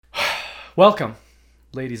Welcome,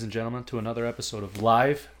 ladies and gentlemen, to another episode of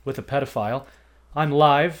Live with a Pedophile. I'm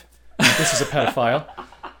Live. This is a pedophile.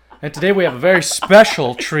 And today we have a very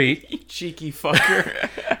special treat. You cheeky fucker.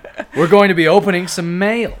 We're going to be opening some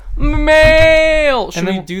mail. Mail! Should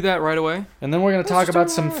then- we do that right away? And then we're going to talk just about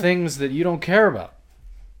do some it. things that you don't care about.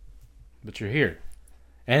 But you're here.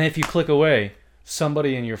 And if you click away,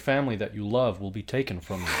 somebody in your family that you love will be taken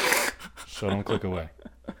from you. So don't click away.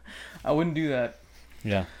 I wouldn't do that.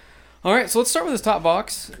 Yeah. Alright, so let's start with this top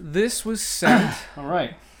box. This was sent All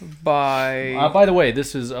right. by... By the way,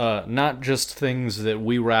 this is not just things that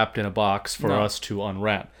we wrapped in a box for No. us to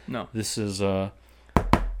unwrap. No. This is a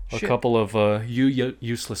Shit. couple of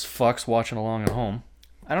useless fucks watching along at home.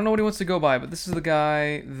 I don't know what he wants to go by, but this is the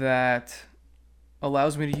guy that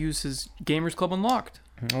allows me to use his Gamers Club Unlocked.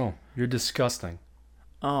 Oh, you're disgusting.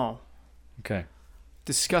 Oh. Okay.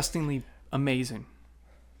 Disgustingly amazing.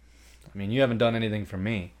 I mean, you haven't done anything for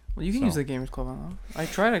me. Well, you can So. use the Gamers Club Unlocked. I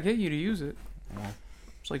try to get you to use it. Oh.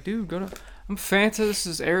 It's like, dude, go to... I'm Fanta, this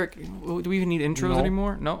is Eric. Do we even need intros No.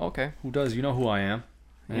 anymore? No? Okay. Who does? You know who I am.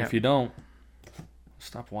 And Yeah. if you don't,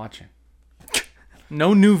 stop watching.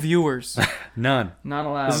 No new viewers. None. Not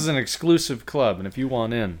allowed. This is an exclusive club, and if you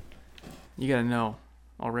want in, You gotta know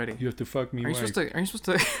already. you have to fuck me Are you right. supposed to? Are you supposed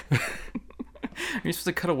to? Are you supposed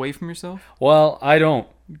to cut away from yourself? Well, I don't,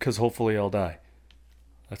 because hopefully I'll die.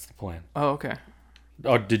 That's the plan. Oh, okay.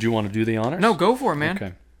 Oh, did you want to do the honors? No, go for it, man.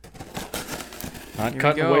 Okay. Not Here we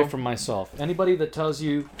cutting go. away from myself. Anybody that tells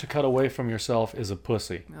you to cut away from yourself is a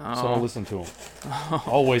pussy. So Oh. don't listen to him.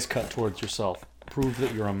 Always cut towards yourself. Prove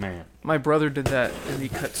that you're a man. My brother did that, and he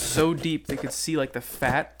cut so deep they could see like the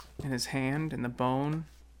fat in his hand and the bone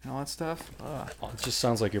and all that stuff. Ugh. Oh, it just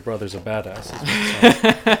sounds like your brother's a badass. is what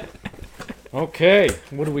it sounds. Okay,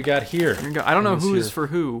 what do we got here? Here we go. I don't know This who here. is for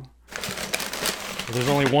who. There's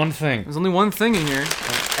only one thing. There's only one thing in here.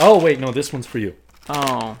 Oh, wait, no, this one's for you.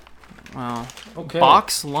 Oh, well. Okay.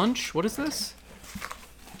 Box lunch. What is this?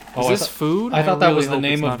 Oh, Is I this thought- food? I thought that really was the hope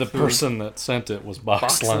name it's of not the food. person that sent it was Box,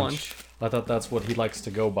 Box lunch. lunch. I thought that's what he likes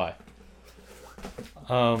to go by.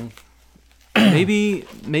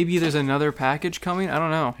 Maybe there's another package coming. I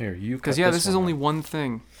don't know. Here, you Because cut yeah, this is one only out. one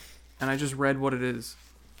thing, and I just read what it is.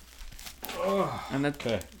 And that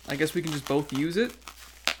Okay. I guess we can just both use it.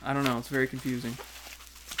 I don't know. It's very confusing.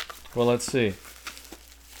 Well, let's see.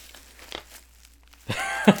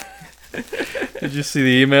 Did you see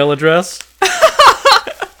the email address?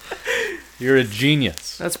 You're a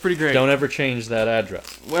genius. That's pretty great. Don't ever change that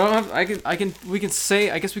address. Well, we can say.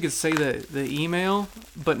 I guess we could say the email,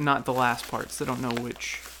 but not the last parts. They don't know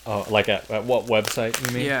which. Oh, like at what website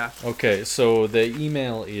you mean? Yeah. Okay, so the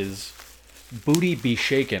email is Booty Be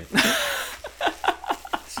Shaken.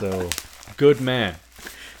 So, good man.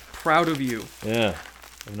 Proud of you. Yeah,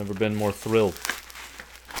 I've never been more thrilled.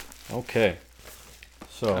 Okay.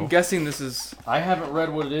 So, I'm guessing this is I haven't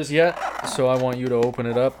read what it is yet, so I want you to open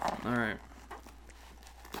it up all right.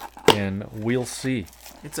 and we'll see.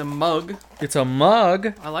 It's a mug. It's a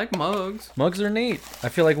mug. I like mugs. Mugs are neat. I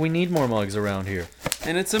feel like we need more mugs around here.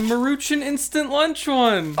 And it's a Maruchan instant lunch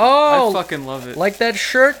one. Oh, I fucking love it. like that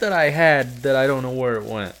shirt that I had that I don't know where it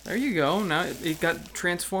went. There you go. Now it got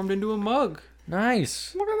transformed into a mug.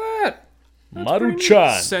 Nice. Look at that. That's pretty neat.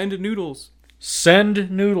 Maruchan. Send noodles.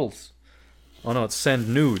 Send noodles. Oh no, it's send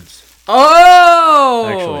nudes. Oh!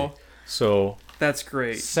 Actually. So, That's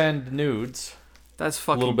great. send nudes. That's A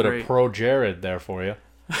fucking little bit great. of pro Jared there for you.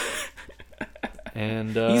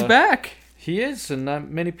 And He's back. He is, and not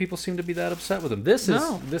many people seem to be that upset with him. This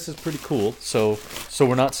No. is pretty cool. So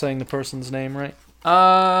we're not saying the person's name, right?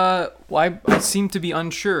 Well, I seem to be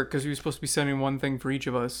unsure because we were supposed to be sending one thing for each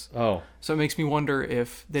of us. Oh, So it makes me wonder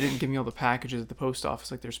if they didn't give me all the packages at the post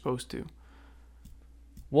office like they're supposed to.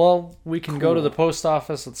 well, we can go to Cool. the post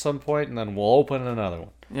office at some point, and then we'll open another one.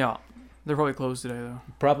 Yeah. They're probably closed today, though.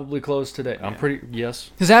 Probably closed today. I'm Yeah. pretty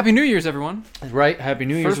yes. Because Happy New Year's, everyone. Right. Happy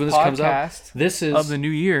New Year's First when this comes out. podcast This is. of the new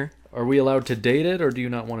year. Are we allowed to date it, or do you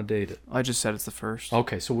not want to date it? I just said it's the first.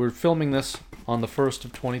 Okay, so we're filming this on the 1st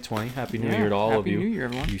of 2020. Happy New Yeah, Year to all of you. Happy New Year,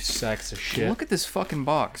 everyone. You sacks of shit. Look at this fucking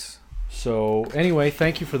box. So anyway,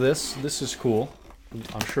 thank you for this. This is cool.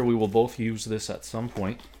 I'm sure we will both use this at some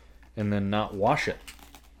point, and then not wash it,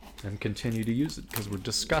 and continue to use it because we're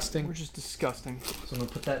disgusting. We're just disgusting. So I'm gonna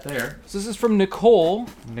put that there. So this is from Nicole.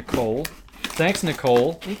 Nicole, thanks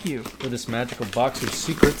Nicole Thank you. for this magical box of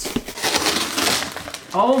secrets.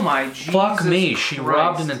 Oh my Jesus Fuck me, she Christ.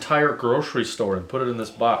 robbed an entire grocery store and put it in this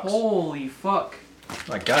box. Holy fuck.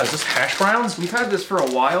 My God, is this hash browns? We've had this for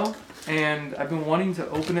a while, and I've been wanting to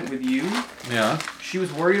open it with you. Yeah. She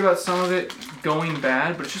was worried about some of it going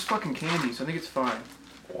bad, but it's just fucking candy, so I think it's fine.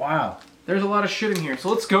 Wow. There's a lot of shit in here. So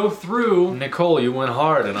let's go through. Nicole, you went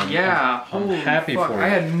hard, and I'm holy happy fuck. for you. I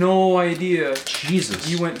had no idea Jesus.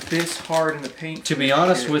 you went this hard in the paint. To be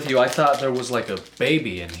honest with you, I thought there was like a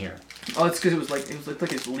baby in here. Oh, it's because it was like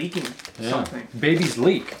it's leaking something. Babies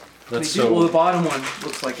leak. That's Well, the bottom one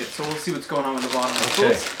looks like it, so we'll see what's going on with the bottom one.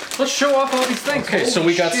 Okay. So let's show off all these things. Okay, so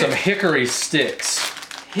Holy we got shit. some hickory sticks.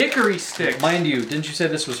 Hickory sticks. Mind you, didn't you say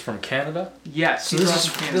this was from Canada? Yes. So this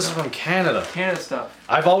is from Canada. Canada stuff.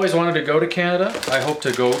 I've always wanted to go to Canada. I hope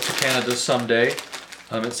to go to Canada someday.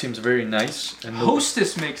 It seems very nice. And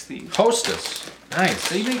Hostess makes these. Hostess. Nice.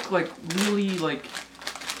 They make like really like,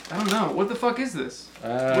 I don't know. What the fuck is this?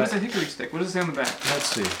 What is a hickory stick? What does it say on the back? Let's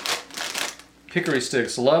see. Hickory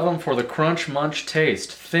sticks. Love them for the crunch munch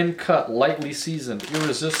taste. Thin cut, lightly seasoned,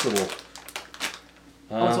 irresistible.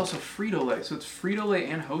 Oh, it's also Frito-Lay. So it's Frito-Lay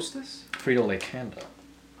and Hostess? Frito-Lay Canada.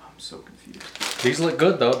 I'm so confused. These look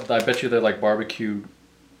good though. I bet you they're like barbecue.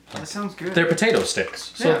 That sounds good. They're potato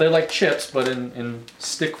sticks. So Yeah. they're like chips, but in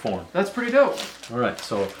stick form. That's pretty dope. All right,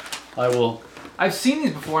 so I will... I've seen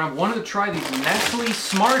these before, and I wanted to try these Nestle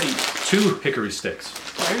Smarties. 2 hickory sticks.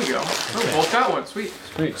 Oh, there you go. Oh, both got one. Sweet.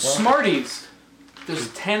 Sweet. Well, Smarties. There's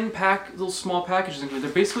 10 little small packages in here. They're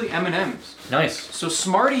basically M&Ms. nice. So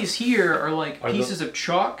Smarties here are like Are pieces of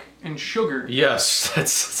chalk and sugar. Yes,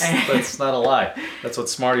 that's not a lie. That's what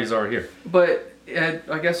Smarties are here. But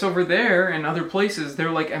I guess over there and other places,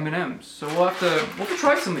 they're like M&Ms. So we'll have to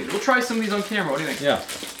try some of these. We'll try some of these on camera. What do you think? Yeah.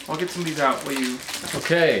 I'll get some of these out while you...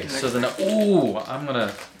 Okay, so ooh, I'm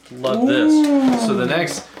gonna love this. So the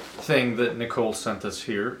next thing that Nicole sent us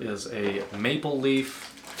here is a maple leaf.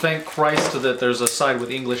 Thank Christ that there's a side with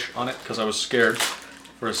English on it, because I was scared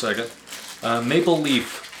for a second. Maple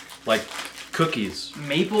leaf, like cookies.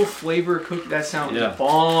 Maple flavor cookie. That sounds Yeah.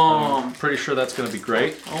 bomb. I'm pretty sure that's gonna be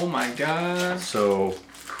great. Oh my god. So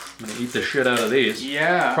I'm gonna eat the shit out of these.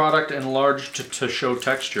 Yeah. Product enlarged to show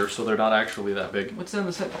texture, so they're not actually that big. What's on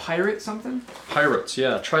the set? Pirate something? Pirates,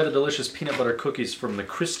 yeah. Try the delicious peanut butter cookies from the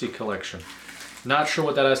Christie collection. Not sure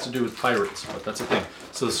what that has to do with pirates, but that's a thing.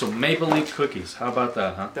 So maple leaf cookies. How about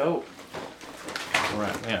that, huh? Dope. All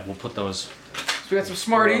right, yeah, we'll put those So we got some wherever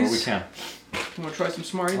Smarties. we can. You want to try some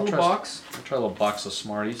Smarties? I'll Little try box. I'll try a little box of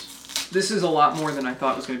Smarties. This is a lot more than I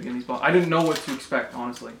thought was going to be in these boxes. I didn't know what to expect,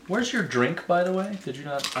 honestly. Where's your drink, by the way? Did you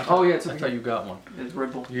not? Oh, yeah, it's I over thought here. you got one. It's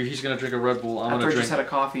Red Bull. He's gonna drink a Red Bull. I'm After gonna I drink. just had a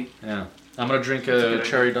coffee. Yeah, I'm gonna drink That's a a good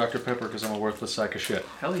cherry Dr Pepper because I'm a worthless sack of shit.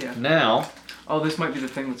 Hell yeah. Now. Oh, this might be the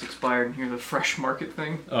thing that's expired in here, the fresh market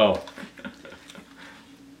thing. Oh.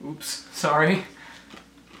 Oops. Sorry.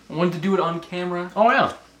 I wanted to do it on camera. Oh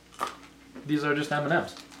yeah. These are just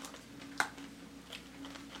M&Ms.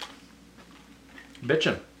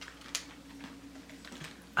 Bitchin'.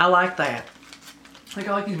 I like that. I think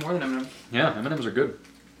I like these more than M&M's. Yeah, M&Ms are good.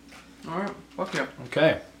 Alright. Fuck yeah.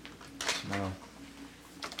 Okay.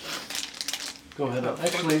 Go ahead.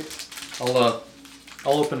 Actually, I'll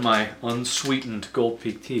open my unsweetened Gold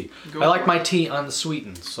Peak tea. Go I like for my it. tea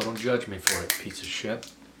unsweetened, so don't judge me for it, piece of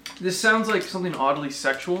shit. This sounds like something oddly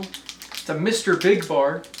sexual. It's a Mr. Big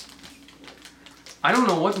Bar. I don't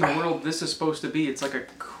know what in the world this is supposed to be. It's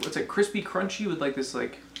like crispy crunchy with like this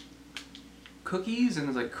like cookies and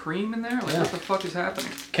there's like cream in there. Like Yeah. what the fuck is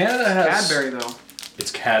happening? Canada has Cadbury though.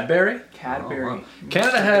 It's Cadbury. Cadbury. Oh, wow.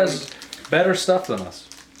 Canada has better stuff than us.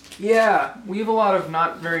 Yeah, we have a lot of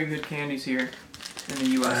not very good candies here in the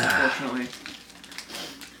U.S. unfortunately.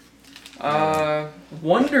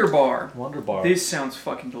 Wonder Bar. Wonder Bar. This sounds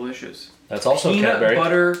fucking delicious. That's also Peanut Cadbury.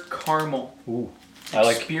 butter caramel. Ooh, I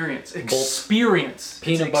like Experience. both Experience.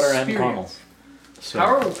 peanut It's butter and experience.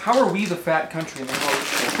 caramel. So, How are we the fat country? And they all this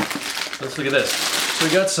shit? let's look at this. So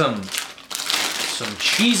we got some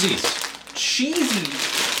cheesies.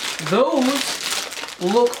 Cheesy. Those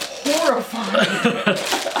look horrifying.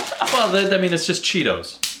 Well, I mean, it's just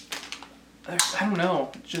Cheetos. I don't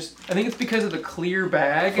know. I think it's because of the clear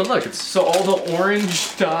bag. But look, it's So all the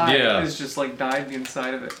orange dye Yeah. is just like dyed the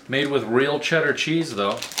inside of it. made with real cheddar cheese,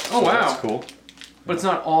 though. Oh, So wow. That's cool. But it's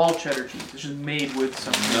not all cheddar cheese. It's just made with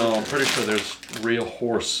some. No, I'm pretty sure there's real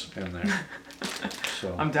horse in there.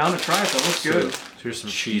 So, I'm down to try it though. Looks good. here's some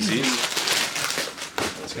cheesies.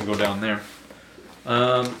 It's gonna go down there.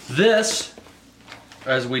 This,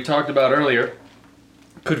 as we talked about earlier,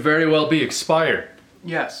 could very well be expired.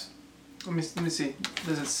 Yes. Let me see.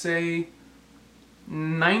 Does it say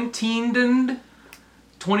 19 and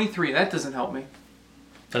 23? That doesn't help me.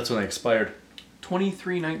 That's when they expired.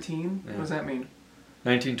 2319? Yeah. What does that mean?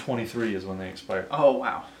 1923 is when they expired. Oh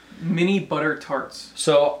wow. Mini butter tarts.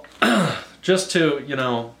 So, just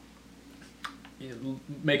to,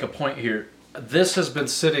 make a point here, this has been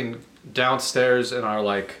sitting downstairs in our,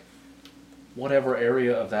 whatever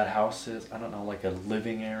area of that house is. I don't know, like a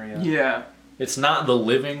living area. Yeah. It's not the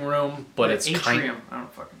living room, but The it's atrium. I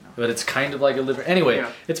don't fucking know. But it's kind of like a living. Anyway,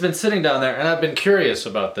 Yeah. it's been sitting down there, and I've been curious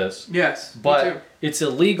about this. Yes. Me too. But it's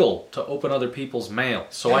illegal to open other people's mail,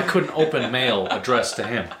 so I couldn't open mail addressed to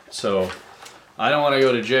him. So I don't want to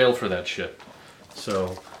go to jail for that shit.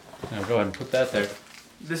 So go ahead and put that there.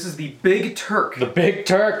 This is the Big Turk. The Big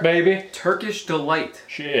Turk, baby. Turkish Delight.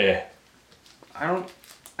 Shit.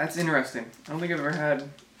 That's interesting. I don't think I've ever had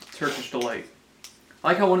Turkish Delight. I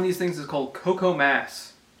like how one of these things is called Cocoa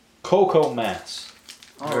Mass. Cocoa Mass.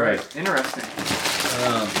 All right. Interesting.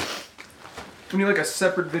 We need like a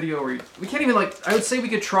separate video where we can't even like. I would say we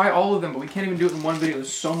could try all of them, but we can't even do it in one video.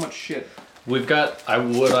 There's so much shit. We've got I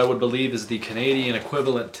would believe is the Canadian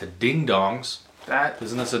equivalent to ding dongs.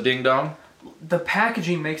 Isn't this a ding dong? The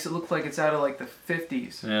packaging makes it look like it's out of like the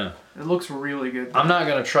 50s. Yeah. It looks really good. I'm not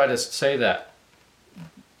gonna try to say that.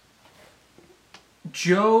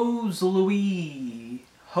 Joe's Louis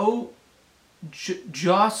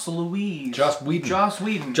Joss Louise. Joss Whedon. Joss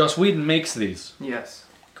Whedon. Joss Whedon makes these. Yes.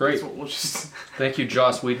 Great. That's what we'll just... Thank you,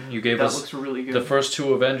 Joss Whedon. You gave that us looks really good. the first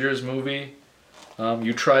 2 Avengers movie.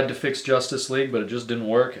 You tried to fix Justice League, but it just didn't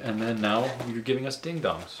work. And then now you're giving us ding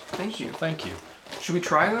dongs. Thank you. Thank you. Should we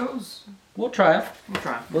try those? We'll try it. We'll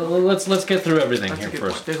try. Well, let's get through everything That's here a good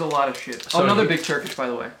first. one. There's a lot of shit. So another you- Big Turkish, by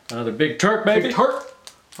the way. Another Big Turk, baby. Big Turk.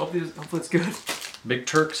 Hopefully it's good. Big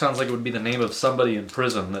Turk sounds like it would be the name of somebody in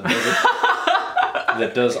prison that does it,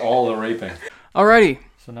 that does all the raping. Alrighty.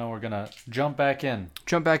 So now we're gonna jump back in.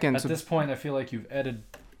 Jump back in. At this point, I feel like you've edited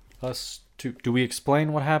us to. Do we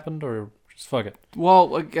explain what happened, or just fuck it?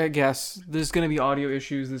 Well, I guess there's going to be audio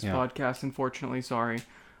issues this Yeah. podcast. Unfortunately, sorry.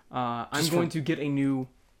 I'm Just going to get a new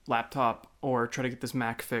laptop or try to get this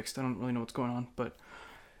Mac fixed. I don't really know what's going on, but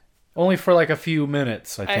Only for like a few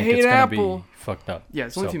minutes. I think hate it's gonna Apple. be fucked up. yeah,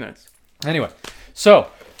 it's only a So, few minutes. Anyway, so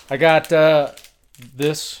I got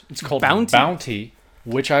this. It's called Bounty.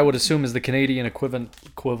 which I would assume is the Canadian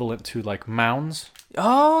equivalent to like Mounds,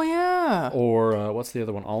 Oh yeah, or what's the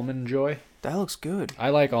other one? Almond Joy. that looks good. I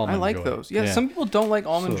like almond. I like Joy. those. Yeah, some people don't like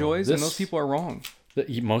almond So joys, and this- those people are wrong.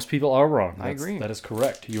 Most people are wrong. I agree. That is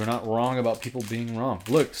correct. You are not wrong about people being wrong.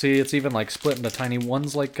 Look, see, it's even like split into tiny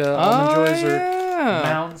ones like almond joys or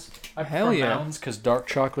Mounds. I Hell prefer yeah. Mounds because dark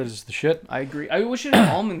chocolate is the shit. I agree. I wish it had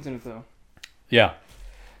almonds in it though. Yeah.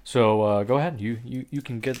 So go ahead. You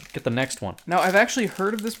can get the next one. Now I've actually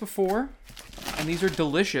heard of this before, and these are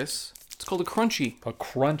delicious. It's called a crunchy. A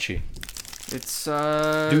crunchy. It's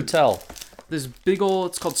Do tell. this big ol',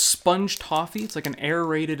 it's called sponge toffee. It's like an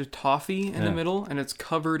aerated toffee in the Yeah. middle, and it's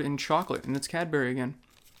covered in chocolate, and it's Cadbury again.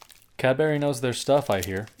 Cadbury knows their stuff, I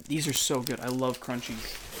hear. These are so good. I love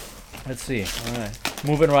crunchies. Let's see. All right.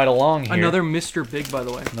 Moving right along here. Another Mr. Big, by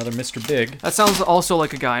the way. Another Mr. Big. That sounds also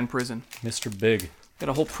like a guy in prison. Mr. Big. Got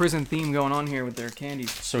a whole prison theme going on here with their candies.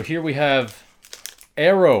 So here we have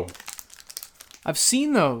Aero. I've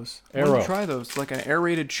seen those. I Aero. want to try those. Like an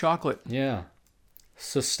aerated chocolate. Yeah.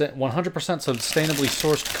 100% sustainably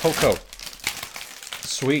sourced cocoa.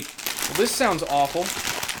 Sweet. Well, this sounds awful.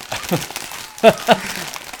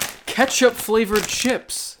 Ketchup flavored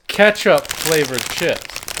chips. Ketchup flavored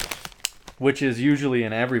chips, which is usually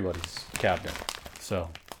in everybody's cabinet. So,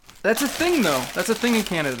 That's a thing, though. That's a thing in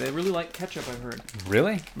Canada. They really like ketchup, I've heard.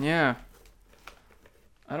 really? Yeah.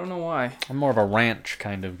 I don't know why. I'm more of a ranch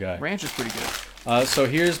kind of guy. Ranch is pretty good. So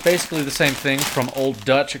here's basically the same thing from Old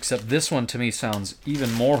Dutch, except this one to me sounds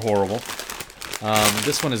even more horrible.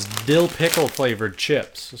 This one is dill pickle flavored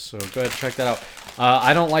chips. So go ahead and check that out.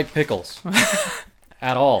 I don't like pickles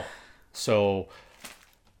at all. So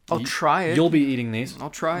I'll try it. you'll be eating these. I'll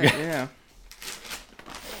try it, yeah.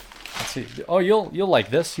 Let's see. Oh, you'll like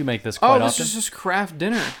this. You make this Oh, quite this often. is just craft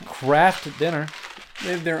dinner. Craft dinner.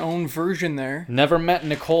 They have their own version there. Never met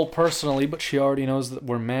Nicole personally, but she already knows that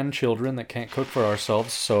we're man children that can't cook for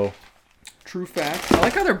ourselves. So True fact. I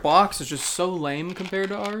like how their box is just so lame compared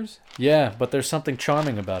to ours. yeah, but there's something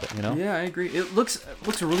charming about it, you know? Yeah, I agree. It looks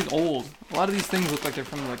really old. A lot of these things look like they're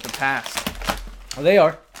from like the past. They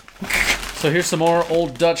are. So here's some more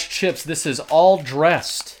Old Dutch chips. This is all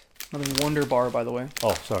dressed. Another Wonder Bar, by the way.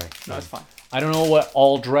 Oh, sorry. No, it's fine. I don't know what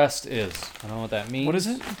all dressed is. I don't know what that means. What is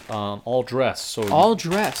it? All dressed. So All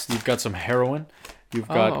dressed. you've got some heroin. You've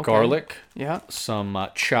Oh, got okay. garlic, Yeah, some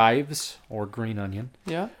chives or green onion,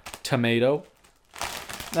 yeah. tomato.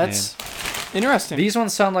 That's interesting. These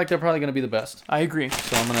ones sound like they're probably going to be the best. I agree.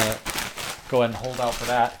 So I'm going to go ahead and hold out for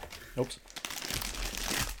that. Oops.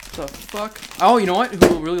 The fuck? Oh, you know what?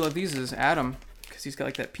 Who will really love these is Adam, because he's got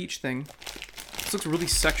like that peach thing. This looks really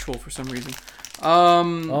sexual for some reason.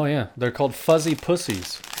 Oh yeah, they're called fuzzy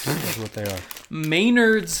pussies. That's what they are.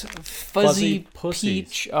 Maynard's Fuzzy Pussies.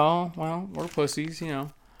 Peach. Oh, well, we're pussies, you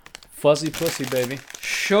know. Fuzzy pussy, baby.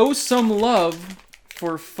 Show some love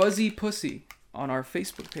for Fuzzy Pussy on our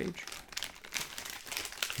Facebook page.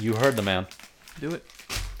 You heard the man. Do it.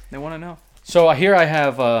 They want to know. So here I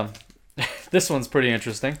have, this one's pretty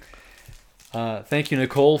interesting. Thank you,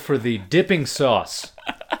 Nicole, for the dipping sauce.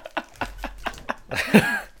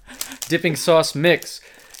 Dipping sauce mix.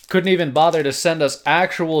 Couldn't even bother to send us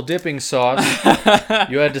actual dipping sauce.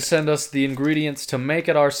 You had to send us the ingredients to make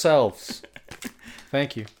it ourselves.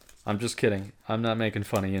 Thank you. I'm just kidding. I'm not making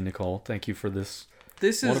fun of you, Nicole. Thank you for this.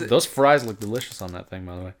 Those fries look delicious on that thing,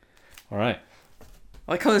 by the way. All right.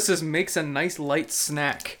 I like how this says makes a nice light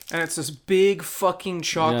snack. And it's this big fucking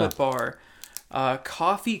chocolate bar.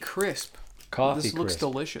 Coffee crisp. This looks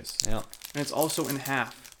delicious. Yeah. And it's also in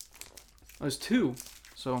half. There's 2.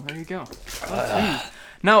 So there you go.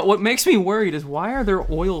 Now, what makes me worried is why are there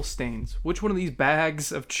oil stains? Which one of these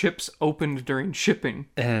bags of chips opened during shipping?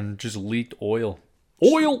 And just leaked oil.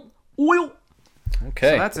 Oil!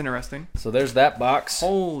 Okay. So that's interesting. So there's that box.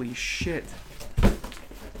 Holy shit.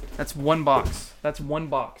 That's 1 box. That's 1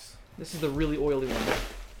 box. This is the really oily one.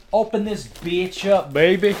 Open this bitch up,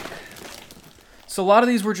 baby. So a lot of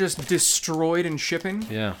these were just destroyed in shipping.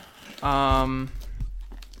 Yeah.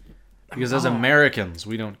 Because as Americans,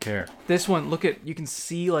 we don't care. This one, look at, you can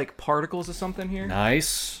see like particles of something here.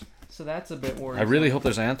 Nice. So that's a bit worrisome. I really hope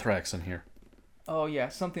there's anthrax in here. Oh yeah,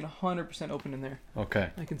 something 100% open in there. Okay.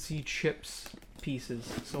 I can see chips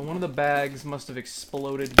pieces. So one of the bags must have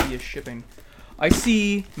exploded via shipping. I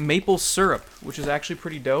see maple syrup, which is actually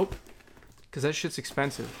pretty dope. Because that shit's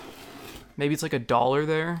expensive. Maybe it's like $1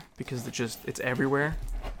 there because it's everywhere.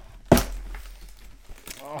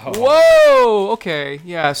 Oh. Whoa! Okay,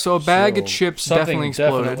 yeah. So a bag of chips definitely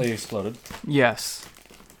exploded. Yes.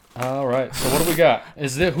 All right. So what do we got?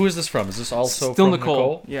 Who is this from? Is this also still from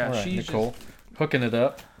Nicole? Yeah, right, she's Nicole hooking it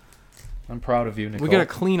up. I'm proud of you, Nicole. We gotta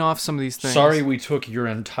clean off some of these things. Sorry, we took your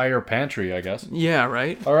entire pantry, I guess. Yeah,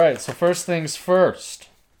 right. All right. So first things first.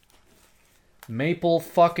 Maple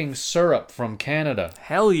fucking syrup from Canada.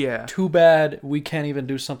 Hell yeah. Too bad we can't even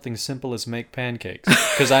do something simple as make pancakes.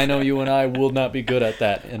 Because I know you and I will not be good at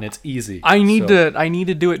that, and it's easy. I need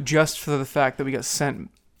to do it just for the fact that we got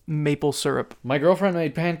sent maple syrup. My girlfriend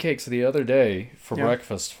made pancakes the other day for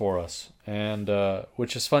breakfast for us, and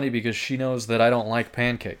which is funny because she knows that I don't like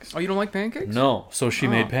pancakes. Oh, you don't like pancakes? No, so she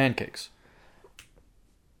made pancakes.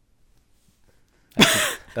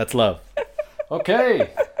 That's love.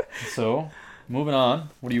 Okay, so... moving on.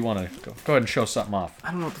 What do you want to go ahead and show something off?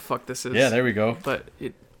 I don't know what the fuck this is. Yeah, there we go. But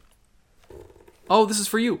it. Oh, this is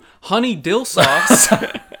for you. Honey dill sauce.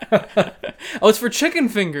 Oh, it's for chicken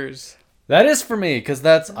fingers. That is for me because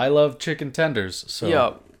I love chicken tenders. So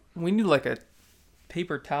yeah, we need like a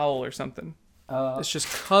paper towel or something. It's just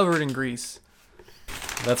covered in grease.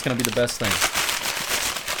 That's gonna be the best thing.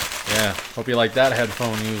 Yeah, hope you like that,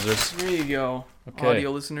 headphone users. There you go. Okay.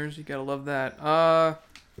 Audio listeners, you gotta love that.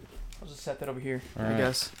 I'll just set that over here, I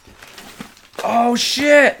guess. Oh,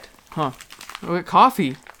 shit! Huh. We got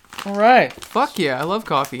coffee. All right. Fuck yeah, I love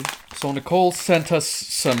coffee. So Nicole sent us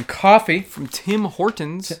some coffee. From Tim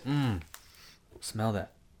Hortons. Smell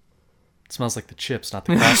that. It smells like the chips, not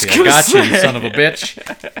the coffee. I got you, you son of a bitch.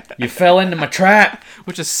 You fell into my trap.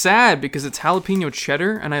 Which is sad because it's jalapeno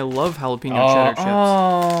cheddar, and I love jalapeno cheddar chips.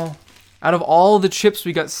 Oh. Out of all the chips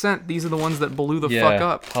we got sent, these are the ones that blew the fuck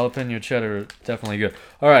up. Jalapeno cheddar, definitely good.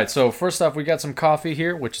 All right, so first off, we got some coffee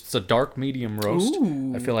here, which is a dark medium roast.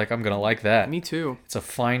 Ooh. I feel like I'm going to like that. Me too. It's a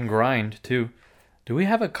fine grind, too. Do we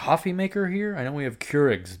have a coffee maker here? I know we have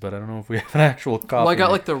Keurigs, but I don't know if we have an actual coffee Well, I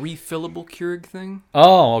got maker. like the refillable Keurig thing.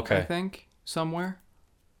 Oh, okay. I think, somewhere.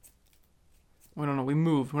 I don't know. We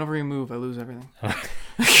moved. Whenever we move, I lose everything.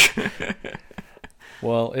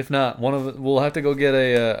 Well, if not, we'll have to go get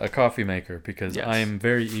a coffee maker because I am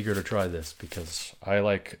very eager to try this because I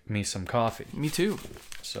like me some coffee. Me too.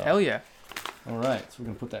 So. Hell yeah. All right, so we're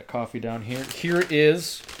going to put that coffee down here. Here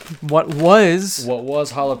is... What was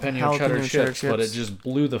jalapeno cheddar chips, but it just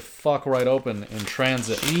blew the fuck right open in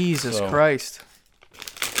transit. Jesus Christ.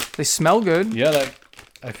 They smell good. Yeah,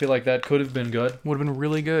 I feel like that could have been good. Would have been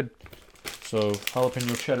really good. So,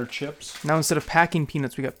 jalapeno cheddar chips. Now instead of packing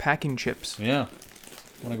peanuts, we got packing chips. Yeah.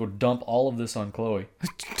 I'm going to go dump all of this on Chloe.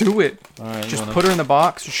 Do it. All right. Just put her in the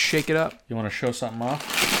box. Just shake it up. You want to show something off?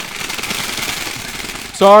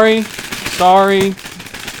 Sorry.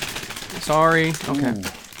 Okay. Ooh.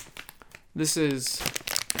 This is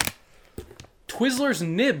Twizzlers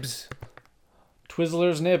Nibs.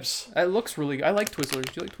 Twizzlers Nibs. It looks really. I like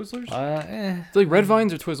Twizzlers. Do you like Twizzlers? Eh. Do you like Red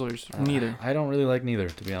Vines or Twizzlers? Neither. I don't really like neither,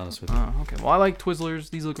 to be honest with you. Oh, okay. Well, I like Twizzlers.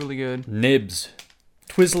 These look really good. Nibs.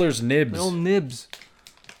 Twizzlers Nibs. Little nibs.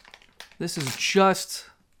 This is just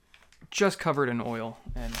covered in oil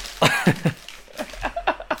and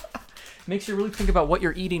makes you really think about what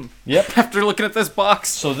you're eating. Yep. After looking at this box.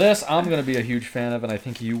 So this I'm going to be a huge fan of, and I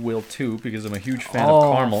think you will too, because I'm a huge fan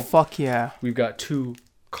of caramel. Fuck yeah. We've got two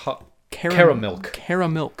Caramilk.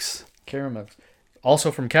 Caramilks. Caramilk.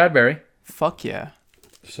 Also from Cadbury. Fuck yeah.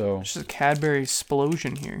 So Just a Cadbury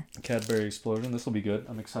explosion here. Cadbury Explosion. This will be good.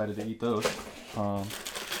 I'm excited to eat those.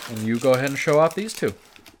 And you go ahead and show off these two.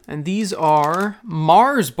 And these are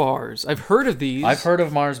Mars bars. I've heard of these. I've heard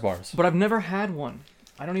of Mars bars. But I've never had one.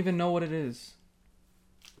 I don't even know what it is.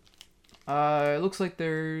 It looks like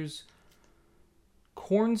there's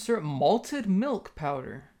corn syrup, malted milk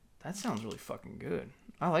powder. That sounds really fucking good.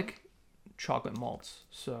 I like chocolate malts,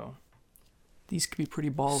 so these could be pretty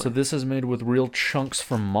baller. So this is made with real chunks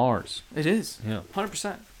from Mars. It is. Yeah.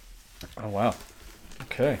 100%. Oh, wow.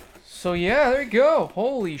 Okay. So yeah, there you go.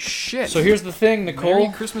 Holy shit. So here's the thing, Nicole.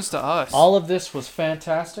 Merry Christmas to us. All of this was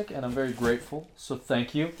fantastic, and I'm very grateful. So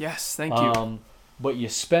thank you. Yes, thank you. But you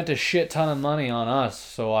spent a shit ton of money on us,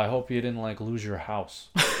 so I hope you didn't lose your house.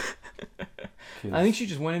 I think she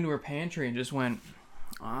just went into her pantry and just went,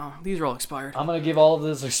 oh, these are all expired. I'm gonna give all of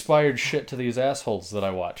this expired shit to these assholes that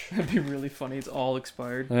I watch. That'd be really funny. It's all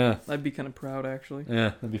expired. Yeah. I'd be kind of proud, actually. Yeah,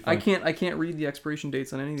 that'd be fun. I can't read the expiration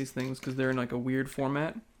dates on any of these things because they're in a weird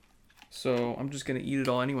format. So I'm just gonna eat it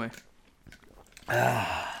all anyway.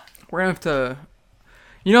 We're gonna have to,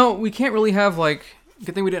 we can't really have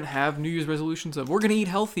good thing we didn't have New Year's resolutions of we're gonna eat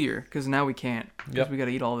healthier because now we can't because we gotta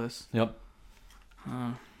eat all this. Yep.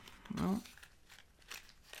 Well,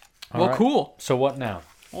 right. Cool. So what now?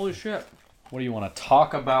 Holy shit. What do you want to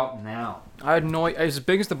talk about now? I had no as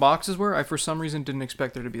big as the boxes were. I for some reason didn't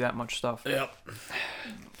expect there to be that much stuff. Yep.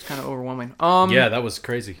 It's kind of overwhelming. Yeah, that was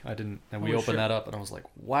crazy. I didn't. And we Holy opened shit. that up, and I was like,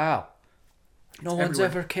 wow. No one's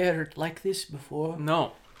everywhere. ever cared like this before.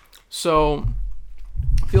 No. So,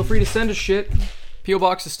 feel free to send us shit. P.O.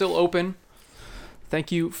 Box is still open.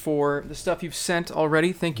 Thank you for the stuff you've sent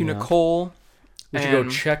already. Thank you, Yeah. Nicole. We should go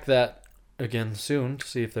check that again soon to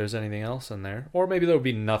see if there's anything else in there. Or maybe there'll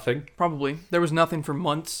be nothing. Probably. There was nothing for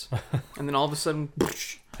months. And then all of a sudden,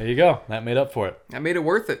 There you go. That made up for it. I made it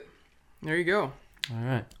worth it. There you go. All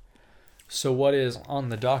right. So what is on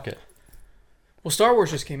the docket? Well, Star Wars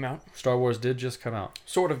just came out. Star Wars did just come out.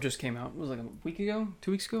 Sort of just came out. It was a week ago?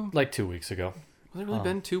 2 weeks ago? Like 2 weeks ago. Has it really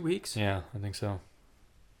been 2 weeks? Yeah, I think so.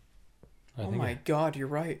 Oh my god, you're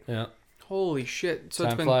right. Yeah. Holy shit. So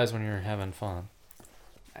Time it's been... flies when you're having fun.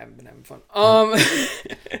 I haven't been having fun.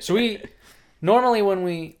 So normally when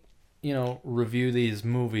we, review these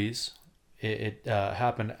movies, it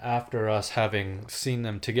happened after us having seen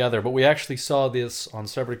them together, but we actually saw this on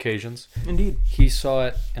several occasions. Indeed. He saw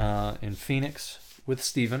it in Phoenix with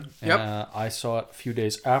Steven, and Yep. I saw it a few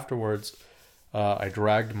days afterwards. I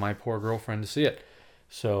dragged my poor girlfriend to see it.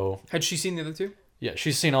 So Had she seen the other two? yeah,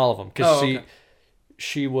 she's seen all of them because okay.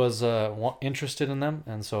 she was interested in them,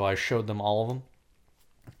 and so I showed them all of them.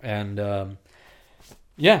 And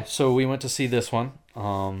so we went to see this one.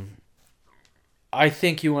 I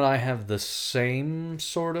think you and I have the same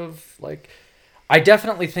sort of I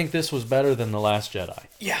definitely think this was better than The Last Jedi.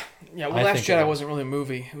 Yeah. Yeah, well, I Last think it Jedi was. wasn't really a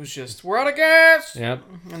movie. It was just, we're out of gas! Yep.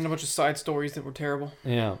 And a bunch of side stories that were terrible.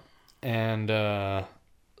 Yeah. And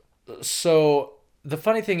so the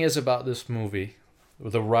funny thing is about this movie,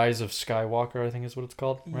 The Rise of Skywalker, I think is what it's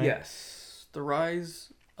called, right? Yes. The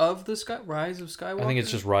Rise of Skywalker? I think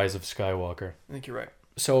it's just Rise of Skywalker. I think you're right.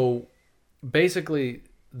 So basically,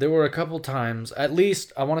 there were a couple times, I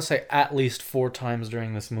want to say at least 4 times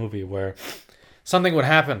during this movie where something would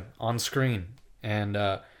happen on screen. And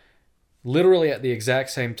literally at the exact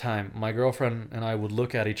same time, my girlfriend and I would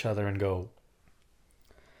look at each other and go,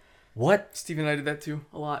 what? Steve and I did that too,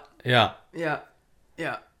 a lot. Yeah. Yeah.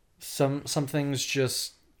 Yeah. Some things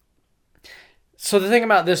just... So the thing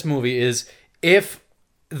about this movie is, if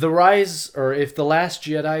The Last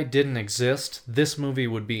Jedi didn't exist, this movie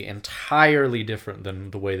would be entirely different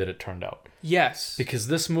than the way that it turned out. Yes. Because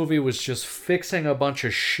this movie was just fixing a bunch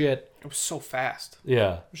of shit. It was so fast.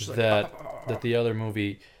 Yeah, that the other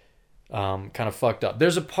movie kind of fucked up.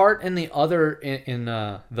 There's a part in the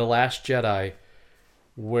The Last Jedi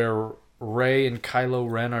where Rey and Kylo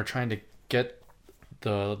Ren are trying to get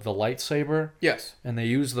the lightsaber. Yes. And they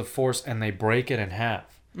use the Force and they break it in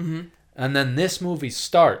half. Mm-hmm. And then this movie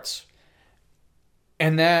starts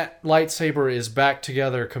And that lightsaber is back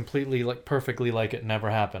together completely, like perfectly, like it never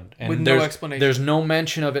happened. And With no explanation. There's no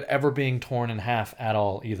mention of it ever being torn in half at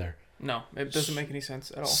all either. No, it doesn't make any sense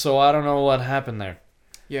at all. So I don't know what happened there.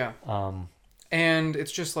 Yeah. And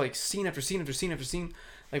it's just like scene after scene after scene after scene.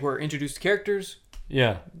 Like we're introduced to characters.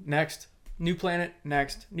 Yeah. Next. New planet.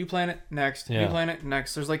 Next. New planet. Next. Yeah. New planet.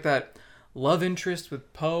 Next. There's like that love interest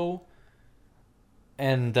with Poe.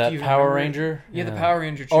 And that Do you Power remember it? Ranger. Yeah, the Power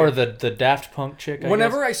Ranger chick. Or the Daft Punk chick,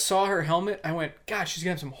 Whenever I saw her helmet, I went, God, she's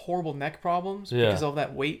gonna have some horrible neck problems Yeah. because of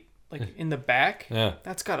that weight, like in the back. Yeah.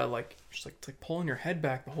 That's gotta just like pulling your head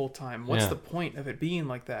back the whole time. What's Yeah. the point of it being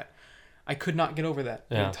like that? I could not get over that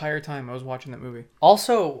the Yeah. entire time I was watching that movie.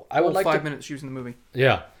 Also, I would Whole like 5 to... minutes she was in the movie.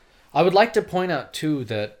 Yeah. I would like to point out, too,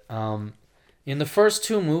 that in the first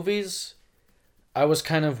two movies, I was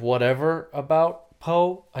kind of whatever about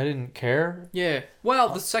Poe. I didn't care. Yeah. Well,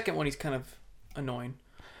 the second one he's kind of annoying,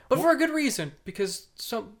 but for a good reason because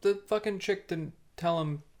the fucking chick didn't tell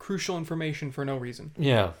him crucial information for no reason.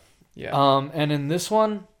 Yeah. Yeah. And in this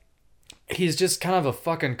one, he's just kind of a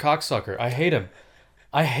fucking cocksucker. I hate him.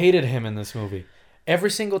 I hated him in this movie.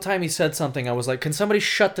 Every single time he said something, I was like, can somebody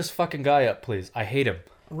shut this fucking guy up, please? I hate him.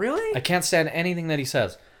 Really? I can't stand anything that he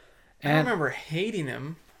says. I don't remember hating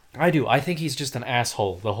him. I do. I think he's just an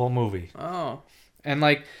asshole the whole movie. Oh. And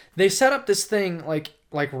like they set up this thing like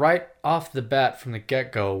right off the bat from the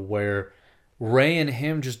get-go where Rey and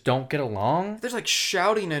him just don't get along They're like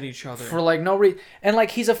shouting at each other. for like no reason. And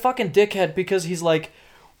like he's a fucking dickhead because he's like,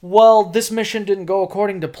 well, this mission didn't go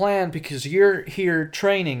according to plan because you're here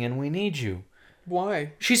training and we need you.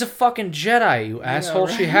 Why? She's a fucking Jedi, you asshole.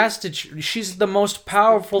 right? She has to. She's the most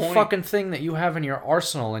powerful point. fucking thing that you have in your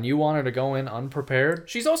arsenal, and you want her to go in unprepared?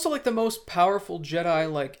 She's also like the most powerful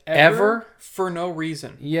Jedi like Ever? for no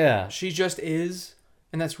reason. Yeah. She just is,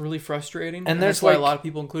 and that's really frustrating. And that's there's, why like- a lot of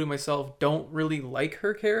people, including myself, don't really like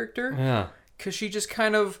her character Yeah. because she just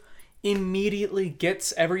kind of immediately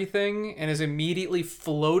gets everything and is immediately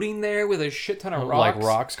floating there with a shit ton of rocks. Like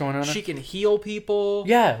rocks going on. She can heal people.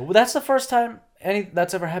 Yeah, well, that's the first time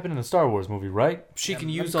that's ever happened in a Star Wars movie, right? She can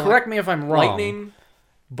use Correct me if I'm wrong. lightning.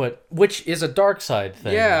 But which is a dark side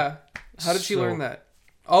thing. Yeah. How did she So- learn that?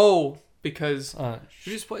 Oh, because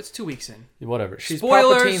She it's 2 weeks in. whatever. She's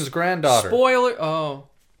Spoilers! Palpatine's granddaughter. Spoiler. Oh,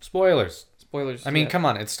 Spoilers. spoilers. I mean, yeah. come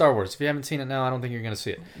on, it's Star Wars. If you haven't seen it now, I don't think you're gonna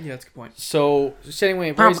see it. Yeah, that's a good point. So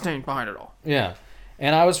anyway, Rey's- Palpatine behind it all. yeah.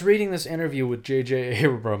 And I was reading this interview with J.J.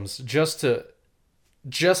 Abrams just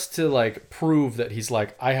to like prove that he's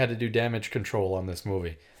like, I had to do damage control on this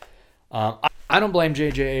movie. I don't blame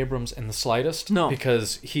J.J. Abrams in the slightest. No.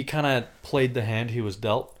 Because he kind of played the hand he was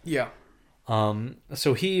dealt. Yeah.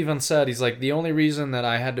 So he even said, he's like, the only reason that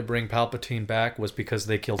I had to bring Palpatine back was because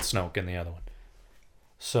they killed Snoke in the other one.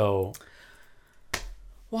 So...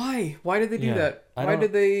 Why? Why did they do Yeah, that? I Why don't-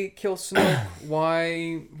 did they kill Snoke?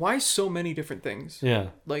 Why so many different things? Yeah.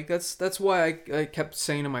 Like that's why I kept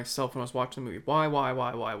saying to myself when I was watching the movie, why?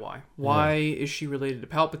 Why is she related to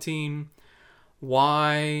Palpatine?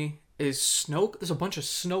 Why is Snoke? There's a bunch of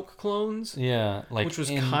Snoke clones, Yeah. Like which was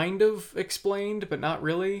kind of explained, but not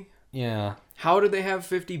really. Yeah. How did they have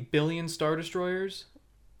 50 billion Star Destroyers?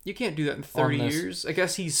 You can't do that in 30 this- years. I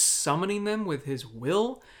guess he's summoning them with his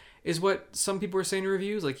will, is what some people are saying in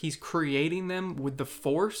reviews. Like, he's creating them with the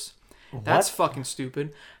Force. That's fucking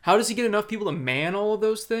stupid. How does he get enough people to man all of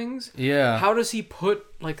those things? Yeah. How does he put,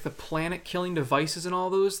 like, the planet-killing devices in all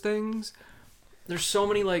those things? There's so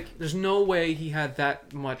many, like... There's no way he had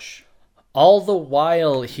that much... All the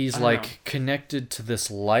while, he's don't like know. connected to this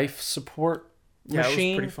life support Yeah, machine,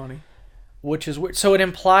 it was pretty funny. which is weird. So it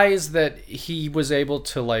implies that he was able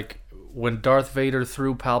to, like, when Darth Vader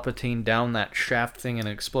threw Palpatine down that shaft thing and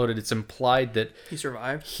it exploded, it's implied that He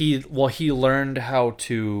survived. he learned how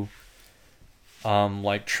to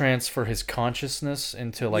like transfer his consciousness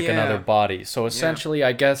into like Yeah. another body. So essentially,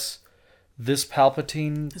 I guess this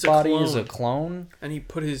Palpatine It's a body is clone. a clone And he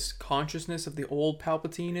put his consciousness of the old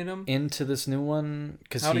Palpatine in him. into this new one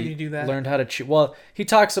because How did he do that? learned how to well, he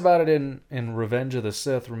talks about it in Revenge of the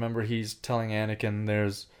Sith. Remember, he's telling Anakin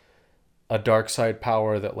there's a dark side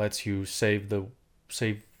power that lets you save the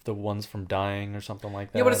ones from dying or something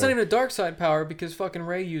like that. Yeah, but it's not or- even a dark side power because fucking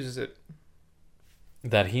Rey uses it.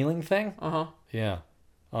 that healing thing. Uh-huh. Yeah.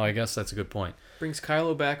 Oh, I guess that's a good point. Brings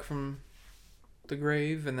Kylo back from the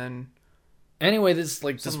grave and then Anyway, this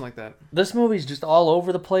like that. this movie's just all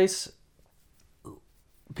over the place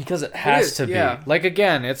because it has is, to be. yeah. Like,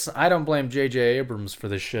 again, I don't blame J.J. Abrams for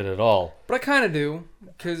this shit at all. But I kind of do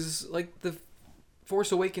because like the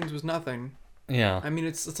Force Awakens was nothing. Yeah. I mean,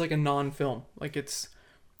 it's like a non-film. Like it's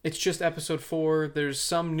just episode 4. There's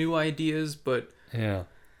some new ideas, but Yeah.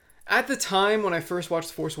 At the time when I first watched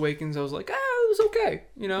The Force Awakens, I was like, it was okay.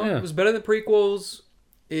 You know, Yeah. it was better than prequels.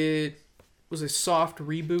 It was a soft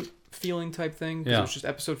reboot feeling type thing. 'Cause Yeah. it was just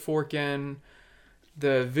episode 4 again.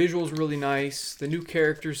 The visuals were really nice. The new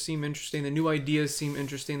characters seem interesting. The new ideas seem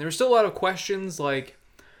interesting. There were still a lot of questions like,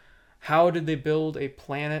 how did they build a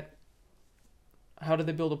planet? How did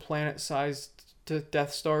they build a planet-sized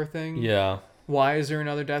Death Star thing? Yeah. Why is there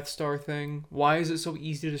another Death Star thing? Why is it so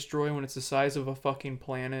easy to destroy when it's the size of a fucking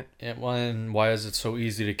planet? And why is it so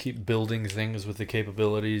easy to keep building things with the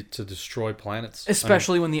capability to destroy planets?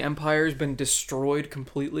 Especially when the Empire's been destroyed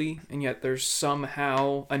completely, and yet there's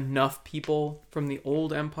somehow enough people from the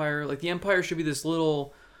old Empire. Like, the Empire should be this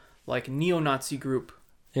little, like, neo-Nazi group.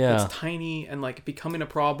 Yeah. That's tiny and, like, becoming a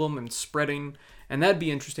problem and spreading, and that'd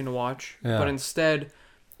be interesting to watch. Yeah. But instead,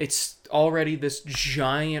 it's already this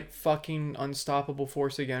giant fucking unstoppable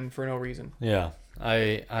force again for no reason. Yeah.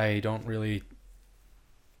 I don't really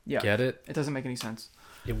get it. It doesn't make any sense.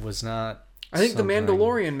 It was not. I think The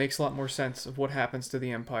Mandalorian makes a lot more sense of what happens to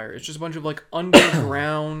the Empire. It's just a bunch of, like,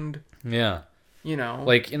 underground, Yeah. you know.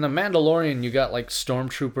 Like in The Mandalorian, you got like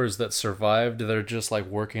stormtroopers that survived. They're just like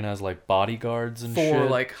working as like bodyguards and for, shit.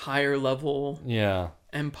 like, higher level Yeah.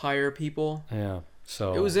 Empire people. Yeah.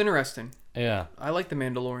 So It was interesting. yeah. I like The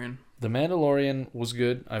Mandalorian. The Mandalorian was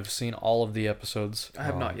good. I've seen all of the episodes. I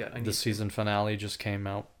have not yet. I need The to. season finale just came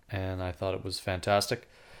out, and I thought it was fantastic.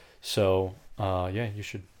 So, yeah, you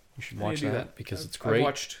should I need watch to do that because it's I've great.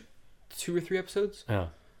 watched 2 or 3 episodes. Yeah.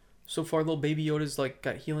 So far, little Baby Yoda's, like,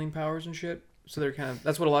 got healing powers and shit. So they're kind of...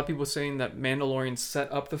 That's what a lot of people are saying, that Mandalorian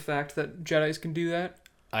set up the fact that Jedis can do that.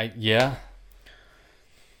 Yeah.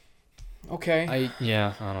 Okay.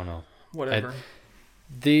 I don't know. Whatever.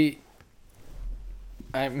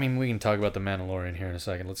 I mean, we can talk about the Mandalorian here in a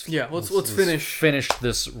second. Let's finish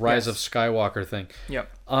this Rise of Skywalker thing.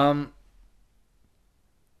 Yep.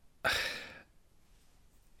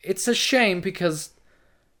 It's a shame because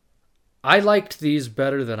I liked these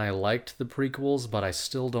better than I liked the prequels, but I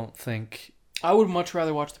still don't think. I would much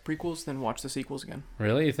rather watch the prequels than watch the sequels again.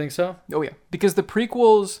 Really, you think so? Oh yeah, because the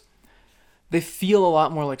prequels, they feel a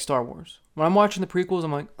lot more like Star Wars. When I'm watching the prequels,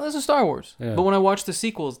 I'm like, oh, this is Star Wars. Yeah. But when I watch the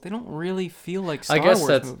sequels, they don't really feel like Star I guess Wars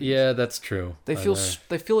that's movies. that's true. They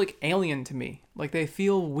feel like alien to me. Like, they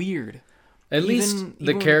feel weird. At least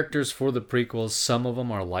the even- characters for the prequels, some of them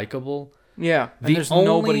are likable. Yeah, and The there's only-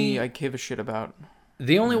 nobody I give a shit about.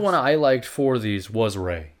 The only one I liked for these was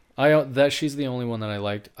Rey. She's the only one that I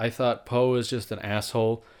liked. I thought Poe is just an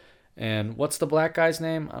asshole. And what's the black guy's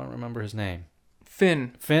name? I don't remember his name.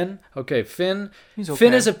 Finn. Okay, Finn. He's okay.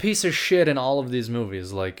 Finn is a piece of shit in all of these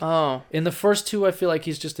movies. Like, Oh. in the first 2, I feel like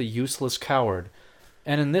he's just a useless coward.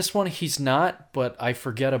 And in this one, he's not, but I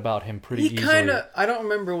forget about him pretty easily. I don't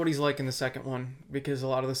remember what he's like in the second one, because a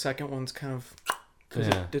lot of the second one's kind of, because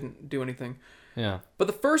Yeah. it didn't do anything. Yeah. But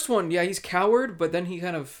the first one, yeah, he's coward, but then he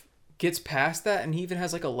kind of gets past that, and he even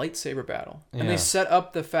has like a lightsaber battle. And Yeah. they set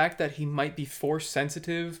up the fact that he might be force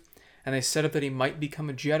sensitive, and they set up that he might become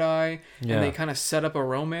a Jedi, Yeah. and they kind of set up a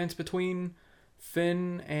romance between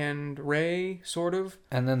Finn and Rey, sort of.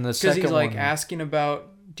 And then the Because second he's like one... asking about,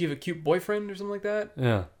 do you have a cute boyfriend or something like that?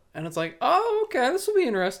 Yeah. And it's like, oh, okay, this will be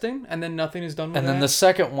interesting. And then nothing is done with And that. then the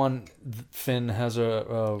second one, Finn has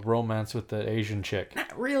a romance with the Asian chick.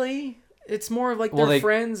 Not really. It's more of like Well, they're they-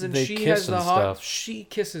 friends, and they she kiss has the and hot. stuff. She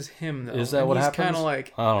kisses him though. Is that and what he's happens? Kind of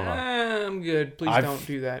like, I don't know. I'm good. Please I've- don't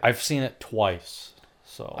do that. I've seen it twice.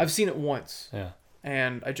 So I've seen it once, yeah.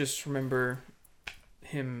 and I just remember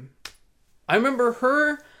him. I remember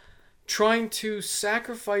her trying to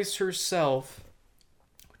sacrifice herself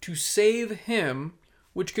to save him,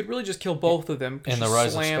 which could really just kill both of them. 'cause In the she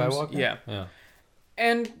Rise slams- of Skywalker? Yeah. Yeah.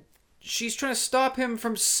 And she's trying to stop him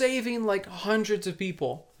from saving like hundreds of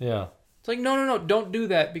people. Yeah. It's like, no, don't do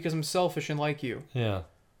that because I'm selfish and like you. Yeah.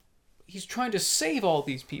 He's trying to save all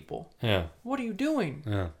these people. Yeah. What are you doing?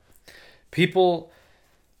 Yeah. People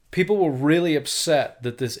were really upset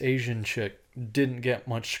that this Asian chick didn't get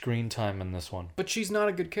much screen time in this one. But she's not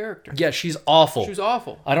a good character. Yeah, she's awful. She was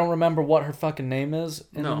awful. I don't remember what her fucking name is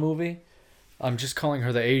in the No. movie. I'm just calling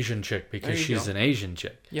her the Asian chick because There you she's go. an Asian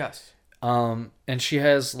chick. Yes. And she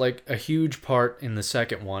has like a huge part in the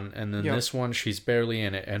second one, and then Yep. this one she's barely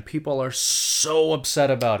in it, and people are so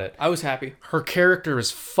upset about it. I was happy. Her character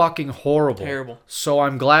is fucking horrible. Terrible. So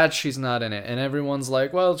I'm glad she's not in it. And everyone's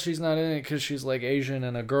like, well, she's not in it because she's like Asian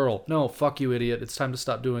and a girl. No, fuck you, idiot. It's time to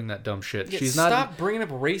stop doing that dumb shit. Yeah, She's stop bringing up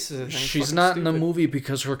races and things. She's Fucking not in the stupid. movie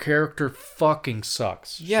because her character fucking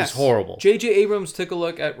sucks. Yes. She's horrible. J.J. Abrams took a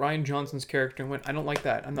look at Ryan Johnson's character and went, I don't like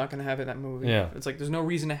that. I'm not going to have it in that movie. Yeah. It's like, there's no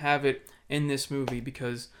reason to have it in this movie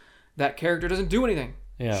because that character doesn't do anything.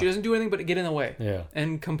 Yeah. She doesn't do anything but get in the way Yeah.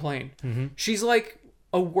 and complain. Mm-hmm. She's like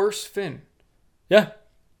a worse Finn. Yeah.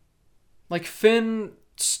 Like, Finn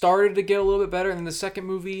started to get a little bit better, and in the second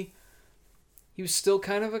movie, he was still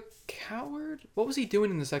kind of a coward. What was he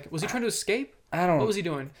doing in the second? Was he trying to escape? I don't. What was he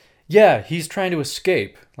doing? Yeah, he's trying to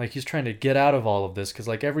escape. Like, he's trying to get out of all of this because,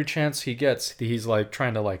 like, every chance he gets, he's like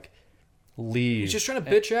trying to like leave. He's just trying to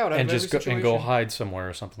bitch out and of just every go, and situation. go hide somewhere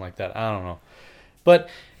or something like that. I don't know. But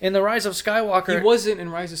in the Rise of Skywalker, He wasn't in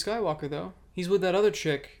Rise of Skywalker, though. He's with that other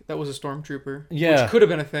chick that was a stormtrooper. Yeah. Which could have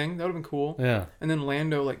been a thing. That would have been cool. Yeah. And then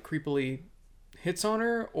Lando, like, creepily hits on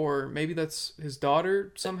her, or maybe that's his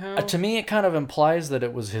daughter somehow. To me, it kind of implies that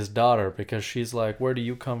it was his daughter because she's like, "Where do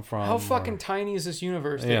you come from?" How fucking tiny is this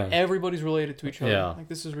universe that Yeah. everybody's related to each other? Yeah. Like,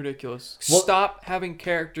 this is ridiculous. Well- Stop having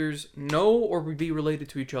characters know or be related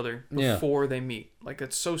to each other Yeah. before they meet. Like,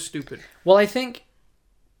 that's so stupid. Well, I think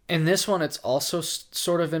in this one, it's also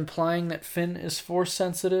sort of implying that Finn is force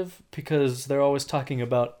sensitive because they're always talking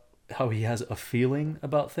about how he has a feeling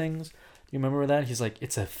about things. You remember that? He's like,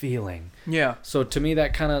 it's a feeling. Yeah. So to me,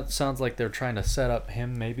 that kind of sounds like they're trying to set up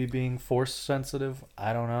him maybe being force sensitive.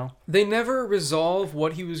 I don't know. They never resolve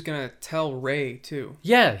what he was going to tell Rey, too.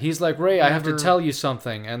 Yeah, he's like, Ray, I have to Never- tell you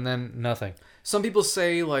something, and then nothing. Some people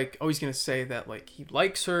say, like, oh, he's going to say that, like, he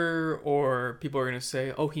likes her, or people are going to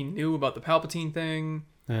say, oh, he knew about the Palpatine thing,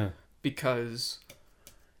 Yeah. because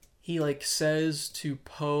he, like, says to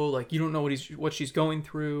Poe, like, you don't know what she's going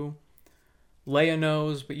through. Leia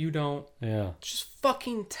knows, but you don't. Yeah. Just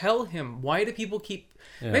fucking tell him. Why do people keep...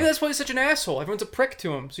 Yeah. Maybe that's why he's such an asshole. Everyone's a prick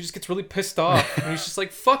to him, so he just gets really pissed off. And he's just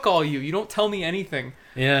like, fuck all you. You don't tell me anything.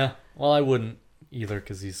 Yeah. Well, I wouldn't either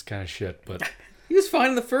because he's kind of shit, but... He was fine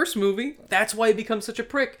in the first movie. That's why he becomes such a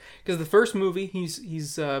prick. Because the first movie,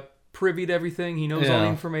 he's privy to everything. He knows all the Yeah.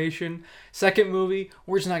 information. Second movie,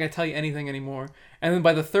 we're just not going to tell you anything anymore. And then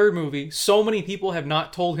by the third movie, so many people have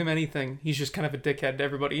not told him anything. He's just kind of a dickhead to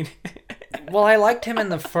everybody. Well, I liked him in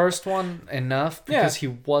the first one enough because Yeah.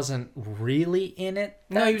 he wasn't really in it.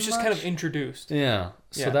 No, that he was just kind of much. introduced. Yeah.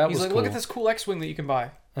 So Yeah. that he's was like, cool. look at this cool X-Wing that you can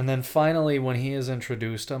buy. And then finally, when he is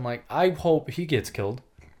introduced, I'm like, I hope he gets killed.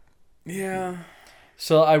 Yeah.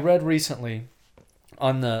 So I read recently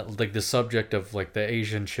on the subject of like the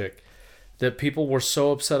Asian chick that people were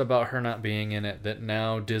so upset about her not being in it that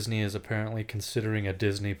now Disney is apparently considering a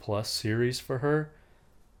Disney Plus series for her.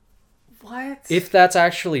 What? If that's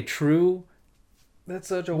actually true, That's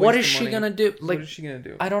such a waste what of is she money. gonna do? Like, What is she gonna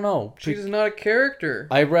do? I don't know. She's not a character.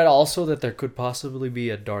 I read also that there could possibly be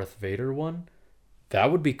a Darth Vader one.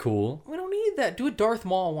 That would be cool. We don't need that. Do a Darth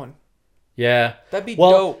Maul one. Yeah. That'd be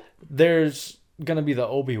Well, dope. there's gonna be the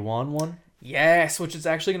Obi-Wan one. Yes, which is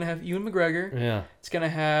actually gonna have Ewan McGregor. Yeah. It's gonna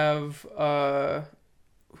have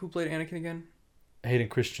who played Anakin again? Hayden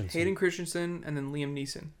Christensen. Hayden Christensen and then Liam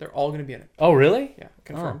Neeson. They're all gonna be in it. Oh, really? Yeah,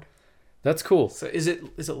 confirmed. That's cool. So is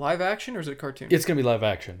it live action or is it a cartoon? It's gonna be live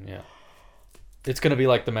action. Yeah. It's gonna be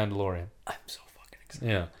like The Mandalorian. I'm so fucking excited.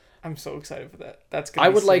 Yeah. I'm so excited for that. That's gonna. I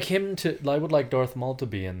be would sick. like him to. I would like Darth Maul to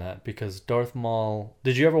be in that because Darth Maul.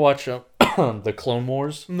 Did you ever watch the Clone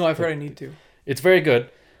Wars? No, I've heard I need to. It's very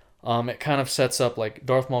good. It kind of sets up like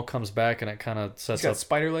Darth Maul comes back and it kind of He's sets got up.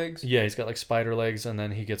 spider legs. Yeah, he's got like spider legs and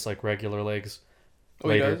then he gets like regular legs. Oh,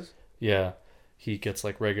 later. he does. Yeah, he gets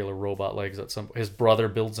like regular robot legs at some. His brother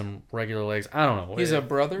builds him regular legs. I don't know. He's a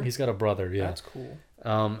brother. He's got a brother. Yeah. That's cool.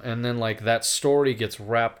 And then like that story gets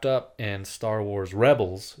wrapped up in Star Wars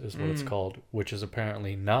Rebels is what it's called, which is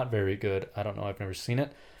apparently not very good. I don't know. I've never seen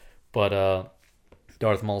it, but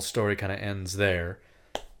Darth Maul's story kind of ends there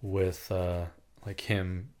with like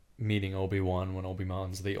him meeting Obi-Wan when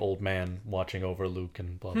Obi-Wan's the old man watching over Luke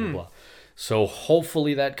and blah blah blah. So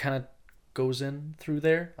hopefully that kind of goes in through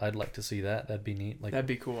there. I'd like to see that. That'd be neat. Like, That'd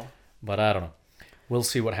be cool. but I don't know. We'll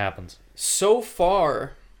see what happens. So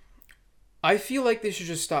far, I feel like they should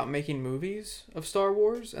just stop making movies of Star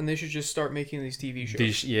Wars and they should just start making these TV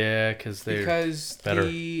shows. Yeah, because they're better.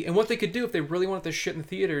 And what they could do if they really want this shit in the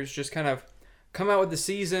theaters, just kind of come out with the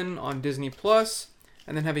season on Disney Plus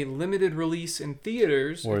and then have a limited release in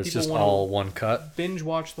theaters. Where if it's people just wanna all one cut. binge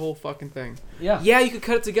watch the whole fucking thing. Yeah. Yeah, you could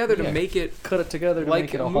cut it together to Yeah. make it Cut it together to like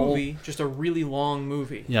make it a a whole movie, just a really long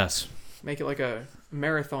movie. Yes. Make it like a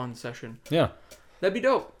marathon session. Yeah. That'd be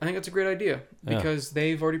dope. I think that's a great idea Yeah. because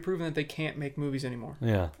they've already proven that they can't make movies anymore.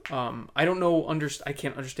 Yeah. I don't know. I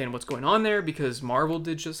can't understand what's going on there because Marvel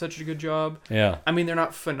did just such a good job. Yeah. I mean, they're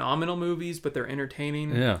not phenomenal movies, but they're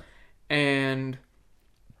entertaining. Yeah. And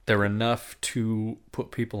They're enough to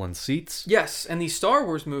put people in seats. yes, and these Star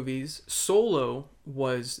Wars movies, Solo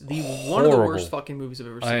was one of the Horrible. worst fucking movies I've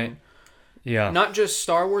ever I- seen. Yeah. Not just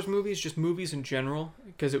Star Wars movies, just movies in general,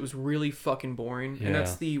 because it was really fucking boring. Yeah. And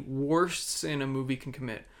that's the worst sin a movie can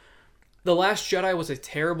commit. The Last Jedi was a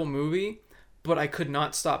terrible movie, but I could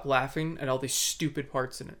not stop laughing at all these stupid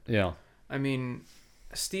parts in it. Yeah. I mean,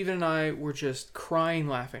 Steven and I were just crying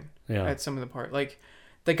laughing Yeah. at some of the part. Like,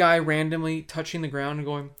 the guy randomly touching the ground and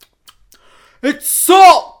going, "It's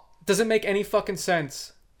salt!" Doesn't make any fucking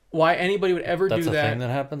sense. Why anybody would ever That's do a that. thing that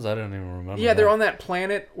happens? I didn't even remember. Yeah, they're that. on that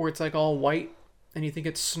planet where it's like all white and you think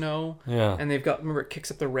it's snow. Yeah. And they've got, remember, it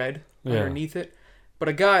kicks up the red Yeah. underneath it. But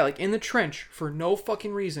a guy, like, in the trench, for no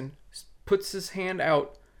fucking reason, puts his hand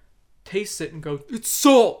out, tastes it, and goes, "It's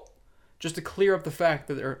salt!" Just to clear up the fact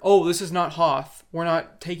that this is not Hoth. We're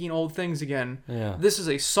not taking old things again. Yeah. This is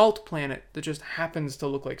a salt planet that just happens to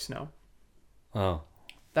look like snow. Oh.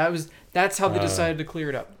 That's how they decided to clear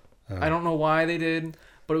it up. I don't know why they did,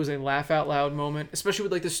 but it was a laugh out loud moment, especially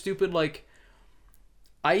with like the stupid like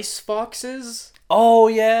ice foxes. Oh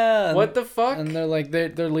yeah. What the fuck? And they're like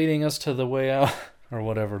they're leading us to the way out or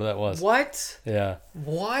whatever that was. What? Yeah.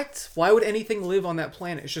 What? Why would anything live on that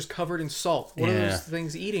planet? It's just covered in salt. What are Yeah. those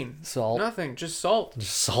things eating? Salt. Nothing. Just salt.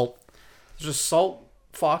 Just salt. Just salt.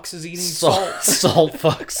 Foxes eating salt. Salt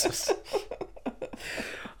foxes.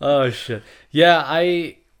 Oh shit. Yeah,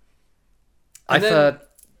 I And then- thought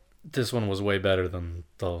this one was way better than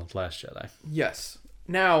The Last Jedi. Yes.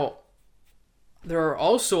 Now, there are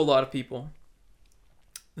also a lot of people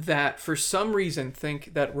that, for some reason,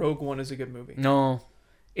 think that Rogue One is a good movie. No.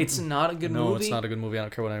 It's not a good No, movie. it's not a good movie. I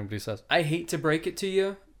don't care what anybody says. I hate to break it to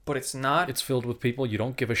you, but it's not. It's filled with people you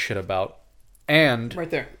don't give a shit about. And right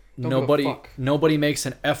there. Don't give a fuck. nobody makes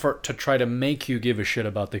an effort to try to make you give a shit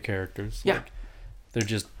about the characters. Yeah. Like, they're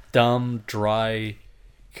just dumb, dry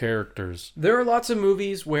characters. There are lots of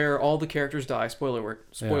movies where all the characters die. Spoiler alert.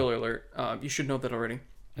 Spoiler alert. You should know that already.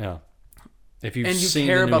 Yeah. If you've And you seen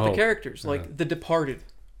care The New about Hope. the characters. Like, The Departed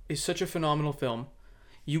is such a phenomenal film.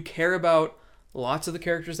 You care about lots of the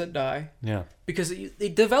characters that die Yeah. because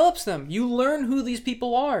it develops them. You learn who these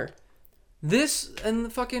people are. This and the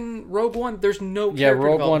fucking Rogue One, there's no Yeah, character Rogue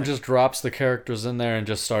One development. just drops the characters in there and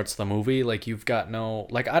just starts the movie. Like, you've got no...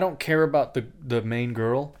 Like, I don't care about the main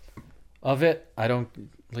girl of it. I don't...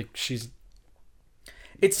 Like, she's...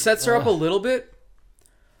 It sets her up a little bit,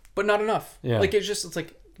 but not enough. Yeah. Like, it's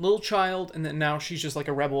like little child, and then now she's just like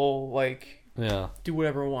a rebel, like, Yeah. do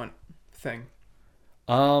whatever I want thing.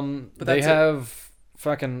 But they that's it. have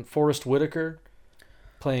fucking Forrest Whitaker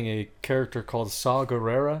playing a character called Saw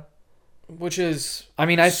Gerrera. Which is, I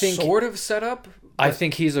mean, I think sort of set up. I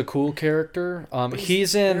think he's a cool character.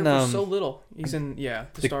 He's in there for so little. He's in the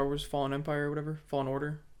Star Wars Fallen Empire or whatever, Fallen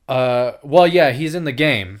Order. well, yeah, he's in the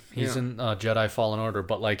game. He's Yeah. in Jedi Fallen Order,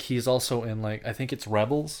 but like he's also in like I think it's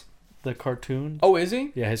Rebels, the cartoon. Oh, is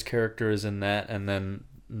he? Yeah, his character is in that, and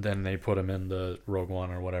then they put him in the Rogue One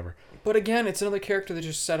or whatever. But again, it's another character that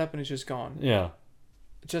just set up and is just gone. Yeah.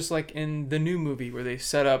 Just like in the new movie where they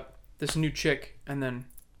set up this new chick and then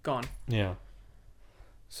gone. Yeah.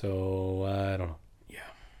 So I don't know.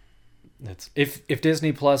 Yeah. It's if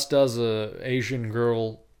Disney Plus does a Asian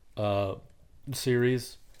girl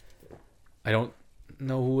series, I don't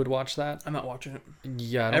know who would watch that. I'm not watching it.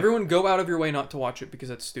 Yeah, I don't, Everyone go out of your way not to watch it because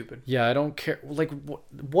that's stupid. yeah, I don't care. Like,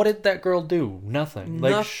 what did that girl do? Nothing.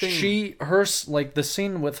 Like Nothing. like the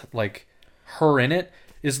scene with like her in it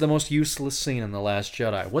is the most useless scene in The Last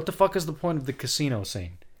Jedi. What the fuck is the point of the casino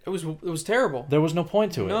scene? It was terrible. There was no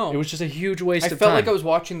point to it. No. It was just a huge waste I of felt time. like I was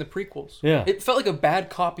watching the prequels. Yeah. It felt like a bad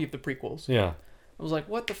copy of the prequels. Yeah. I was like,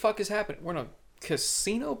 what the fuck is happening? We're on a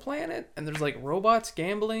casino planet and there's like robots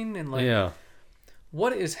gambling and like Yeah.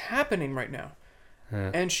 what is happening right now? Yeah.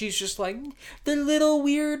 And she's just like, the little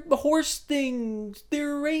weird horse things,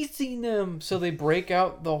 they're racing them. So they break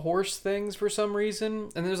out the horse things for some reason.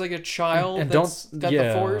 And there's like a child And that's don't- got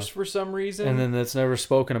yeah. the force for some reason. And then it's never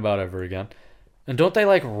spoken about ever again. And don't they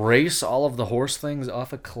like race all of the horse things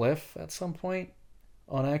off a cliff at some point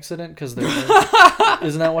on accident? Because they're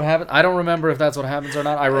isn't that what happened? I don't remember if that's what happens or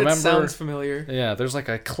not. I remember. It sounds familiar. Yeah, there's like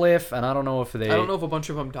a cliff, and I don't know if they. I don't know if a bunch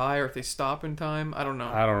of them die or if they stop in time. I don't know.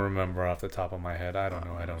 I don't remember off the top of my head. I don't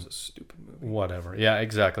know. I It was don't. a stupid movie. Whatever. Yeah,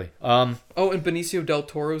 exactly. Oh, and Benicio del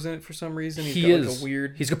Toro's in it for some reason. He's He got is like a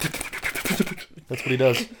weird. He's. That's what he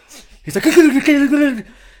does. He's like.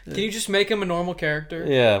 Can you just make him a normal character?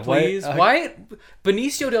 Yeah, why- please. Why?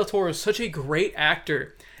 Benicio del Toro is such a great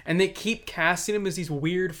actor, and they keep casting him as these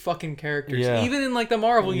weird fucking characters. Yeah. Even in like the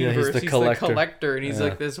Marvel Yeah, he's universe, the he's collector. the collector, and he's Yeah.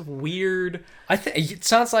 like this weird. I think it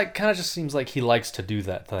sounds like kind of just seems like he likes to do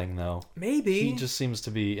that thing though. Maybe. He just seems to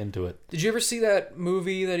be into it. Did you ever see that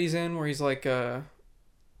movie that he's in where he's like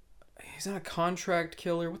he's not a contract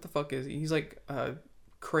killer. What the fuck is he? He's like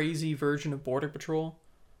crazy version of Border Patrol?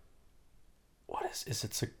 What is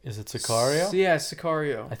it? Is it Sicario? Yeah,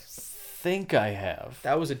 Sicario. I think I have.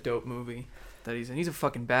 That was a dope movie that he's in. He's a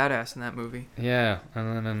fucking badass in that movie. Yeah,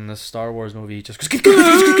 and then in the Star Wars movie, he just goes.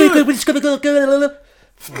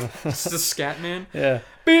 It's the scat man. Yeah.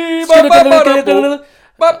 And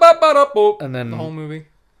And then the whole movie.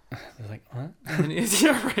 they're like, what? And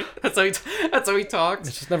yeah, right. That's how he talks.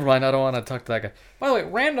 It's just never mind. I don't want to talk to that guy. By the way,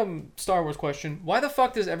 random Star Wars question: why the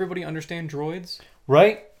fuck does everybody understand droids?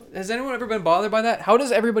 Right? Has anyone ever been bothered by that? How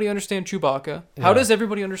does everybody understand Chewbacca? How Yeah. does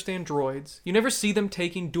everybody understand droids? You never see them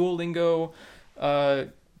taking Duolingo,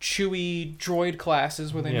 Chewie droid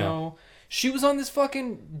classes where they Yeah. know. She was on this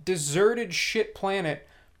fucking deserted shit planet,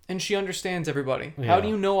 and she understands everybody. How Yeah. do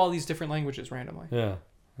you know all these different languages randomly? Yeah.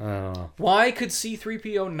 I don't know. Why could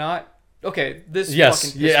C-3PO not... Okay, this Yes.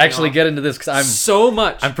 fucking Yeah. pissed me Actually, off get into this because so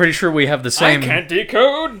much. I'm pretty sure we have the same. I can't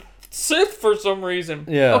decode Sith for some reason.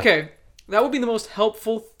 Yeah. Okay, that would be the most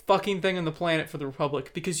helpful fucking thing on the planet for the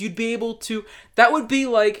Republic, because you'd be able to... That would be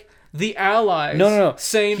like the Allies No.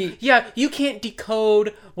 saying, yeah, you can't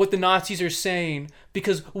decode what the Nazis are saying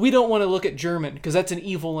because we don't want to look at German because that's an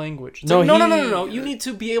evil language. It's No, like, no, he- no. You need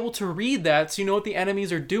to be able to read that so you know what the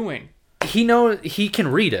enemies are doing. He can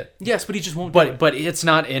read it, Yes, but he just won't do it. but it's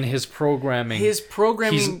not in his programming. His He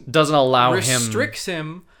programming doesn't allow him. restricts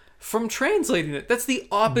him from translating it. That's the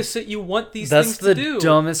opposite you want these That's things the to do.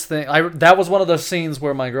 dumbest thing. That was one of those scenes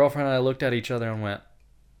where my girlfriend and I looked at each other and went,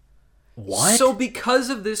 "What?" So because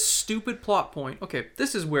of this stupid plot point, okay,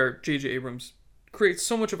 this is where J.J. Abrams creates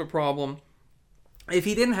so much of a problem. If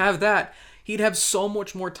he didn't have that, he'd have so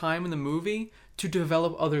much more time in the movie to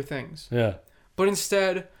develop other things. Yeah. But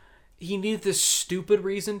instead, he needed this stupid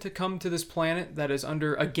reason to come to this planet that is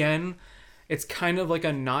under, again, it's kind of like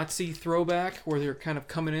a Nazi throwback where they're kind of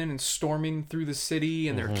coming in and storming through the city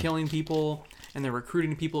and they're killing people and they're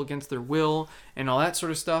recruiting people against their will and all that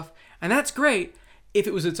sort of stuff. And that's great. If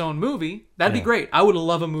it was its own movie, that'd be great. I would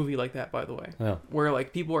love a movie like that, by the way. Yeah. Where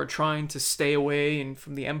like people are trying to stay away and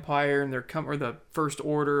from the Empire and or the First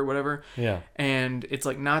Order or whatever. Yeah. And it's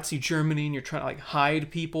like Nazi Germany and you're trying to like hide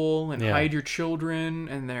people and Yeah. hide your children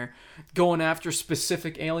and they're going after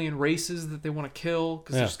specific alien races that they want to kill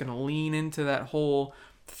because they're Yeah. just going to lean into that whole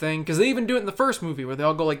thing. Because they even do it in the first movie where they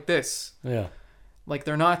all go like this. Yeah. Like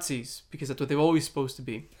they're Nazis because that's what they've always supposed to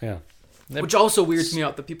be. Yeah. Which also weirds me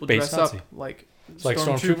out that people Space dress Nazi. up like Like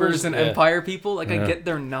stormtroopers stormtroopers? and Yeah. Empire people. Like I Yeah. get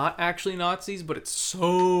they're not actually Nazis, but it's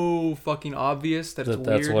so fucking obvious that it's weird.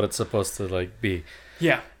 That's what it's supposed to like be.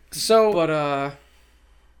 Yeah. So But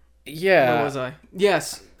yeah. where was I?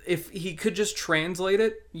 Yes, if he could just translate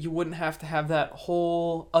it, you wouldn't have to have that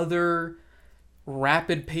whole other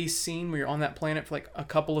rapid pace scene where you're on that planet for like a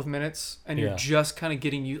couple of minutes and you're Yeah. just kind of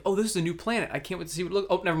getting used. Oh, this is a new planet. I can't wait to see what it looks.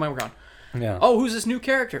 Oh, never mind, we're gone. Yeah. Oh, who's this new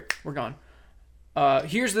character? We're gone.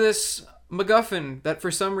 Here's this MacGuffin that for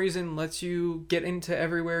some reason lets you get into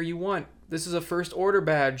everywhere you want. This is a First Order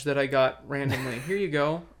badge that I got randomly. Here you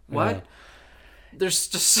go. What? Yeah. There's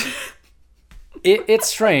just... It's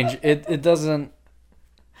strange. It doesn't.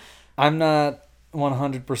 I'm not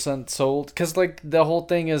 100% sold because like the whole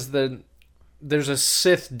thing is that there's a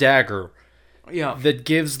Sith dagger yeah. that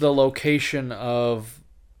gives the location of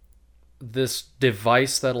this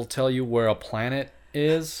device that'll tell you where a planet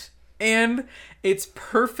is. And it's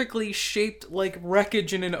perfectly shaped like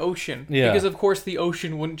wreckage in an ocean. Yeah. Because, of course, the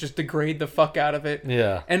ocean wouldn't just degrade the fuck out of it.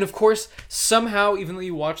 Yeah. And, of course, somehow, even though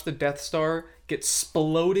you watch the Death Star get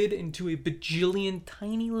exploded into a bajillion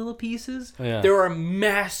tiny little pieces, Yeah. there are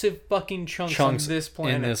massive fucking chunks on this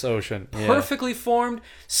planet. in this ocean. Yeah. Perfectly formed.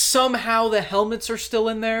 Somehow the helmets are still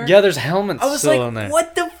in there. Yeah, there's helmets I was still like, in there.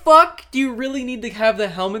 what the fuck? Do you really need to have the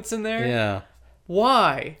helmets in there? Yeah.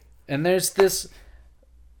 Why? And there's this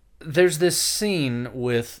scene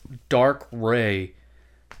with Dark Ray,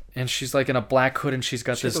 and she's like in a black hood, and she's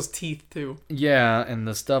got She has this those teeth, too. yeah, and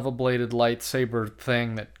this double-bladed lightsaber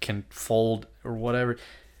thing that can fold or whatever.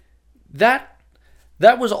 That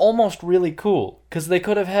was almost really cool because they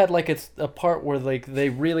could have had like a part where like they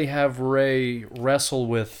really have Ray wrestle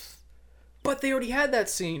with But they already had that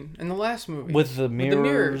scene in the last movie. with the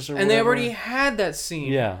mirrors, or and they whatever. already had that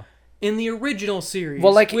scene yeah. in the original series.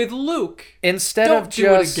 Well, like, with Luke. Instead Don't of do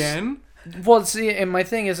just it again. Well, see, and my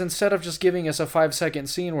thing is, instead of just giving us a 5-second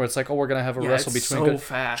scene where it's like, oh, we're gonna have a Yeah, wrestle it's between, so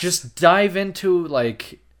fast. just dive into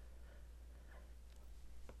like,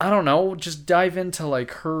 I don't know, just dive into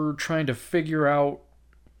like her trying to figure out,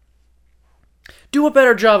 do a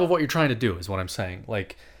better job of what you're trying to do, is what I'm saying.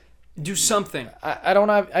 Like, Do something. I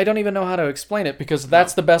don't even know how to explain it because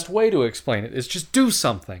that's the best way to explain it. Is just do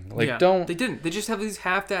something. Like, Yeah, don't. They didn't. They just have these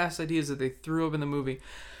half-assed ideas that they threw up in the movie.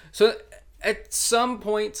 So at some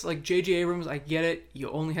points, like J.J. Abrams, I get it. You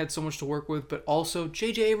only had so much to work with, but also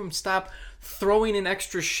J.J. Abrams, stop throwing in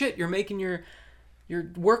extra shit. You're making your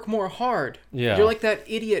work more hard. Yeah. You're like that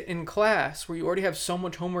idiot in class where you already have so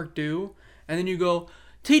much homework due, and then you go,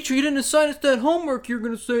 teacher, you didn't assign us that homework you were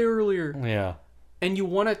going to say earlier. Yeah. And you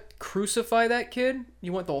want to crucify that kid?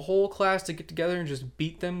 You want the whole class to get together and just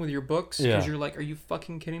beat them with your books? Because you're like, are you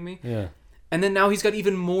fucking kidding me? Yeah. And then now he's got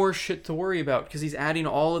even more shit to worry about because he's adding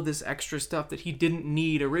all of this extra stuff that he didn't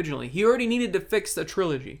need originally. He already needed to fix the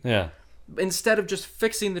trilogy. Yeah. Instead of just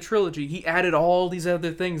fixing the trilogy, he added all these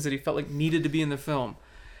other things that he felt like needed to be in the film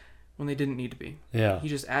when they didn't need to be. Yeah. He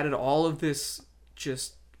just added all of this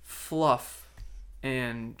just fluff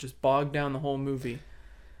and just bogged down the whole movie.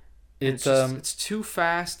 It's too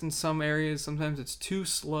fast in some areas. Sometimes it's too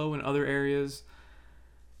slow in other areas.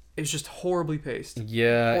 It's just horribly paced.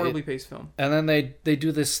 Yeah. Horribly paced film. And then they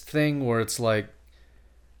do this thing where it's like,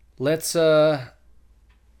 let's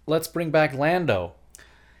bring back Lando.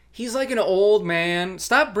 He's like an old man.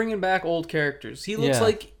 Stop bringing back old characters. He looks Yeah.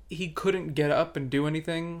 like he couldn't get up and do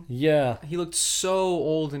anything. Yeah. He looked so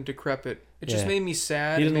old and decrepit. It just Yeah. made me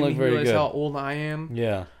sad. He It didn't made look me very realize good. how old I am.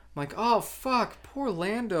 Yeah. I'm like, oh fuck, poor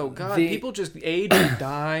Lando. God, The- people just age and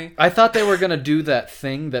die. I thought they were gonna do that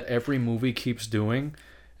thing that every movie keeps doing,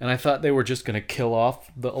 and I thought they were just gonna kill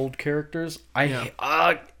off the old characters.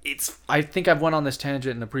 I think I've went on this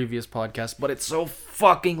tangent in a previous podcast, but it's so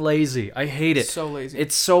fucking lazy. I hate it. So lazy.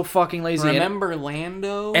 It's so fucking lazy. and Remember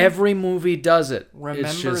Lando? every movie does it. Remember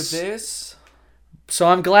It's just- this? So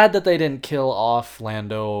I'm glad that they didn't kill off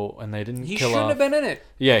Lando, and they didn't He kill shouldn't off. have been in it.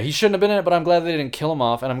 Yeah, he shouldn't have been in it, but I'm glad they didn't kill him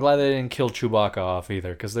off, and I'm glad they didn't kill Chewbacca off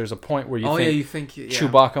either, because there's a point where you think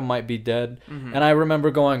Chewbacca might be dead, and I remember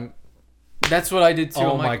going, That's what I did too.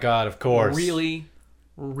 "Oh I'm my like, god, of course!"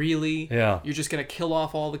 Really? Yeah. You're just gonna kill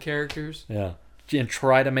off all the characters? Yeah, and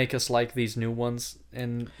try to make us like these new ones,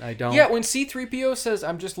 and I don't. Yeah, when C-3PO says,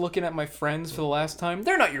 I'm just looking at my friends for the last time,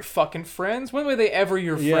 they're not your fucking friends. When were they ever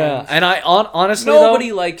your Yeah, friends? and honestly, Nobody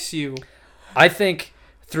though, likes you. I think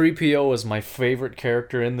 3PO was my favorite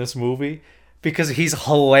character in this movie because he's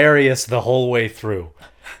hilarious the whole way through.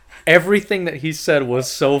 Everything that he said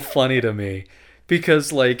was so funny to me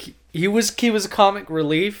because like he was comic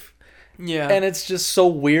relief. Yeah. And it's just so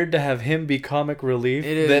weird to have him be comic relief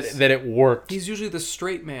It is. that it worked. He's usually the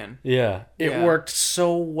straight man. Yeah. It Yeah. worked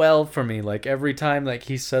so well for me. Like every time like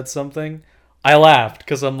he said something, I laughed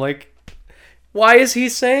because I'm like, why is he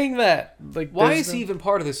saying that? Like Why is he even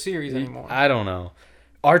part of the series anymore? I don't know.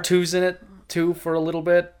 R2's in it too for a little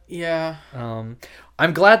bit. Yeah.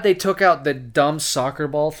 I'm glad they took out the dumb soccer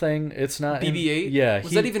ball thing. It's not BB-8? Yeah.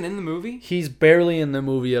 Was that even in the movie? He's barely in the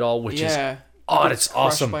movie at all, which is odd. It's crushed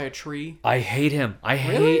awesome. by a tree. I hate him.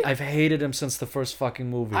 Really? I've hated him since the first fucking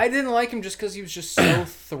movie. I didn't like him just because he was just so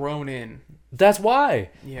thrown in. That's why.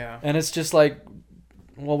 Yeah. And it's just like,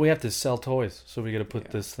 well, we have to sell toys, so we got to put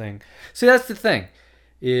this thing. See, that's the thing,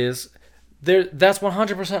 is there. That's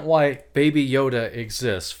 100% why Baby Yoda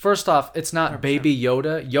exists. First off, it's not 100%. Baby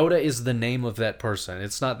Yoda. Yoda is the name of that person.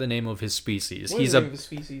 It's not the name of his species. What is the name of the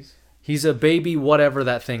species? He's a baby, whatever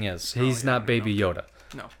that thing is. He's not Baby Yoda.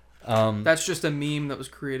 No. Um, That's just a meme that was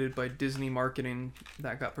created by Disney marketing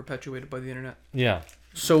that got perpetuated by the internet. yeah.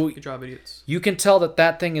 So Good job, idiots. you can tell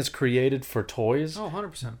that thing is created for toys, Oh,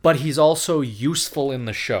 100%. but he's also useful in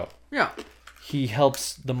the show. Yeah. He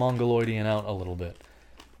helps the Mongoloidian out a little bit.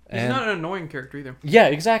 He's not an annoying character either. Yeah,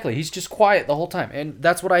 exactly. He's just quiet the whole time. And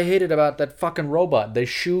that's what I hated about that fucking robot. They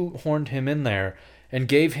shoehorned him in there and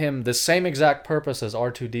gave him the same exact purpose as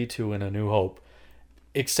R2-D2 in A New Hope,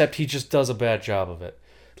 except he just does a bad job of it.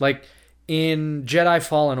 Like, in Jedi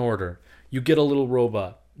Fallen Order, you get a little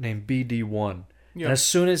robot named BD-1. Yeah. And as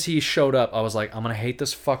soon as he showed up, I was like, I'm going to hate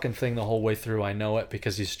this fucking thing the whole way through. I know it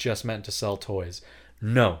because he's just meant to sell toys.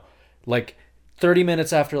 No. Like, 30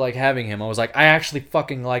 minutes after like having him, I was like, I actually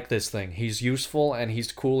fucking like this thing. He's useful and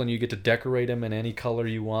he's cool and you get to decorate him in any color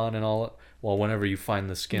you want and all. Well, whenever you find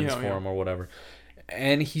the skins for him or whatever.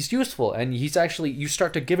 And he's useful and he's actually, you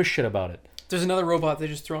start to give a shit about it. There's another robot they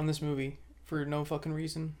just throw in this movie for no fucking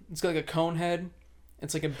reason. It's got like a cone head.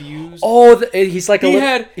 It's like abused. Oh, he's like a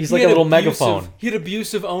little abusive- megaphone. He had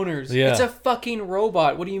abusive owners. Yeah. It's a fucking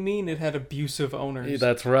robot. What do you mean it had abusive owners?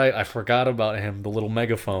 That's right. I forgot about him, the little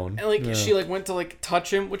megaphone. And like she like went to like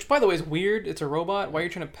touch him, which by the way is weird. It's a robot. Why are you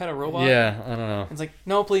trying to pet a robot? Yeah, I don't know. It's like,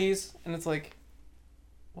 no, please. And it's like,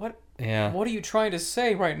 what? Yeah. What are you trying to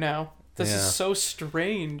say right now? This Yeah. is so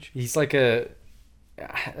strange. He's like a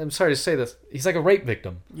I'm sorry to say this, he's like a rape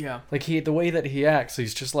victim. Yeah. Like the way that he acts,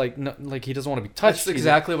 he's just like no, like he doesn't want to be touched. That's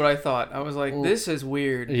exactly what I thought. I was like, this is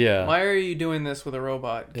weird. Yeah. Why are you doing this with a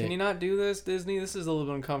robot? Can Yeah. you not do this, Disney? This is a little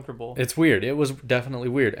bit uncomfortable. It's weird. It was definitely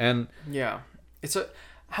weird. And Yeah.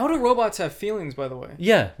 How do robots have feelings, by the way?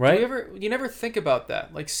 yeah, right? You never think about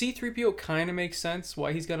that. Like C-3PO kind of makes sense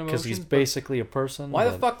why he's got emotions. Because he's but basically a person. why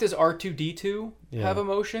the but- fuck does R2D2 Yeah. have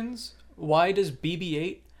emotions? Why does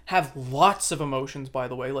BB-8 have lots of emotions, by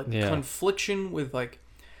the way? Like Yeah. confliction with like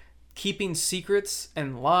keeping secrets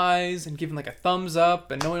and lies and giving like a thumbs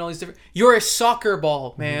up and knowing all these different... You're a soccer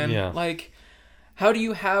ball, man. Yeah. Like, how do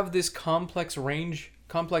you have this complex range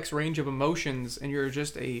of emotions and you're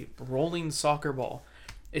just a rolling soccer ball?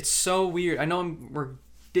 It's so weird. I know we're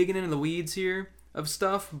digging into the weeds here of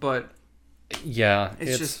stuff, but Yeah,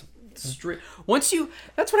 it's just straight.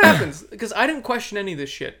 That's what happens. Because I didn't question any of this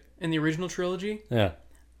shit in the original trilogy. yeah,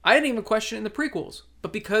 I didn't even question it in the prequels.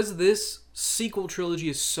 But because this sequel trilogy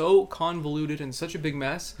is so convoluted and such a big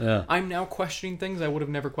mess, Yeah. I'm now questioning things I would have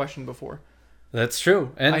never questioned before. that's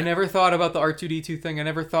true. And I never thought about the R2D2 thing. I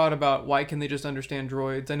never thought about why can they just understand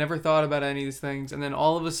droids. I never thought about any of these things. And then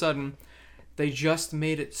all of a sudden, they just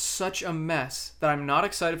made it such a mess that I'm not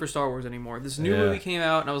excited for Star Wars anymore. This new Yeah. movie came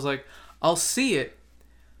out and I was like, I'll see it,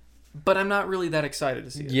 but I'm not really that excited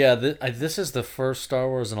to see it. yeah, this is the first Star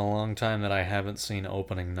Wars in a long time that I haven't seen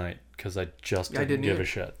opening night because I just I didn't didn't give either. a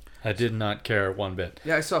shit. I did not care one bit.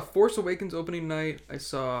 Yeah, I saw Force Awakens opening night. I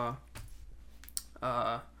saw,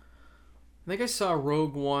 I think I saw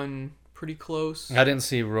Rogue One pretty close. I didn't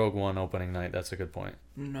see Rogue One opening night. That's a good point.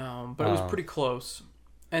 No, but it was Oh. pretty close.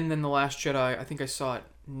 And then The Last Jedi, I think I saw it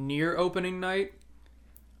near opening night.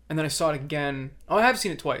 And then I saw it again. Oh, I have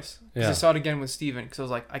seen it twice. Because Yeah. I saw it again with Steven. Because I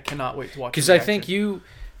was like, I cannot wait to watch it. Because I think you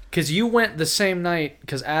went the same night.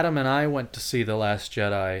 Because Adam and I went to see The Last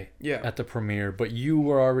Jedi Yeah. at the premiere, but you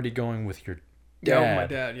were already going with your dad. Yeah, with my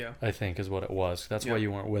dad, yeah. I think is what it was. That's Yeah. why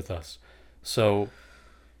you weren't with us. So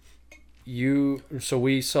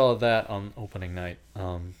we saw that on opening night.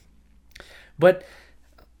 But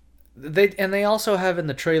they also have in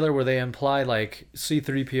the trailer where they imply like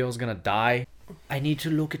C-3PO is gonna die. I need to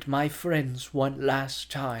look at my friends one last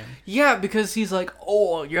time. Yeah, because he's like,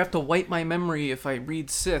 oh, you have to wipe my memory if I read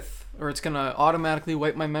Sith. Or it's going to automatically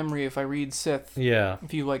wipe my memory if I read Sith. Yeah.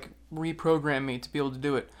 If you, like, reprogram me to be able to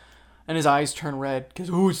do it. And his eyes turn red. Because,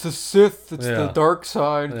 oh, it's the Sith. It's the Yeah. dark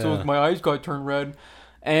side. So Yeah. my eyes got turned red.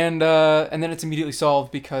 And then it's immediately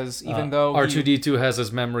solved because even though... R2D2 has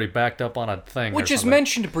his memory backed up on a thing. Which or is something.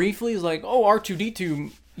 mentioned briefly. Is like, oh,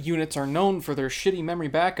 R2D2 units are known for their shitty memory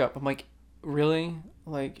backup. I'm like, really?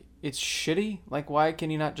 Like, it's shitty? Like, why can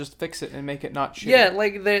you not just fix it and make it not shitty? Yeah,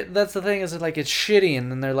 like that's the thing is that, like it's shitty, and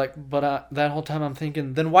then they're like, but that whole time I'm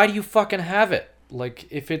thinking, then why do you fucking have it? Like,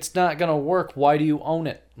 if it's not gonna work, why do you own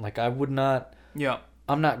it? Like, I would not. Yeah.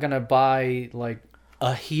 I'm not gonna buy like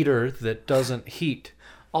a heater that doesn't heat.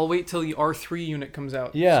 I'll wait till the R3 unit comes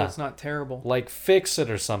out. Yeah. So it's not terrible. Like, fix it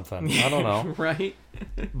or something. I don't know. Right?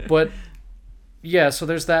 But yeah, so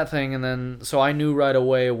there's that thing, and then so I knew right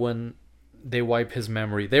away when they wipe his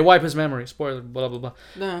memory. They wipe his memory. Spoiler. Blah blah blah.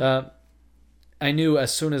 No. I knew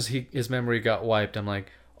as soon as his memory got wiped, I'm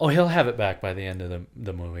like, oh, he'll have it back by the end of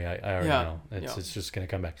the movie. I already Yeah, know. It's yeah. it's just gonna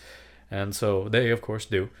come back, and so they of course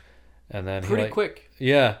do, and then Pretty he, like, quick.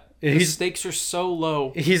 Yeah, The stakes are so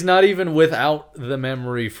low. he's not even without the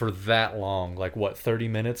memory for that long. Like what, 30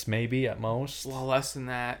 minutes maybe at most? Well, less than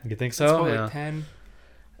that. You think It's so? probably Yeah. like 10.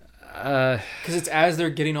 Uh, Because it's as they're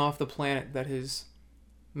getting off the planet that his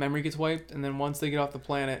memory gets wiped, and then once they get off the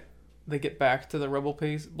planet, they get back to the rebel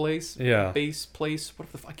place. Yeah. Base place.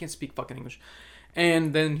 I can't speak fucking English.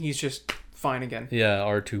 And then he's just fine again. yeah.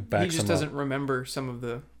 R2 backs He just him doesn't up. remember some of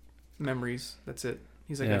the memories. That's it.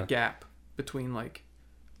 He's like Yeah. a gap between like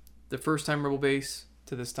the first time rebel base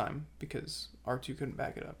to this time because R2 couldn't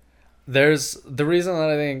back it up. There's the reason that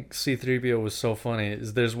I think C-3PO was so funny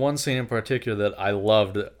is there's one scene in particular that I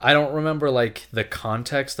loved. I don't remember like the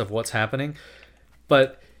context of what's happening,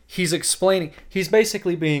 but he's explaining. He's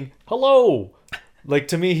basically being hello. Like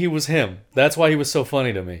to me, he was him. That's why he was so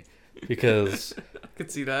funny to me, because I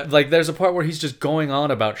could see that. like there's a part where he's just going on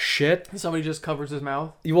about shit. Somebody just covers his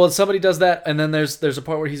mouth. Well, somebody does that, and then there's a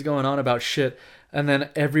part where he's going on about shit, And then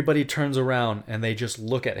everybody turns around and they just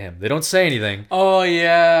look at him. They don't say anything. Oh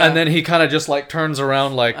yeah. And then he kind of just like turns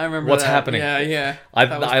around like, I remember what's that. happening? Yeah.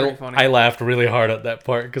 That was pretty funny. I laughed really hard at that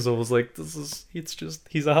part because I was like,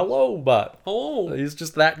 he's a hello bot. Oh. He's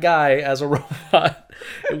just that guy as a robot.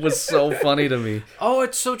 It was so funny to me. Oh,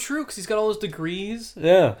 it's so true because he's got all those degrees.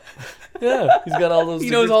 Yeah. Yeah. He's got all those. He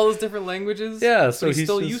knows all those different languages. Yeah. So So he's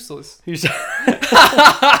still just, useless. He's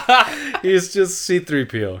he's just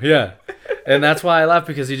C-3PO. Yeah. And that's why I laugh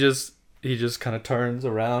because he just kind of turns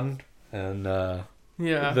around and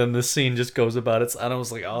Yeah. then the scene just goes about it. And I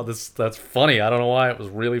was like, oh, that's funny. I don't know why. It was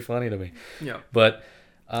really funny to me. Yeah. But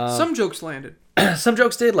Some jokes landed. some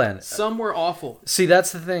jokes did land. Some were awful. See,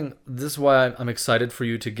 that's the thing. This is why I'm excited for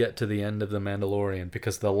you to get to the end of The Mandalorian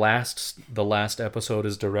because the last episode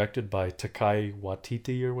is directed by Takai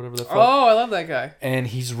Waititi or whatever the fuck. Oh, I love that guy. And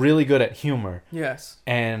he's really good at humor. Yes.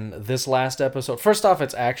 And this last episode, first off,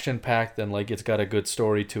 it's action packed and like it's got a good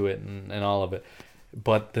story to it and all of it.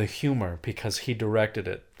 But the humor, because he directed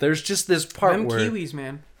it, there's just this part Them where Kiwis,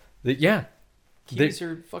 man. yeah, Kiwis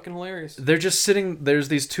are fucking hilarious. they're just sitting. There's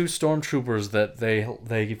these two stormtroopers that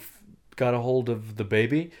they got a hold of the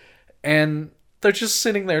baby, and they're just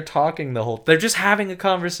sitting there talking the whole. They're just having a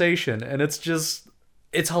conversation, and it's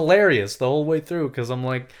hilarious the whole way through because I'm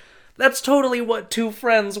like, that's totally what two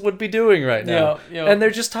friends would be doing right now. Yeah. And they're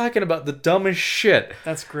just talking about the dumbest shit.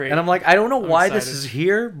 That's great. And I'm like, I don't know why this excited. is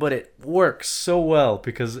here, but it works so well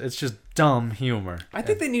because it's just dumb humor. I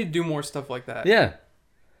think they need to do more stuff like that. Yeah.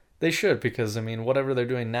 They should because, I mean, whatever they're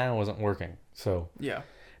doing now isn't working. So, Yeah.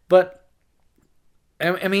 but,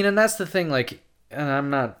 I mean, and that's the thing, like, and I'm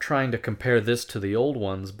not trying to compare this to the old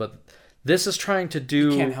ones, but this is trying to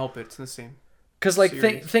do... You can't help it. It's the same. Because, like,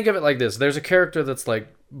 series. think of it like this. There's a character that's like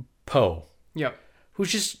Poe, Yep.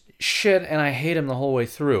 who's just shit, and I hate him the whole way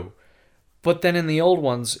through. But then in the old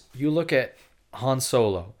ones, you look at Han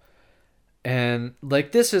Solo, and,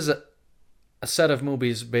 like, this is a set of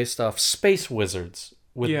movies based off space wizards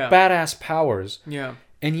with badass powers. Yeah.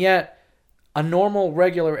 And yet, a normal,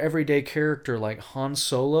 regular, everyday character like Han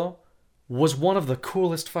Solo was one of the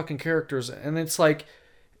coolest fucking characters. And it's like,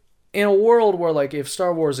 in a world where, like, if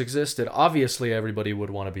Star Wars existed, obviously everybody would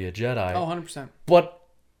want to be a Jedi. Oh, 100%. But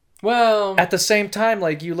Well, at the same time,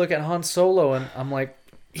 like, you look at Han Solo and I'm like,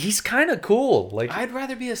 he's kind of cool. Like, I'd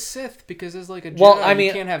rather be a Sith because as like a Jedi, Well, I mean,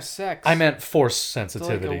 you can't have sex. I meant force It's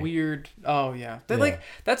sensitivity. like a weird. Oh yeah. They Yeah. like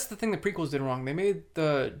that's the thing the prequels did wrong. They made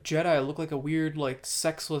the Jedi look like a weird like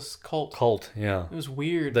sexless cult. Cult, yeah. It was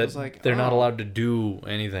weird. That it was like they're not oh, allowed to do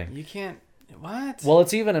anything. You can't. What? Well,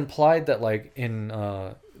 it's even implied that, like, in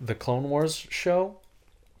the Clone Wars show,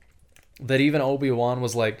 that even Obi-Wan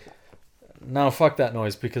was like, no, fuck that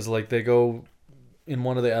noise, because, like, they go, in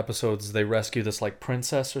one of the episodes, they rescue this, like,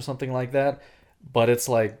 princess or something like that, but it's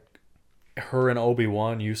like, her and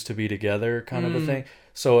Obi-Wan used to be together kind of a thing.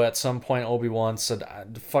 So at some point, Obi-Wan said,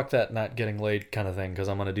 fuck that not getting laid kind of thing, because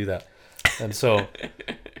I'm going to do that. And so,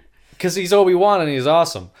 because he's Obi-Wan and he's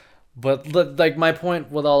awesome. But, like, my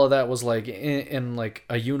point with all of that was, like, in like,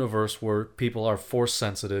 a universe where people are force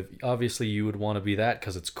sensitive, obviously you would want to be that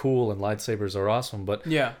because it's cool and lightsabers are awesome, but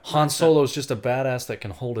Yeah. Han Solo's just a badass that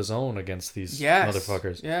can hold his own against these Yes.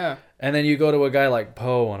 motherfuckers. Yeah. And then you go to a guy like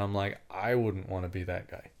Poe, and I'm like, I wouldn't want to be that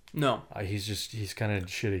guy. No. He's kind of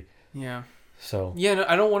shitty. Yeah. So, Yeah. No,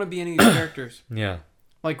 I don't want to be any of these characters. yeah.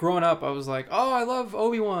 Like growing up, I was like, oh, I love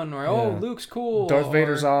Obi-Wan, or oh, Yeah. Luke's cool. Darth or-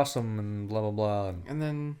 Vader's awesome, and blah, blah, blah. And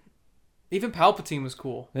then even Palpatine was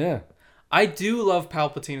cool. Yeah. I do love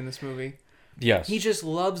Palpatine in this movie. Yes. He just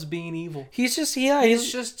loves being evil. He's just, yeah.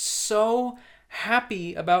 He's just so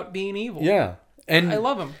happy about being evil. Yeah. And I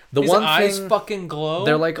love him. the His one eyes thing- fucking glow.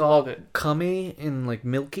 they're like all love it. cummy and like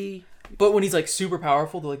milky. But when he's like super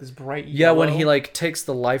powerful, they're like this bright Yeah, yellow. when he like takes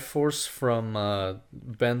the life force from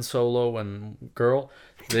Ben Solo and girl,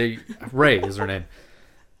 Rey is her name.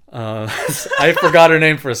 I forgot her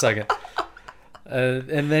name for a second.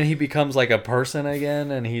 And then he becomes like a person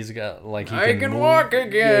again, and he's got like I can move. walk Yeah,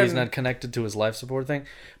 again. he's not connected to his life support thing.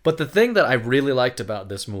 But the thing that I really liked about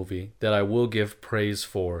this movie that I will give praise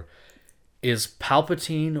for is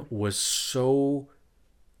Palpatine was so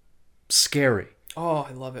scary. Oh,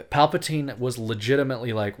 I love it. Palpatine was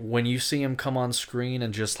legitimately like, when you see him come on screen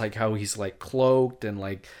and just like how he's like cloaked and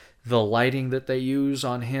like the lighting that they use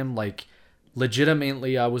on him, like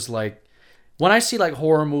legitimately I was like, when I see like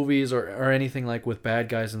horror movies or anything like with bad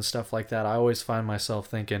guys and stuff like that, I always find myself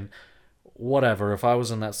thinking, whatever, if I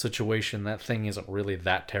was in that situation, that thing isn't really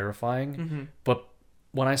that terrifying. Mm-hmm. But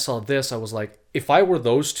when I saw this, I was like, if I were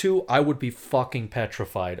those two, I would be fucking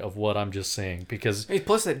petrified of what I'm just seeing, because Hey,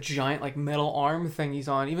 plus that giant like metal arm thing he's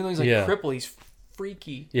on. Even though he's like Yeah. crippled, he's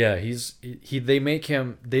freaky. Yeah, they make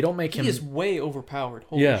him. They don't make him. He is way overpowered.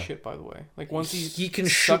 Holy Yeah. shit! By the way, like once He can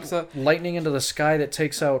sucks shoot up, lightning into the sky that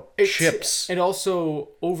takes out ships. It also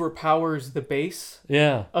overpowers the bass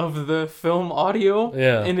Yeah. of the film audio.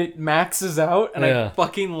 Yeah. And it maxes out, and Yeah. I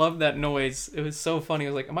fucking love that noise. It was so funny. I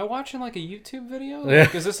was like, "Am I watching like a YouTube video? Yeah.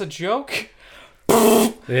 Like, is this a joke?"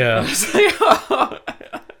 Yeah. I was like, "Oh."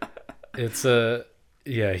 It's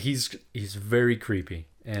yeah, he's very creepy,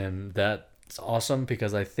 and that's awesome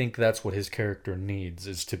because I think that's what his character needs,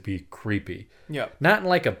 is to be creepy. Yeah. Not in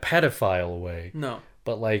like a pedophile way, No.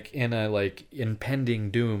 but like in a like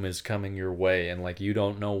impending doom is coming your way, and like you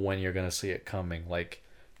don't know when you're gonna see it coming. Like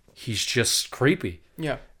he's just creepy.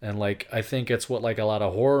 Yeah. And like I think it's what like a lot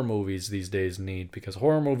of horror movies these days need, because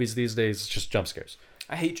horror movies these days is just jump scares.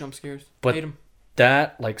 I hate jump scares. But I hate them.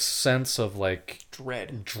 that like sense of like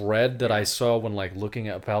Dread. that I saw when like looking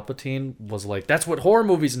at Palpatine was like, that's what horror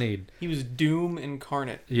movies need. He was Doom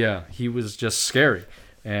incarnate. Yeah, he was just scary,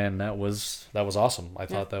 and that was awesome. I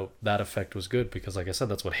thought that effect was good because, like I said,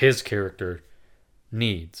 that's what his character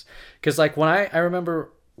needs. Because like when I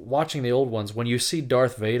remember watching the old ones, when you see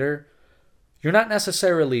Darth Vader, you're not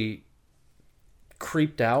necessarily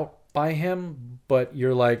creeped out by him, but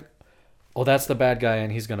you're like, oh, that's the bad guy,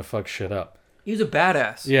 and he's gonna fuck shit up. He was a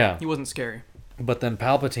badass. Yeah. He wasn't scary. But then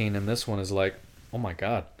Palpatine in this one is like, oh my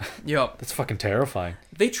god, Yep. that's fucking terrifying.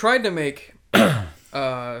 They tried to make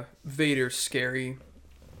Vader scary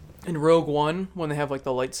in Rogue One when they have like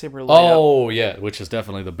the lightsaber light up. Oh yeah, which is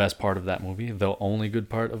definitely the best part of that movie, the only good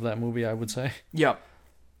part of that movie, I would say. Yep.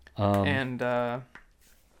 Um,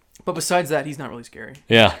 But besides that, he's not really scary.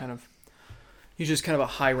 Yeah. He's just kind of a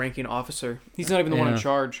high-ranking officer. He's not even the one in Yeah.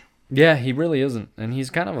 charge. Yeah, he really isn't, and he's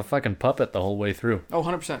kind of a fucking puppet the whole way through. Oh,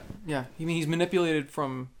 100%. Yeah. I mean, he's manipulated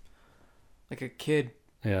from like a kid,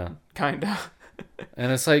 Yeah, kind of.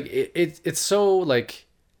 and it's like it's so like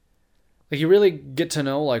you really get to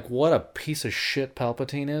know like what a piece of shit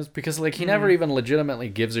Palpatine is, because like he never even legitimately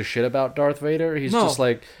gives a shit about Darth Vader. He's No. just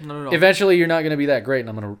like, Not at all. eventually you're not gonna be that great, and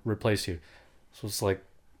I'm gonna replace you. So it's like,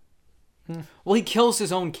 Well, he kills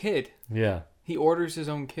his own kid. yeah, He orders his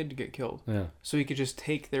own kid to get killed. yeah, So he could just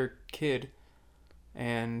take their kid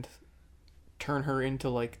and turn her into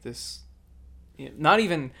like this, not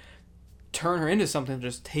even turn her into something,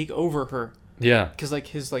 just take over her. yeah. Because like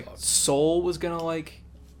his like soul was gonna like,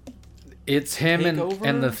 It's him Take over?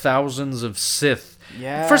 and the thousands of Sith.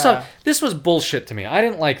 yeah. First off, this was bullshit to me. I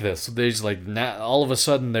didn't like this. There's like all of a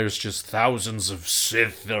sudden there's just thousands of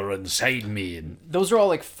Sith that are inside me, and those are all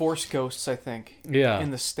like Force ghosts, I think. Yeah.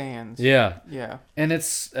 In the stands. yeah. Yeah. And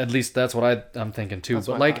it's, at least that's what I'm thinking too. That's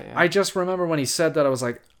But what I like thought, yeah. I just remember when he said that, I was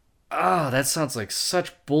like, that sounds like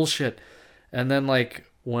such bullshit. And then like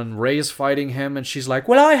when Rey's fighting him and she's like,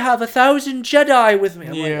 well, I have 1,000 Jedi with me.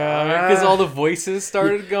 I'm like, Yeah, because all the voices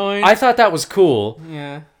started going. I thought that was cool.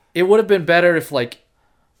 Yeah. It would have been better if like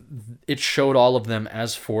it showed all of them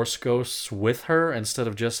as Force ghosts with her instead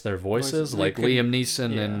of just their voices. Voices. Like They could- Liam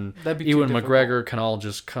Neeson yeah, and that'd be too Ewan difficult. McGregor can all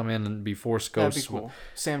just come in and be Force That'd ghosts. be cool.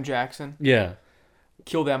 Sam Jackson. Yeah.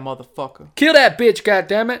 Kill that motherfucker. Kill that bitch,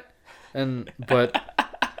 goddammit. And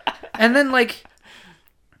then like,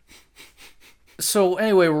 so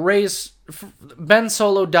anyway, Ben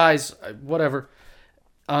Solo dies, whatever.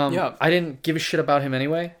 Yeah. I didn't give a shit about him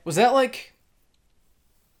anyway. Was that like...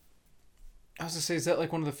 I was gonna say, is that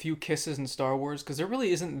like one of the few kisses in Star Wars? Because there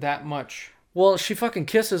really isn't that much. Well, she fucking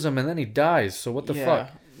kisses him and then he dies, so what the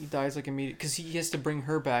fuck? He dies like immediately. Because he has to bring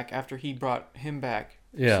her back after he brought him back.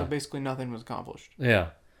 Yeah. So basically nothing was accomplished. Yeah.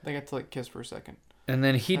 They got to like kiss for a second. And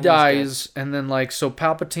then he And he's dies, and then like, so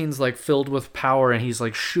Palpatine's like filled with power and he's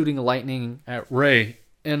like shooting lightning at Rey.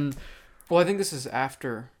 And Well, I think this is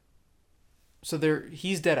after. So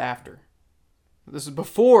he's dead after. This is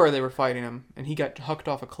before they were fighting him, and he got hucked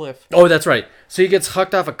off a cliff. oh, that's right. So he gets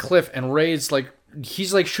hucked off a cliff, and Rey's like,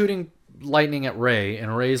 he's like shooting lightning at Rey,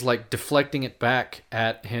 and Rey's like deflecting it back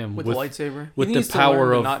at him With the lightsaber. with He the needs to power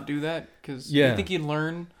learn to of not do that, because Yeah. you think he'd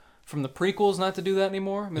learn from the prequels not to do that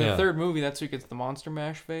anymore. I mean, Yeah. the third movie, that's who gets the Monster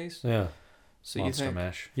Mash face. yeah, So Monster you think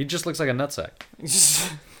Mash. He just looks like a nutsack. it's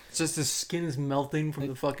just his skin is melting from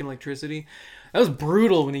the fucking electricity. That was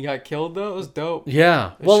brutal when he got killed, though. It was dope.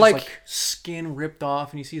 Yeah, It's well, just, like, skin ripped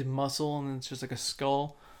off, and you see his muscle, and then it's just like a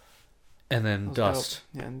skull. and That then was dust.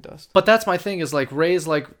 dope. Yeah, and dust. But that's my thing, is like Rey's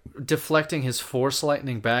like deflecting his Force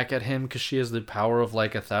lightning back at him because she has the power of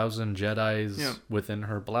like 1,000 Jedis Yeah. within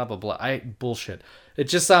her. Blah blah blah. Bullshit. It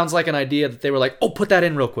just sounds like an idea that they were like, oh, put that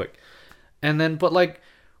in real quick, and then but like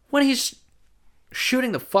when he's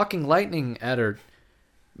shooting the fucking lightning at her,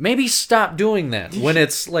 maybe stop doing that when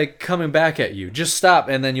it's like coming back at you. Just stop,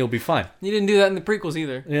 and then you'll be fine. He didn't do that in the prequels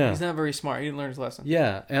either. Yeah. He's not very smart. He didn't learn his lesson.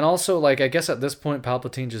 Yeah, and also like I guess at this point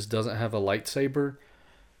Palpatine just doesn't have a lightsaber.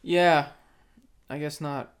 Yeah. I guess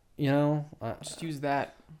not. You know, Just use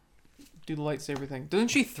that. Do the lightsaber thing. Doesn't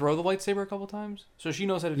she throw the lightsaber a couple times? So she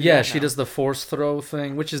knows how to do that. yeah, she now. does the force throw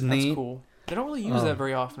thing, which is That's neat. cool. They don't really use that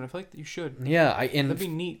very often. I feel like you should. Yeah, That'd be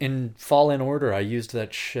neat. in Fallen Order, I used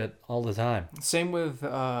that shit all the time. Same with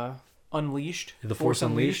Unleashed. The Force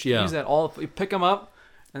Unleashed, You yeah. use that all. You pick them up,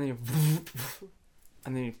 and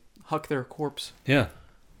then you huck their corpse. Yeah,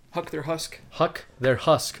 Huck their husk. huck their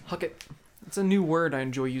husk. Huck it. It's a new word I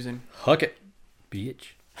enjoy using. Huck it, bitch.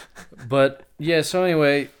 But yeah, so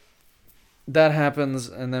anyway, that happens,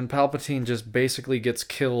 and then Palpatine just basically gets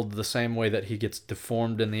killed the same way that he gets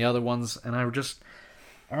deformed in the other ones. And I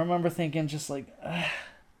remember thinking just like,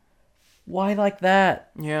 why like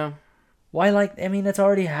that? Yeah. Why like? I mean, it's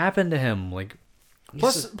already happened to him. Like,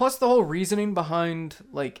 Plus the whole reasoning behind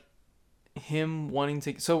like him wanting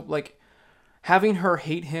to. So like having her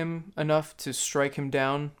hate him enough to strike him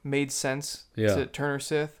down made sense to turn her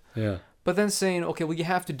Sith. yeah, But then saying, okay, well, you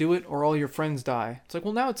have to do it or all your friends die. It's like,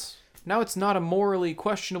 well, now it's not a morally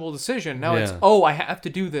questionable decision. Now it's, Yeah. oh, I have to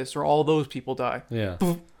do this or all those people die. yeah.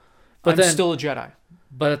 But But I'm then, still a Jedi.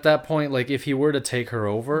 but at that point, like, if he were to take her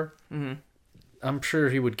over, Mm-hmm. I'm sure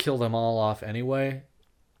he would kill them all off anyway.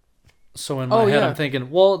 So in my Oh, head, yeah. I'm thinking,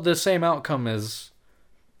 well, the same outcome is,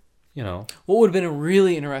 you know, What would have been a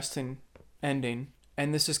really interesting ending,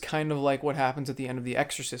 and this is kind of like what happens at the end of The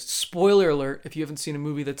Exorcist. Spoiler alert, if you haven't seen a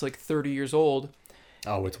movie that's like 30 years old.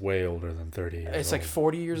 oh, it's way older than 30 years It's like old.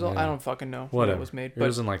 40 years old. Yeah. I don't fucking know when Whatever. it was made. It But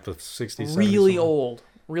was in like the 60s, 70s. really something. old.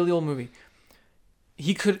 Really old movie.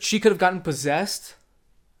 She could have gotten possessed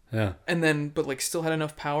Yeah. and then but like still had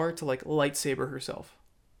enough power to like lightsaber herself.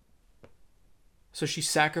 So she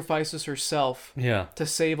sacrifices herself Yeah. to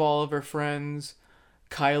save all of her friends.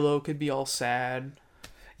 Kylo could be all sad.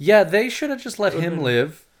 Yeah, they should have just let Would've him been-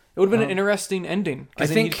 live. It would have been an interesting ending. I Because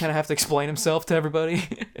then think- he'd kind of have to explain himself to everybody.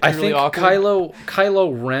 It'd I be really think awkward.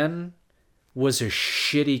 Kylo Ren was a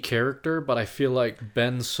shitty character, but I feel like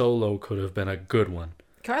Ben Solo could have been a good one.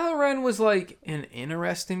 Kylo Ren was like an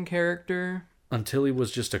interesting character. Until he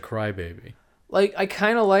was just a crybaby. Like I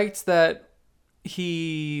kind of liked that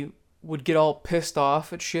he would get all pissed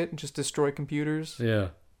off at shit and just destroy computers. Yeah.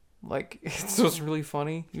 Like it was really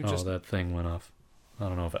funny. You Oh, just that thing went off. I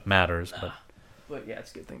don't know if it matters, but But yeah,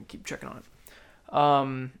 it's a good thing. Keep checking on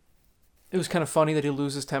it. It was kind of funny that he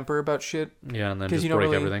loses temper about shit. yeah, and then 'Cause just you don't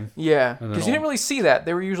break really, everything. Yeah, then because you didn't all- really see that.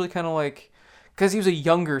 They were usually kind of like, because he was a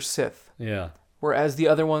younger Sith, Yeah. whereas the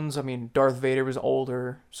other ones, I mean, Darth Vader was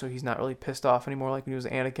older, so he's not really pissed off anymore like when he was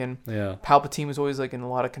Anakin. Yeah. Palpatine was always like in a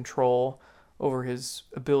lot of control over his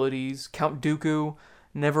abilities. Count Dooku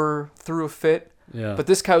never threw a fit, Yeah. but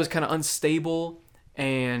this guy was kind of unstable,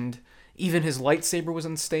 and even his lightsaber was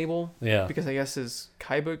unstable. yeah. Because I guess his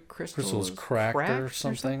Kyber crystal Crystal's was cracked or cracked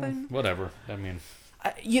something. Whatever. I mean,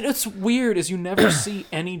 You know, it's weird is you never see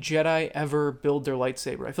any Jedi ever build their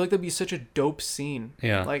lightsaber. I feel like that'd be such a dope scene.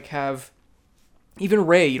 Yeah. Like have even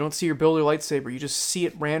Rey, you don't see her build her lightsaber. You just see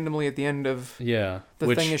it randomly at the end of yeah. the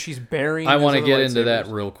Which thing as she's burying. I those want to other get into that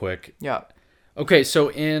lightsabers. real quick. Yeah. Okay,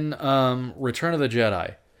 so in Return of the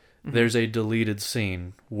Jedi, Mm-hmm. there's a deleted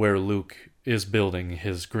scene where Luke is building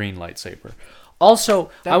his green lightsaber.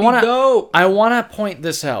 Also, That'd be dope. I want to point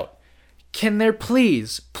this out. Can there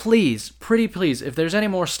please, pretty please, if there's any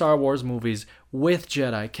more Star Wars movies with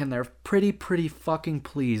Jedi, can there pretty fucking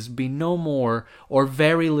please be no more or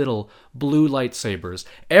very little blue lightsabers?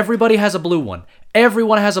 Everybody has a blue one.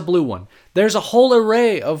 Everyone has a blue one. There's a whole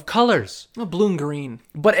array of colors, Oh, blue and green.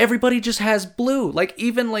 but everybody just has blue. Like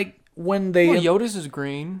even like when they Well, Yoda's is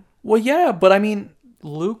green. well, yeah, but I mean,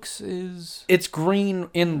 Luke's is it's green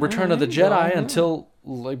in Return of the Jedi until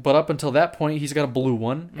like, but up until that point, he's got a blue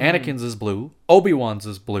one. Anakin's is blue. Obi-Wan's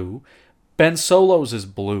is blue. Ben Solo's is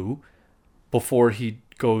blue. Before he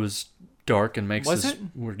goes dark and makes Was his it?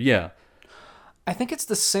 yeah. I think it's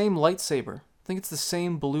the same lightsaber. I think it's the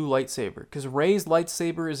same blue lightsaber because Rey's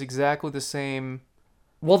lightsaber is exactly the same.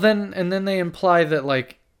 Well, then they imply that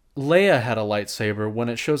like Leia had a lightsaber when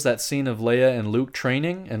it shows that scene of Leia and Luke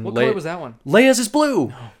training, and What color was that one? Leia's is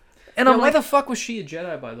blue. And Yeah, I'm why like, the fuck was she a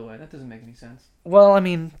Jedi, by the way? That doesn't make any sense. well, I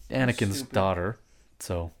mean, Anakin's Stupid. daughter,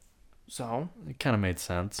 so So, it kind of made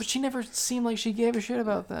sense. but she never seemed like she gave a shit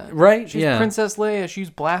about that. Right? She's Yeah. Princess Leia. She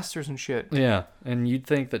used blasters and shit. Yeah, and you'd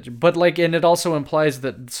think that, but like, and it also implies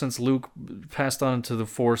that since Luke passed on to the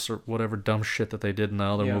Force or whatever dumb shit that they did in the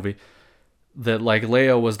other Yeah. movie, that like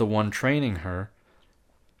Leia was the one training her.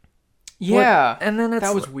 Yeah. and then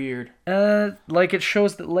that was weird. like it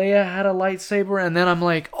shows that Leia had a lightsaber, and then I'm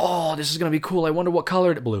like, oh, this is gonna be cool. I wonder what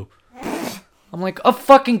color it blue. I'm like, of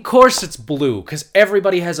fucking course it's blue, because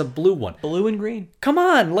everybody has a blue one. Blue and green. Come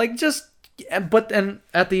on, like just. But then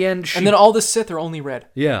at the end, And then all the Sith are only red.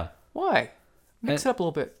 yeah. Why? Mix it up a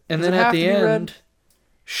little bit. And Does then it at have the to be red? end,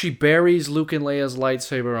 she buries Luke and Leia's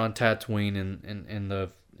lightsaber on Tatooine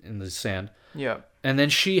in the sand. Yeah. And then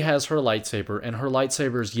she has her lightsaber, and her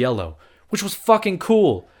lightsaber is yellow, which was fucking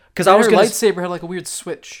cool. Because I was her gonna lightsaber had like a weird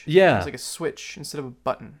switch. Yeah. It was like a switch instead of a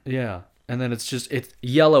button. Yeah. And then it's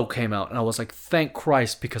yellow came out, and I was like, thank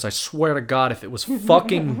Christ, because I swear to God, if it was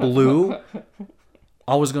fucking blue,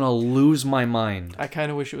 I was gonna lose my mind. I kind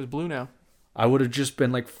of wish it was blue now. I would have just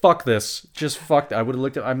been like, fuck this. Just fuck that. I would have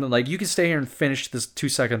looked at I'm like, you can stay here and finish this 2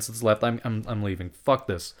 seconds that's left. I'm leaving. Fuck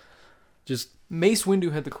this. Just Mace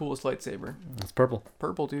Windu had the coolest lightsaber. it's purple.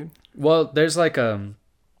 Purple, dude. Well, there's like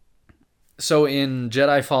so in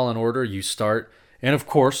Jedi Fallen Order you start, and of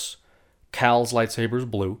course Cal's lightsaber is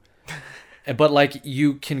blue. But like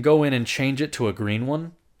you can go in and change it to a green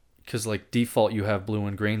one, because like default you have blue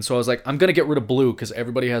and green. So I was like, I'm gonna get rid of blue because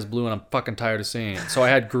everybody has blue and I'm fucking tired of seeing it. So I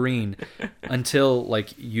had green until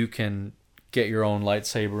like you can get your own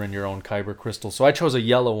lightsaber and your own kyber crystal. So I chose a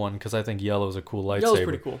yellow one because I think yellow is a cool lightsaber. Yellow's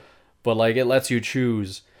pretty cool. But like it lets you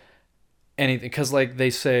choose anything, because like they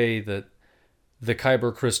say that the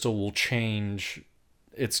kyber crystal will change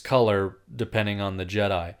its color depending on the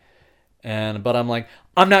Jedi. But I'm like,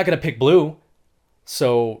 I'm not gonna pick blue.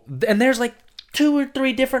 So and there's like 2 or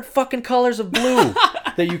 3 different fucking colors of blue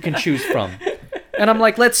that you can choose from. And I'm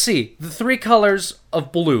like, let's see. The 3 colors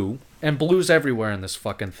of blue, and blue's everywhere in this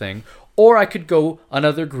fucking thing. Or I could go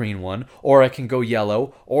another green one, or I can go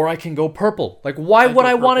yellow, or I can go purple. Like, why would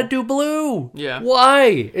I want to do blue? Yeah.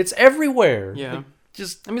 Why? It's everywhere. Yeah. Like,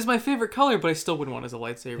 just I mean, it's my favorite color, but I still wouldn't want it as a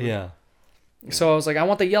lightsaber. yeah. So I was like, I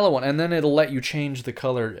want the yellow one, and then it'll let you change the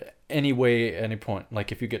color any way, any point.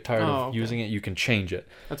 Like if you get tired of using it, you can change it.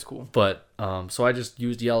 That's cool. But so I just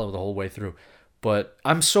used yellow the whole way through. But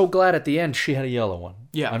I'm so glad at the end she had a yellow one.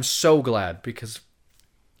 Yeah. I'm so glad, because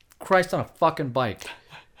Christ on a fucking bike.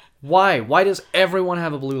 Why? Why does everyone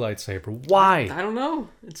have a blue lightsaber? Why? I don't know.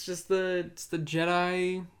 It's just the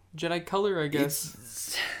Jedi color, I guess.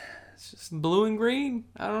 It's just blue and green.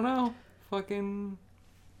 I don't know. Fucking.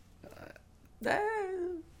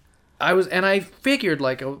 I figured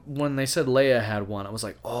like when they said Leia had one, I was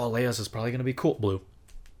like, oh, Leia's is probably gonna be cool blue.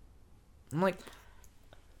 I'm like,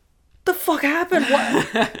 the fuck happened?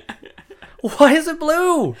 What? Why is it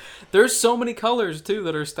blue? There's so many colors too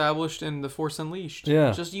that are established in The Force Unleashed.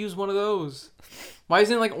 Yeah. Just use one of those. Why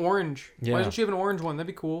isn't it like orange? Yeah. Why doesn't she have an orange one? That'd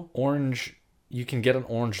be cool. Orange. You can get an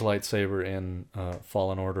orange lightsaber in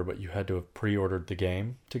Fallen Order, but you had to have pre-ordered the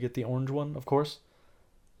game to get the orange one, of course.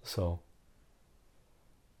 So,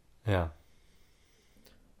 yeah.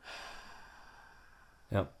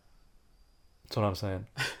 Yep. That's what I'm saying.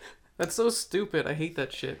 That's so stupid. I hate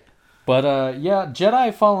that shit. But, yeah,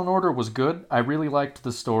 Jedi Fallen Order was good. I really liked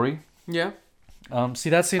the story. Yeah. See,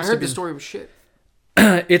 that seems I to heard be... the story was shit.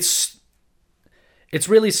 It's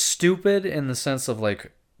really stupid in the sense of,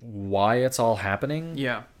 like, why it's all happening.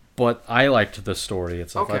 Yeah. But I liked the story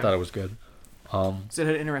itself. I Okay. thought it was good. So it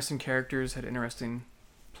had interesting characters, had interesting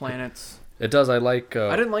planets. It does. I like...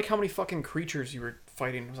 I didn't like how many fucking creatures you were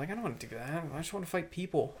fighting. I was like, I don't want to do that. I just want to fight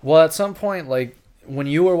people. Well, at some point, like, when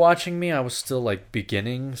you were watching me, I was still, like,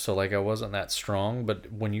 beginning, so, like, I wasn't that strong.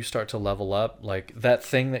 But when you start to level up, like, that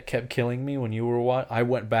thing that kept killing me when you were I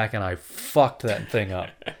went back and I fucked that thing up.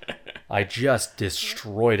 I just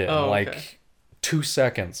destroyed it in, like, 2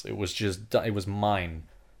 seconds. It was mine.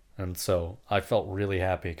 And so I felt really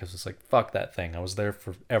happy because it's like, fuck that thing. I was there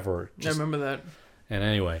forever. I remember that. And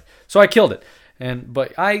anyway, so I killed it.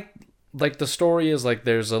 But I, like, the story is like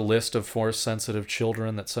there's a list of Force-sensitive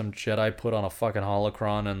children that some Jedi put on a fucking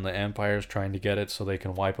holocron, and the Empire's trying to get it so they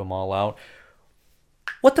can wipe them all out.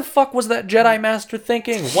 What the fuck was that Jedi Master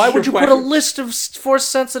thinking? Why would you put a list of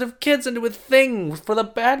Force-sensitive kids into a thing for the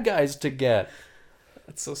bad guys to get?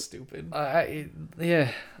 That's so stupid.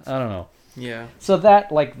 Yeah, I don't know. Yeah. So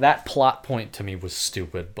that plot point to me was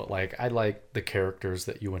stupid, but like I like the characters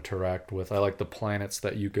that you interact with. I like the planets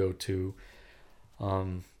that you go to.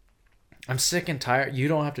 I'm sick and tired. You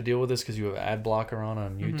don't have to deal with this because you have ad blocker on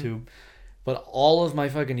YouTube, but all of my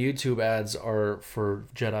fucking YouTube ads are for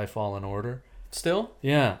Jedi Fallen Order. Still?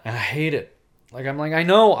 Yeah, and I hate it. Like I'm like, I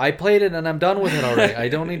know, I played it and I'm done with it already. I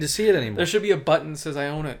don't need to see it anymore. There should be a button that says I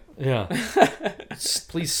own it. Yeah.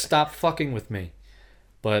 Please stop fucking with me.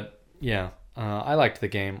 But yeah, I liked the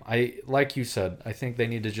game. Like you said, I think they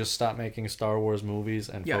need to just stop making Star Wars movies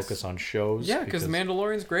and Yes. focus on shows. Yeah, because the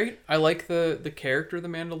Mandalorian's great. I like the character of the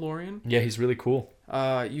Mandalorian. Yeah, he's really cool.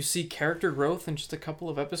 You see character growth in just a couple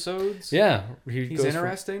of episodes. Yeah, He's goes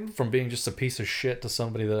interesting. from being just a piece of shit to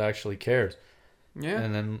somebody that actually cares. Yeah.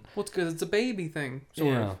 And then Well, it's because it's a baby thing,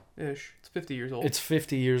 sort of ish. It's 50 years old. it's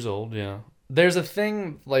 50 years old. Yeah, there's a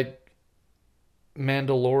thing like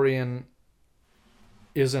Mandalorian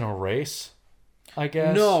isn't a race. I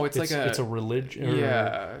guess No, it's a religion.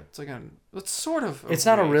 yeah, it's like it's sort of. It's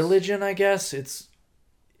not a race. religion, I guess. It's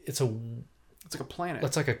It's like a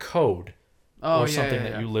planet. like a code Oh, or yeah, something yeah,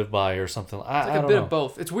 that yeah. you live by or something. It's I like a don't bit know. of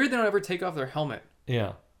both. It's weird they don't ever take off their helmet.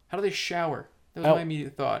 Yeah. How do they shower? That was Oh. my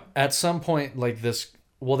immediate thought. At some point, like this,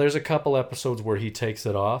 well, there's a couple episodes where he takes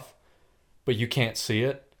it off, but you can't see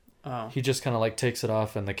it. Oh. He just kind of like takes it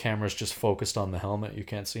off, and the camera's just focused on the helmet. You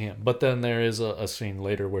can't see him. But then there is a scene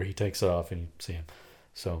later where he takes it off, and you see him.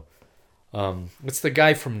 So, it's the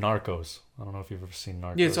guy from Narcos. I don't know if you've ever seen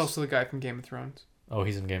Narcos. Yeah, it's also the guy from Game of Thrones. Oh,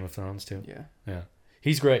 he's in Game of Thrones too. Yeah. Yeah,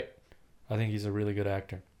 he's great. I think he's a really good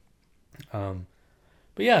actor.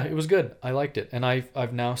 But yeah, it was good. I liked it, and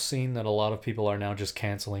I've now seen that a lot of people are now just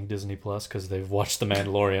canceling Disney Plus because they've watched The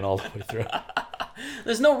Mandalorian all the way through.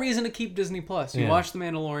 There's no reason to keep Disney Plus. You Yeah. watch The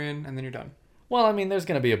Mandalorian and then you're done. Well, I mean, there's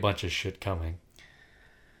gonna be a bunch of shit coming.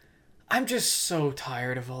 I'm just so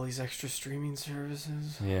tired of all these extra streaming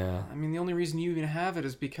services. Yeah, I mean, the only reason you even have it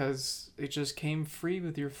is because it just came free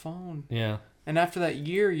with your phone. yeah. And after that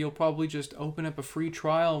year, you'll probably just open up a free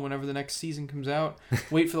trial whenever the next season comes out,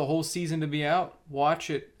 wait for the whole season to be out,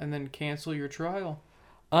 watch it, and then cancel your trial.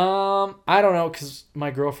 I don't know, cause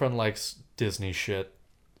my girlfriend likes Disney shit.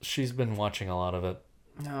 She's been watching a lot of it.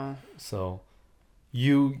 No. So,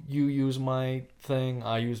 you use my thing,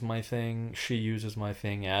 I use my thing, she uses my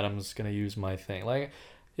thing, Adam's gonna use my thing. Like,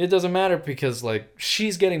 it doesn't matter because like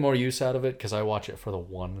she's getting more use out of it because I watch it for the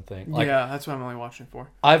one thing. Like, Yeah, that's what I'm only watching it for.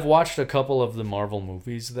 I've watched a couple of the Marvel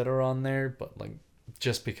movies that are on there, but like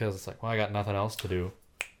just because it's like, well, I got nothing else to do.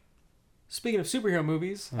 Speaking of superhero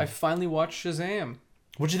movies, I finally watched Shazam.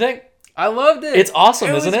 What'd you think? I loved it. It's awesome,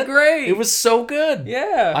 It isn't was it? great. It was so good.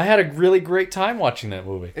 Yeah. I had a really great time watching that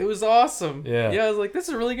movie. It was awesome. Yeah. Yeah, I was like, this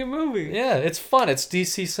is a really good movie. Yeah, it's fun. It's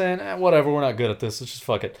DC saying, whatever, we're not good at this. Let's just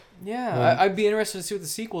fuck it. Yeah, I'd be interested to see what the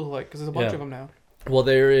sequel's like because there's a bunch Yeah. of them now. Well,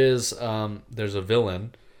 there's a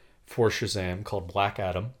villain for Shazam called Black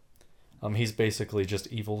Adam. He's basically just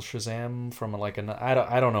evil Shazam from like I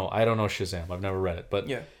don't know Shazam. I've never read it, but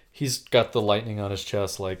Yeah. he's got the lightning on his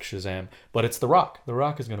chest like Shazam. But it's The Rock. The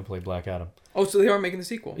Rock is gonna play Black Adam. Oh, so they are making the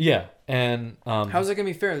sequel. Yeah, and How's that gonna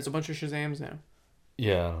be fair? There's a bunch of Shazams now.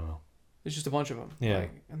 yeah, I don't know. There's just a bunch of them. Yeah.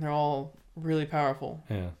 Like, and they're all really powerful.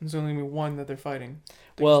 Yeah. There's only gonna be one that they're fighting.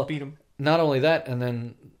 They Well, just beat him. not only that, and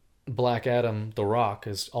then Black Adam, The Rock,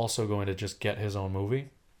 is also going to just get his own movie.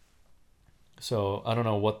 So I don't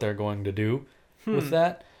know what they're going to do with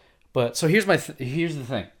that. But so here's here's the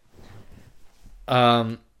thing.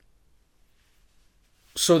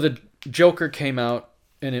 So the Joker came out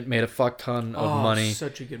and it made a fuck ton of money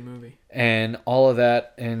Such a good movie. and all of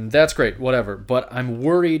that, and that's great, whatever. But I'm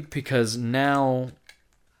worried because now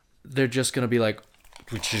they're just gonna be like,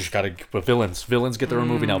 we just gotta put villains. Villains get their own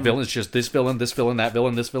movie now. Villains just this villain, that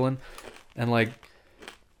villain, this villain, and like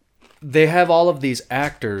they have all of these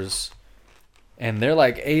actors, and they're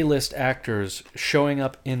like A-list actors showing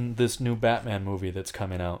up in this new Batman movie that's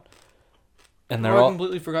coming out, and they're I all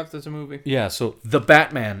completely forgot that there's a movie. yeah. So the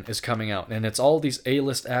Batman is coming out, and it's all these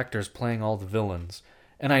A-list actors playing all the villains.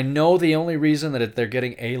 And I know the only reason that they're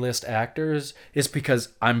getting A-list actors is because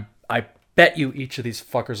I bet you each of these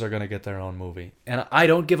fuckers are gonna get their own movie. And I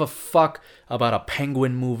don't give a fuck about a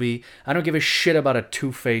Penguin movie. I don't give a shit about a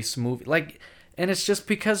Two-Face movie. Like, and it's just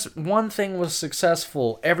because one thing was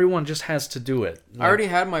successful, everyone just has to do it. I already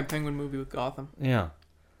had my Penguin movie with Gotham. Yeah.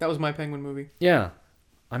 That was my Penguin movie. Yeah.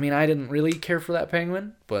 I mean, I didn't really care for that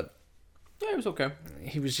Penguin, but Yeah, it was okay.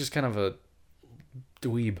 he was just kind of a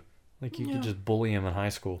dweeb. Like, you could just bully him in high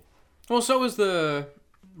school. Well, so was the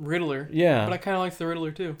Riddler. Yeah. But I kind of liked the Riddler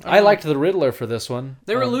too. I liked the Riddler for this one.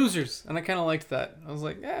 They were losers, and I kind of liked that. I was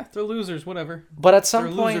like, yeah, they're losers, whatever. But at They're some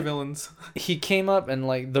loser point, villains. he came up and,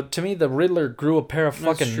 like, to me, the Riddler grew a pair of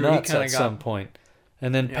That's fucking true, he nuts kinda at got- some point.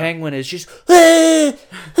 And then Yeah. Penguin is just, "Ah,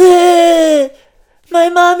 ah, my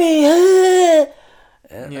mommy, ah."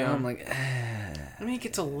 And Yeah. I'm like, I mean, it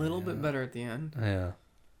gets a little bit better at the end. yeah.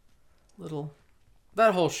 Little.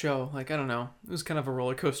 That whole show, like, I don't know. It was kind of a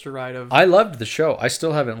roller coaster ride of. I loved the show. I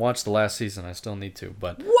still haven't watched the last season. I still need to,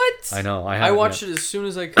 but What? I know I I haven't watched yet. it as soon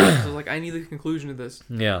as I could. 'Cause I was like, I need the conclusion to this.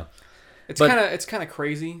 Yeah, It's But- kind of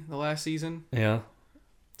crazy. The last season. yeah.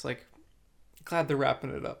 It's like Glad they're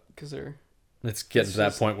wrapping it up because It's getting It's to that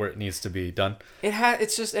just- point where it needs to be done. it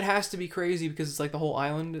has to be crazy because it's like the whole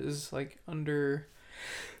island is like under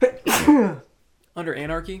under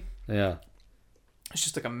anarchy. Yeah. It's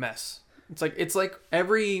just like a mess. It's like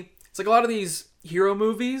a lot of these hero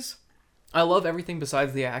movies. I love everything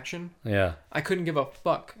besides the action. Yeah. I couldn't give a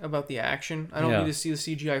fuck about the action. I don't Yeah. need to see the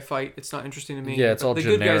CGI fight. It's not interesting to me. Yeah, it's all the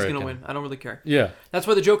good guy's generic gonna and- win. I don't really care. Yeah. That's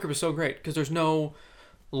why the Joker was so great because there's no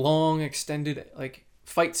long extended like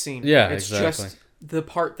fight scene. Yeah, it's exactly. just the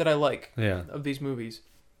part that I like Yeah. of these movies.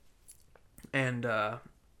 And yeah,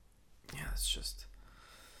 it's just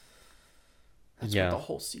that's Yeah. what the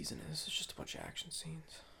whole season is. It's just a bunch of action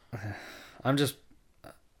scenes.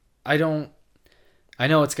 I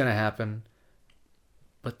know it's gonna happen,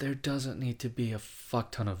 but there doesn't need to be a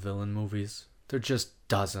fuck ton of villain movies. There just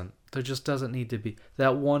doesn't. There just doesn't need to be.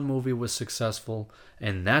 That one movie was successful,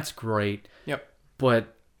 and that's great. Yep.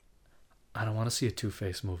 But I don't want to see a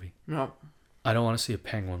Two-Face movie. No. I don't want to see a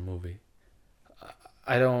Penguin movie.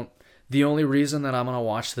 I don't. The only reason that I'm gonna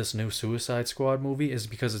watch this new Suicide Squad movie is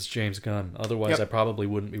because it's James Gunn. Otherwise, Yep. I probably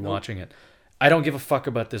wouldn't be Nope. watching it. I don't give a fuck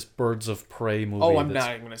about this Birds of Prey movie. Oh, I'm that's,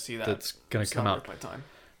 not even gonna see that. That's gonna It's come not out. worth my time.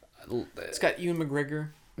 It's got Ewan McGregor,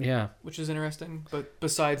 Yeah, which is interesting, but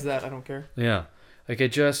besides that, I don't care. yeah. Like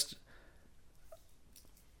it just.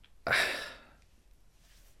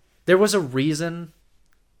 There was a reason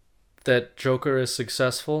that Joker is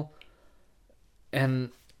successful,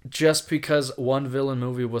 and just because one villain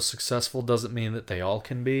movie was successful doesn't mean that they all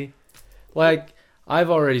can be. Like, I've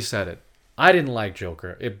already said it. I didn't like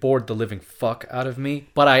Joker. It bored the living fuck out of me,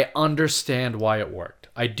 but I understand why it worked.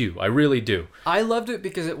 I do. I really do. I loved it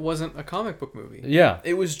because it wasn't a comic book movie. Yeah.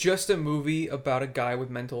 It was just a movie about a guy with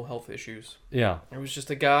mental health issues. Yeah. It was just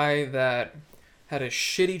a guy that had a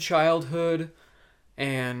shitty childhood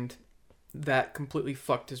and that completely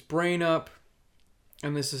fucked his brain up.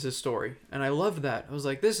 And this is his story. And I loved that. I was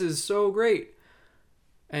like, this is so great.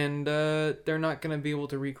 And they're not going to be able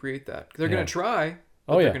to recreate that. They're Yeah. going to try,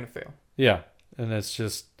 but Oh, they're yeah. going to fail. Yeah. And it's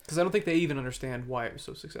just. Because I don't think they even understand why it was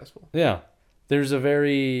so successful. Yeah. There's a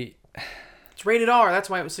very. It's rated R. That's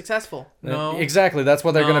why it was successful. No. Exactly. That's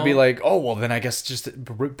what they're going to be No. like, oh, well, then I guess just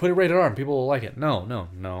put it rated R and people will like it.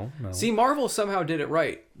 No. See, Marvel somehow did it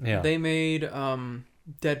right. Yeah. They made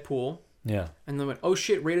Deadpool. Yeah. And then went, oh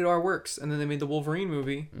shit, rated R works. And then they made the Wolverine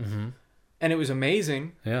movie. Mm-hmm. And it was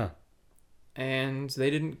amazing. Yeah. And they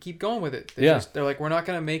didn't keep going with it. Yeah. They're like, we're not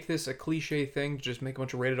going to make this a cliche thing to just make a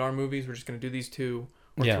bunch of rated R movies. We're just going to do these 2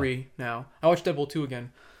 or Yeah. 3 now. I watched Deadpool 2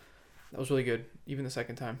 again. That was really good. Even the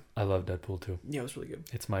second time. I love Deadpool too. Yeah, it was really good.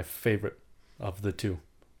 It's my favorite of the 2.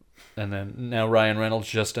 And then now Ryan Reynolds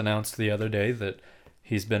just announced the other day that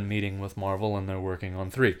he's been meeting with Marvel and they're working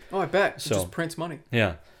on 3. Oh, I bet. It So- just prints money.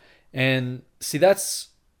 Yeah. And see, that's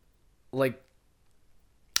like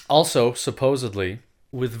also supposedly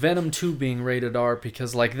with Venom 2 being rated R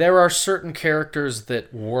because like there are certain characters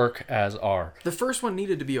that work as R. The first one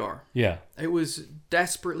needed to be R. Yeah. It was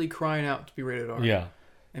desperately crying out to be rated R. Yeah.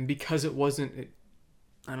 And because it wasn't,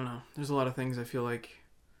 I don't know. There's a lot of things I feel like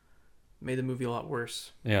made the movie a lot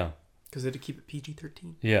worse. Yeah. Because they had to keep it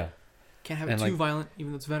PG-13. Yeah. Can't have it And, too like- violent,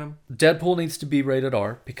 even though it's Venom. Deadpool needs to be rated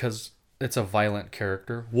R because it's a violent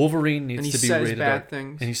character. Wolverine needs And he to be says rated bad R.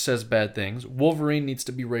 things. And he says bad things. Wolverine needs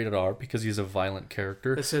to be rated R because he's a violent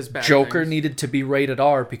character. That says bad Joker things. needed to be rated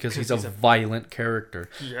R because he's a he's a- violent character.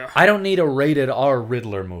 Yeah. I don't need a rated R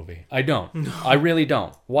Riddler movie. I don't. I really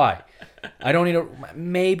don't. Why? I don't need a.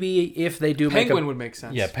 Maybe if they do Penguin make would make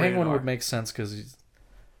sense. yeah, Penguin rated would R. make sense because he's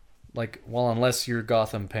like, well, unless you're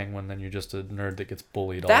Gotham Penguin, then you're just a nerd that gets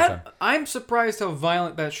bullied all the time. That I'm surprised how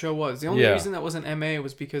violent that show was. The only Yeah. reason that wasn't MA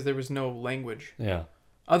was because there was no language. Yeah,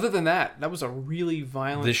 Other than that, that was a really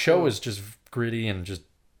violent. the show is just gritty and just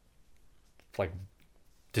like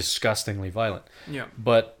disgustingly violent. yeah.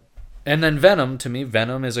 But and then Venom, to me,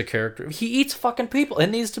 Venom is a character. He eats fucking people. It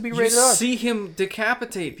needs to be You rated R. see him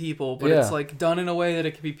decapitate people, but Yeah. it's like done in a way that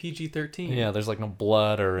it could be PG-13. Yeah, there's like no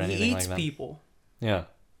blood or He anything eats like that. people. Yeah.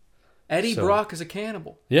 Eddie So- Brock is a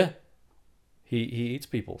cannibal. Yeah. He eats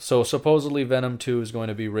people. So supposedly Venom 2 is going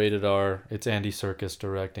to be rated R. It's Andy Serkis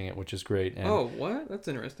directing it, which is great. And Oh, what? That's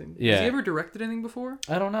interesting. Yeah. Has he ever directed anything before?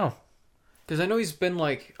 I don't know. Because I know he's been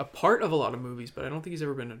like a part of a lot of movies, but I don't think he's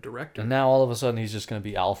ever been a director. And now all of a sudden he's just going to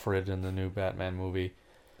be Alfred in the new Batman movie.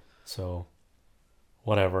 So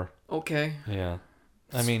whatever. Okay, Yeah.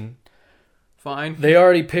 I mean, fine. they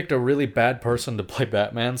already picked a really bad person to play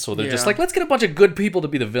Batman, so they're just Yeah. like, let's get a bunch of good people to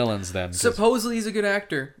be the villains then. 'cause- Supposedly he's a good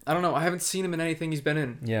actor. I don't know. I haven't seen him in anything he's been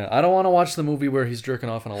in. yeah, I don't want to watch the movie where he's jerking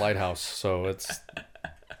off in a lighthouse. So it's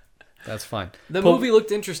That's fine. The But- movie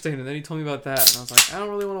looked interesting, and then he told me about that, and I was like, I don't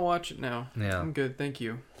really want to watch it now. Yeah. I'm good, thank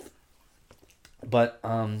you. But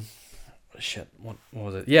shit, what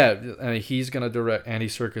was it? Yeah, I mean, he's gonna direct. Andy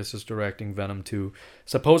Serkis is directing Venom 2.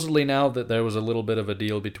 Supposedly now that there was a little bit of a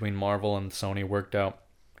deal between Marvel and Sony worked out,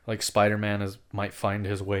 like Spider-Man might find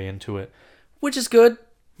his way into it, which is good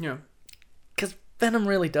Yeah. because Venom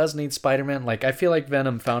really does need Spider-Man. Like I feel like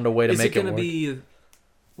Venom found a way to Is make it gonna work. be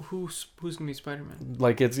who's gonna be Spider-Man?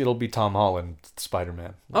 Like it'll be Tom Holland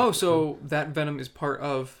Spider-Man. Oh, so that Venom is part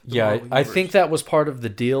of the Yeah, Marvel I universe. think that was part of the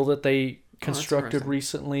deal that they constructed interesting.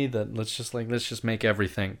 recently. That let's just make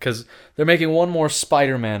everything because they're making one more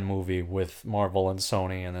Spider-Man movie with Marvel and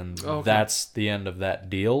Sony, and then Okay. that's the end of that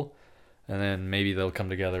deal. And then maybe they'll come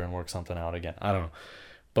together and work something out again. I don't know,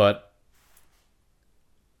 but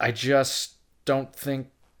I just don't think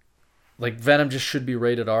like Venom just should be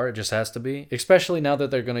rated R. It just has to be, especially now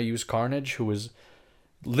that they're gonna use Carnage, who is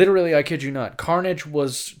literally, I kid you not, Carnage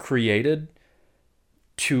was created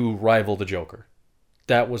to rival the Joker.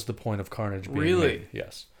 That was the point of Carnage being Really? made.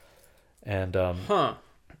 Yes. And Huh.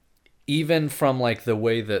 even from like the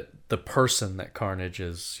way that the person that Carnage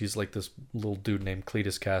is, he's like this little dude named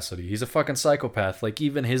Cletus Cassidy. He's a fucking psychopath. Like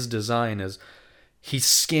even his design is, he's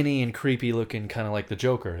skinny and creepy looking, kind of like the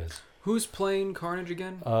Joker is. Who's playing Carnage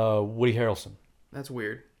again? Woody Harrelson. That's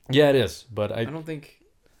weird. Yeah, it is. But I don't think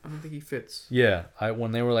he fits. yeah,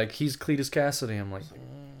 when they were like, he's Cletus Cassidy, I'm like,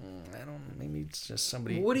 I don't. Maybe it's just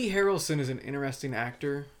somebody. Woody Harrelson is an interesting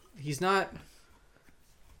actor. He's not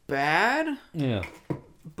bad, Yeah.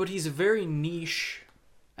 but he's a very niche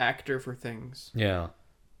actor for things. Yeah.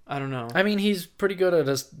 I don't know. I mean, he's pretty good at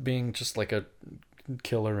just being just like a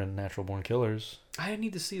killer in Natural Born Killers. I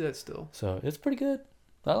need to see that still. So it's pretty good.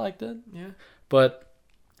 I liked it. Yeah. But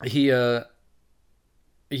he,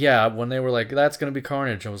 yeah, when they were like, that's going to be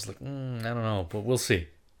Carnage, I was like, I don't know, but we'll see.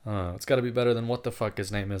 It's got to be better than what the fuck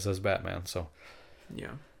his name is as Batman, so.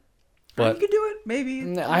 Yeah. But you could do it,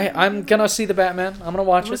 maybe. I'm going to see the Batman. I'm going to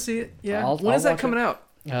watch I'm gonna it see it. Yeah. I'll When is that watch coming out?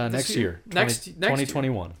 next this year. Next year?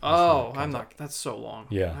 2021. Oh, I'm not. That's so long.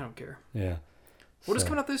 Yeah. I don't care. Yeah. What is So,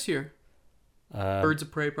 coming out this year? Birds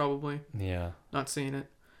of Prey, probably. Yeah. Not seeing it.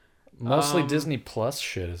 Mostly Disney Plus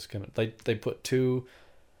shit is gonna. They put two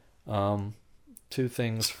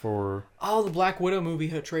things for. Oh, the Black Widow movie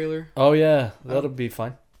had a trailer. Oh yeah, that'll be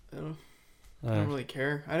fine. I don't really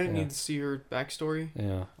care. I didn't yeah. need to see her backstory.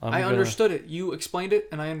 Yeah, I understood it. You explained it,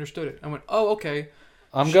 and I understood it. I went, oh, okay.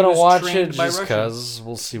 I'm She gonna was watch trained it by just Russia. cause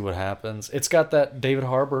we'll see what happens. It's got that David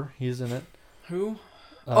Harbour. He's in it. Who?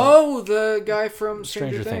 Oh, the guy from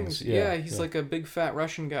Stranger Stranger Things. Things, yeah, he's yeah. like a big fat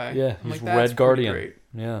Russian guy. Yeah, I'm he's like, that's Red pretty Guardian. great.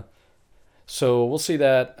 Yeah. So we'll see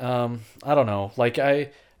that. I don't know. Like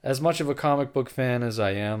as much of a comic book fan as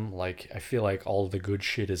I am, like I feel like all the good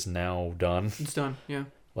shit is now done. It's done. Yeah.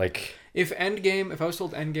 Like If I was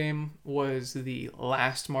told Endgame was the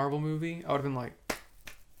last Marvel movie, I would have been like,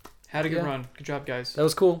 had a good Yeah. run. Good job, guys. that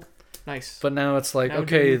was cool. Nice. But now it's like, Now do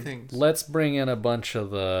okay, new things. let's bring in a bunch of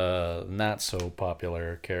the not so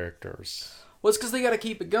popular characters. Well, it's because they got to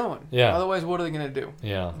keep it going. Yeah. Otherwise, what are they going to do?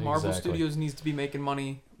 Yeah, Marvel exactly. Studios needs to be making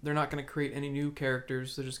money. They're not going to create any new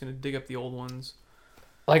characters. They're just going to dig up the old ones.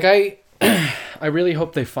 Like I really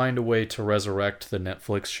hope they find a way to resurrect the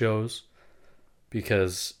Netflix shows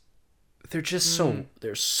because they're just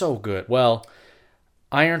they're so good. Well,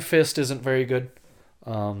 Iron Fist isn't very good.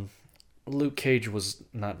 Luke Cage was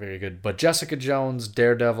not very good, but Jessica Jones,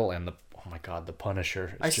 Daredevil, and oh my god, the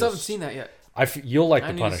Punisher. I still haven't seen that yet. You'll like I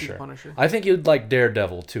the need to see Punisher. the Punisher. I think you'd like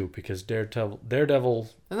Daredevil too because Daredevil.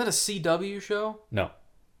 Isn't that a CW show? No,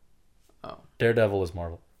 Oh. Daredevil is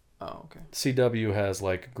Marvel. Oh, okay. CW has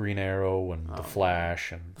like Green Arrow and The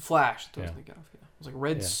Flash and The Flash. That's what I was Yeah. thinking of. Yeah. It was like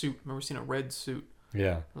red Yeah. suit. I remember seeing a red suit.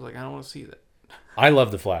 yeah. I was like, I don't want to see that. I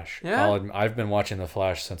love The Flash. Yeah? I've been watching The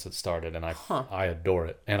Flash since it started, and Huh. I adore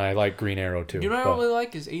it. And I like Green Arrow too. You know what I but- really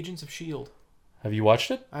like is Agents of S.H.I.E.L.D. Have you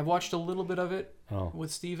watched it? I've watched a little bit of it Oh,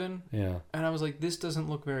 with Steven, yeah, and I was like, this doesn't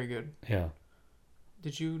look very good. yeah.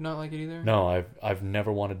 Did you not like it either? No, I've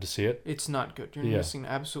never wanted to see it. It's not good. You're Yeah. missing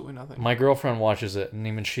absolutely nothing. My girlfriend watches it, and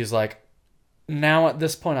even she's like, "Now at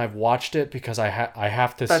this point, I've watched it because I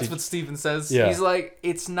have to That's see." what Steven says. Yeah. He's like,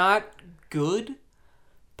 it's not good,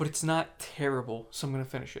 but it's not terrible, so I'm going to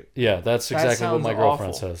finish it. Yeah, that's That exactly what sounds my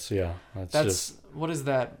girlfriend awful. says. Yeah, that's That's, just what is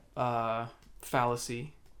that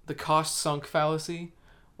fallacy? The cost sunk fallacy?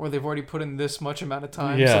 Where they've already put in this much amount of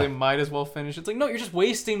time, Yeah. so they might as well finish. It's like, no, you're just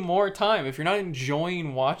wasting more time. If you're not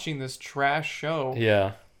enjoying watching this trash show,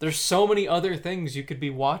 yeah. there's so many other things you could be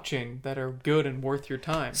watching that are good and worth your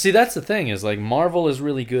time. See, that's the thing is like Marvel is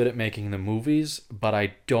really good at making the movies, but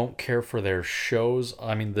I don't care for their shows.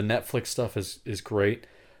 I mean, the Netflix stuff is great.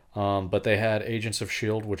 But they had Agents of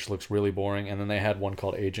S.H.I.E.L.D., which looks really boring. And then they had one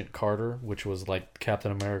called Agent Carter, which was like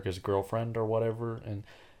Captain America's girlfriend or whatever. And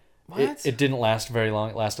it didn't last very long.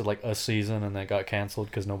 It lasted like a season and then got canceled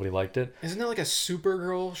because nobody liked it. Isn't there like a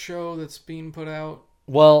Supergirl show that's being put out?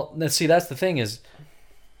 Well, see, that's the thing is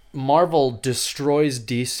Marvel destroys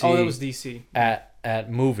DC. Oh, that was DC.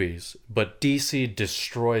 At movies, but DC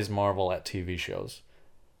destroys Marvel at TV shows.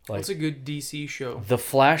 Like, What's a good DC show? The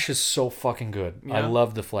Flash is so fucking good. I Yeah.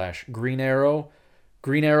 love The Flash. Green Arrow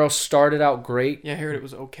started out great, Yeah, I heard it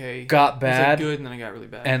was okay. got It was bad, like good, and then it got really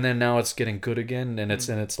bad. and then now it's getting good again, and it's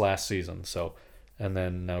in its last season. So, and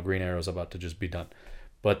then now Green Arrow's about to just be done.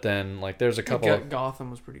 But then like there's a couple.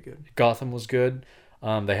 Gotham was pretty good. Gotham was good.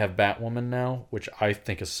 They have Batwoman now, which I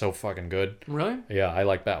think is so fucking good. Really? Yeah, I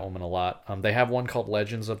like Batwoman a lot. They have one called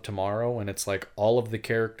Legends of Tomorrow, and it's like all of the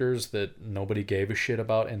characters that nobody gave a shit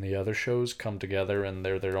about in the other shows come together and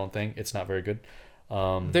they're their own thing. It's not very good.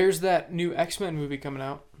 There's that new X-Men movie coming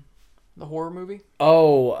out. The horror movie?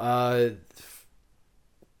 Oh, I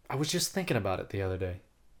was just thinking about it the other day.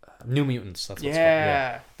 New Mutants. That's what it's called.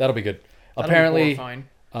 Yeah, that'll be good. That'll Apparently, be horrifying.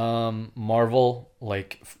 Marvel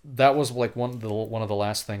that was like one of the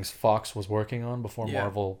last things Fox was working on before Yeah.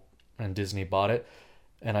 Marvel and Disney bought it,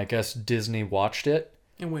 and I guess Disney watched it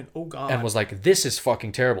And went, oh god. and was like, "This is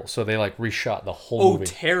fucking terrible." So they like reshot the whole movie.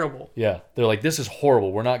 terrible. Yeah, they're like, "This is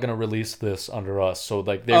horrible. We're not gonna release this under us." So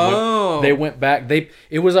like Oh. they went back.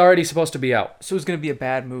 It was already supposed to be out. So it was gonna be a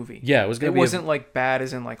bad movie. Yeah, it was gonna It be. wasn't like bad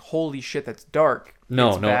as in like holy shit that's dark.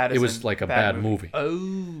 No, It's no, bad it as was in like a bad movie. Oh.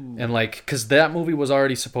 And like, because that movie was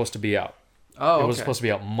already supposed to be out. Oh. It was okay. supposed to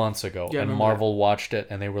be out months ago, Yeah, I and remember Marvel watched it,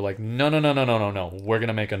 and they were like, "No, no, no, no, no, no, no. We're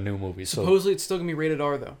gonna make a new movie." So Supposedly it's still gonna be rated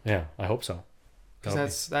R though, yeah, I hope so. because That'll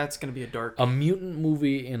be- that's gonna be a dark. a mutant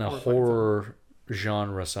movie in a Horrifying horror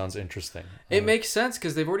genre sounds interesting. It makes sense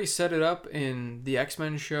because they've already set it up in the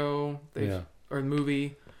X-Men show, Yeah. or the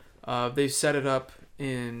movie. They've set it up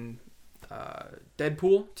in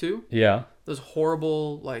Deadpool too. Yeah, Those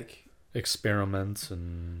horrible like experiments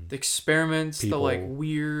and the experiments, People. the like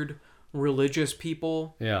weird religious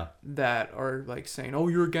people yeah, that are like saying, "Oh,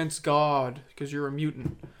 you're against God because you're a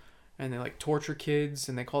mutant," and they like torture kids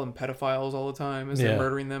and they call them pedophiles all the time as Yeah. they're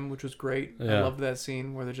murdering them, which was great. I Yeah. loved that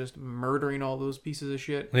scene where they're just murdering all those pieces of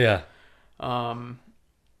shit. yeah.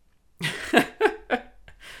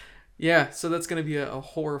 Yeah, so that's gonna be a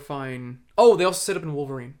horrifying. Oh, they also set up in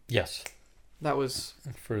Wolverine. Yes, That was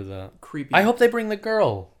for the. creepy. I hope they bring the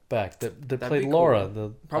girl back that played be Laura. cool. The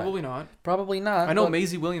Probably not. probably not. I know but-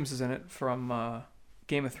 Maisie Williams is in it from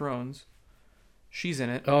Game of Thrones. She's in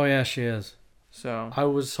it, Oh yeah, she is. so I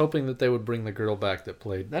was hoping that they would bring the girl back that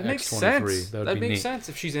played that makes X-23. sense. That would That be makes neat. sense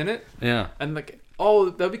if she's in it. Yeah, And like, oh,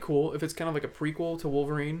 that'd be cool if it's kind of like a prequel to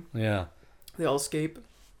Wolverine. yeah, They all escape,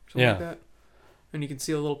 something Yeah. like that, and you can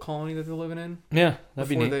see a little colony that they're living in yeah. That'd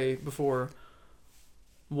be before neat. before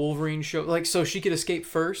Wolverine show. Like, so she could escape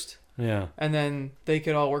first, Yeah. and then they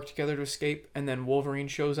could all work together to escape, and then Wolverine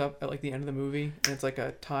shows up at like the end of the movie, and it's like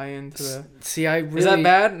a tie-in to the. See, I really. Is that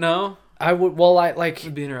bad? No, I would. Well, I like.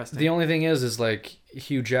 it'd be interesting. The only thing is like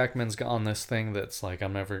Hugh Jackman's got on this thing that's like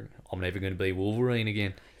I'm never going to play Wolverine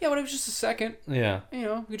again. Yeah, but it was just a second. Yeah. You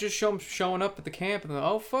know, we just show him showing up at the camp, and then,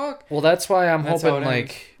 oh fuck. Well, that's why I'm That's how hoping it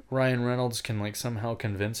like Ryan Reynolds can like somehow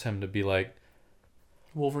convince him to be like,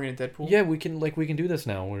 Wolverine and Deadpool. yeah, we can do this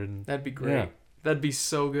now. That'd be great. Yeah. That'd be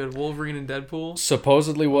so good. Wolverine and Deadpool.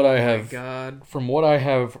 Supposedly, what I Oh my have God. from what I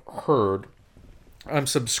have heard, I'm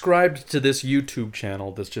subscribed to this YouTube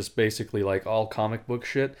channel that's just basically like all comic book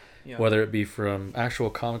shit, Yeah. whether it be from actual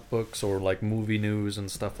comic books or like movie news and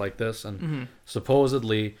stuff like this. And Mm-hmm.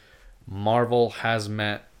 supposedly, Marvel has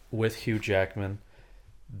met with Hugh Jackman.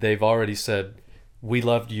 They've already said, "We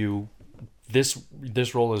loved you.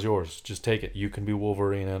 This role is yours. Just take it. You can be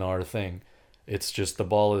Wolverine in our thing. It's just the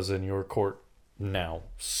ball is in your court now."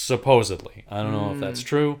 Supposedly, I don't know if that's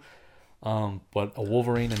true. But a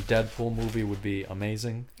Wolverine and Deadpool movie would be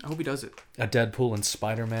amazing. I hope he does it. A Deadpool and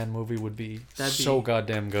Spider-Man movie would be so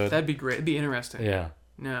goddamn good. That'd be great. It'd be interesting. Yeah,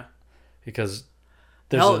 Yeah. because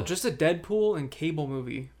there's Hell, just a Deadpool and Cable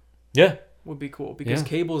movie yeah. would be cool because Yeah.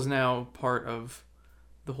 Cable is now part of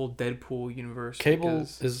the whole Deadpool universe. Cable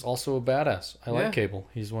because- is also a badass. I Yeah. like Cable.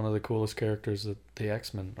 He's one of the coolest characters that the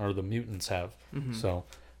X-Men or the mutants have. Mhm. So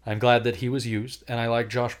I'm glad that he was used, and I like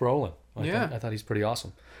Josh Brolin. I thought he's pretty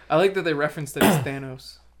awesome. I like that they referenced that it's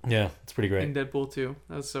Thanos Yeah, it's pretty great. in Deadpool 2.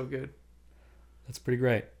 That was so good. That's pretty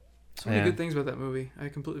great. So many Yeah. good things about that movie. I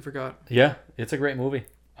completely forgot. Yeah, it's a great movie.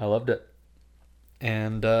 I loved it.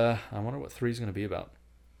 And I wonder what 3 is going to be about.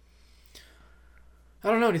 I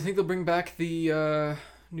don't know. Do you think they'll bring back the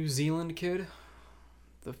New Zealand kid?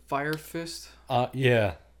 The Fire Fist?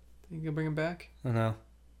 Yeah. You gonna bring him back? No.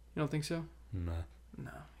 You don't think so? No.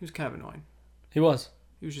 No. He was kind of annoying. He was.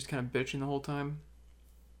 He was just kind of bitching the whole time.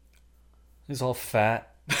 He's all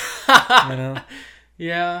fat. You know?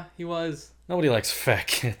 Yeah, he was. Nobody likes fat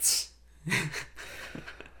kids. You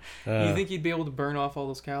think he'd be able to burn off all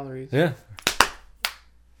those calories? Yeah.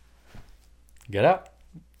 Get out.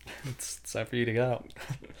 It's time for you to get out.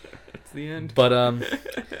 It's the end. But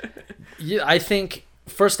yeah, I think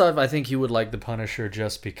first off, I think you would like The Punisher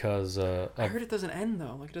just because. I heard it doesn't end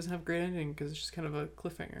though. Like it doesn't have a great ending because it's just kind of a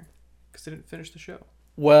cliffhanger. Because they didn't finish the show.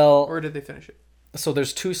 Well, Or did they finish it? so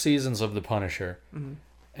there's 2 seasons of The Punisher,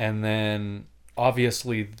 and then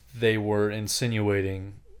obviously they were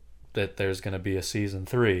insinuating that there's going to be a season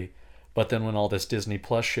 3, but then when all this Disney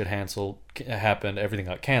Plus shit happened, everything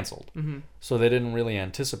got canceled. So they didn't really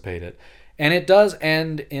anticipate it, and it does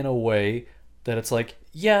end in a way that it's like,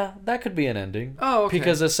 yeah, that could be an ending. Oh, okay.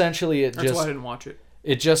 Because essentially That's why I didn't watch it.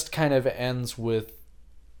 it just kind of ends with,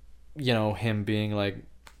 you know, him being like,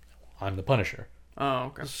 I'm the Punisher. Oh,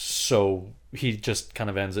 okay. So he just kind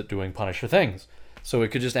of ends it doing Punisher things. So it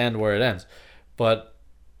could just end where it ends. But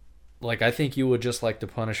like, I think you would just like the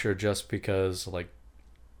Punisher just because like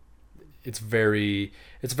it's very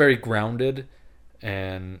grounded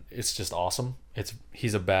and it's just awesome.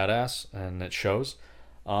 He's a badass and it shows.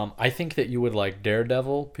 I think that you would like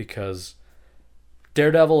Daredevil because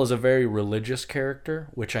Daredevil is a very religious character,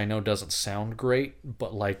 which I know doesn't sound great,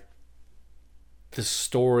 but like the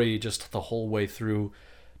story just the whole way through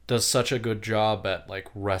does such a good job at like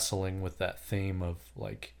wrestling with that theme of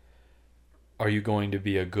like, are you going to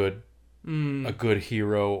be a good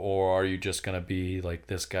hero, or are you just going to be like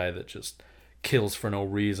this guy that just kills for no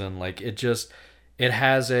reason? Like it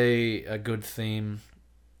has a good theme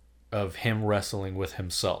of him wrestling with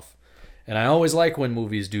himself. And I always like when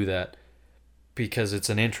movies do that because it's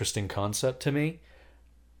an interesting concept to me.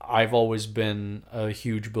 I've always been a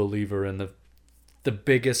huge believer in the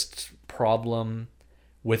biggest problem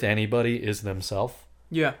with anybody is themselves.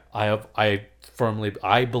 Yeah. I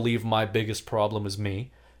believe my biggest problem is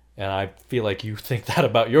me, and I feel like you think that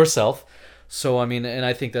about yourself. So I mean, and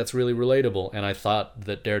I think that's really relatable, and I thought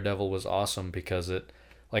that Daredevil was awesome because it,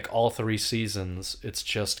 like all 3 seasons, it's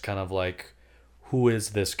just kind of like, who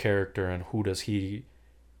is this character and who does he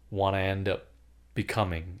want to end up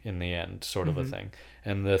becoming in the end, sort of a thing.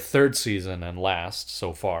 And the 3rd season and last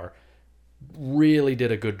so far really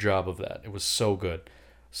did a good job of that. It was so good.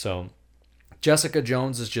 So Jessica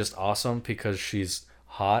Jones is just awesome because she's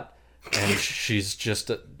hot and she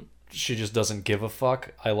just doesn't give a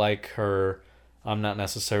fuck. I like her. I'm not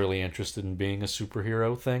necessarily interested in being a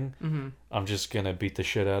superhero thing. I'm just gonna beat the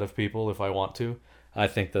shit out of people if I want to. I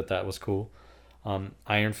think that was cool.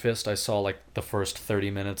 Iron Fist, I saw like the first 30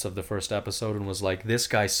 minutes of the first episode and was like, this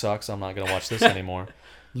guy sucks, I'm not gonna watch this anymore.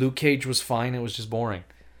 Luke Cage was fine, it was just boring.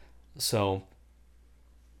 So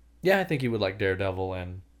yeah, I think you would like Daredevil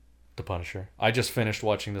and The Punisher. I just finished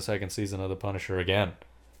watching the 2nd season of The Punisher again,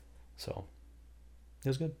 so it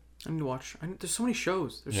was good. I need to watch. There's so many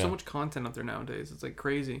shows. There's so much content out there nowadays. It's like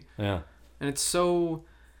crazy. Yeah. And it's so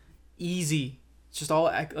easy. It's just all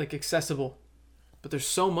like accessible. But there's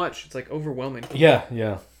so much. It's like overwhelming.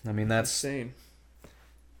 Yeah. I mean, Insane.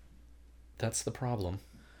 That's the problem.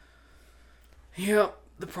 Yeah.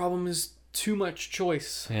 The problem is too much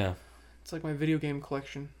choice. Yeah. It's like my video game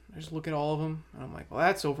collection. I just look at all of them and I'm like, well,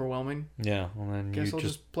 that's overwhelming. Yeah. Well, then Guess I'll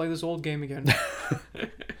just play this old game again.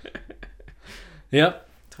 Yep.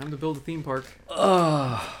 Time to build a theme park.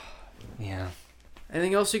 Yeah.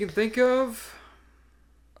 Anything else you can think of?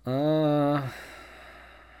 You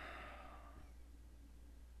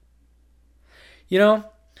know,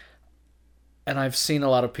 and I've seen a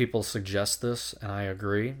lot of people suggest this, and I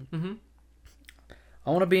agree. I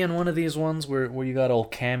want to be in one of these ones where you got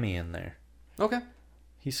old Cammy in there. Okay.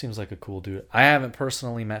 He seems like a cool dude. I haven't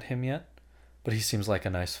personally met him yet, but he seems like a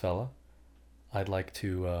nice fella. I'd like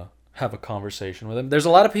to have a conversation with him. There's a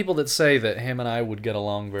lot of people that say that him and I would get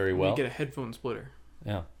along very well. We get a headphone splitter.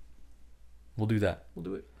 Yeah. We'll do that. We'll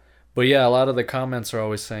do it. But yeah, a lot of the comments are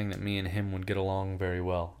always saying that me and him would get along very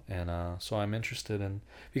well. And so I'm interested in...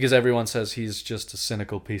 Because everyone says he's just a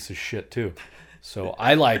cynical piece of shit too. So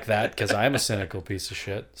I like that because I'm a cynical piece of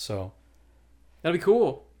shit. So... That'd be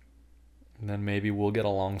cool. And then maybe we'll get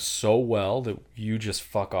along so well that you just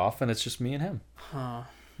fuck off and it's just me and him. Huh.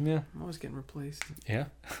 Yeah. I'm always getting replaced. Yeah.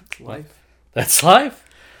 It's life. That's life.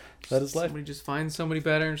 That is life. Somebody just finds somebody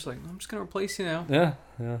better and just like, I'm just going to replace you now. Yeah.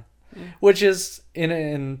 Which is,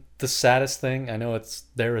 in the saddest thing, I know it's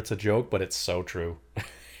a joke, but it's so true.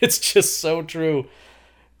 It's just so true.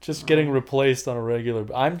 Just getting replaced on a regular...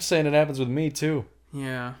 I'm saying it happens with me, too.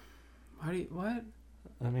 Yeah. What?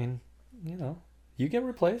 I mean, you know, you get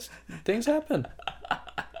replaced. Things happen.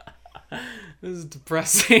 This is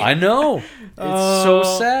depressing. I know. It's so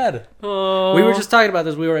sad. Oh. We were just talking about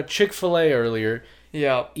this. We were at Chick-fil-A earlier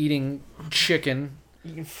Yeah. eating chicken.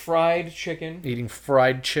 Eating fried chicken. Eating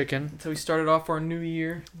fried chicken. So we started off our new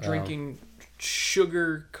year drinking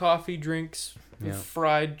sugar coffee drinks with Yeah.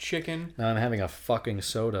 fried chicken. Now I'm having a fucking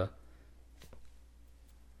soda.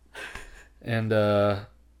 And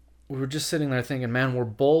we were just sitting there thinking, man, we're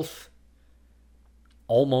both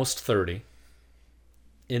almost 30.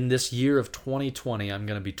 In this year of 2020, I'm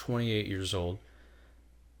going to be 28 years old.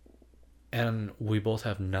 And we both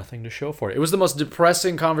have nothing to show for it. It was the most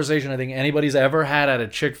depressing conversation I think anybody's ever had at a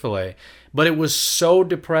Chick-fil-A. But it was so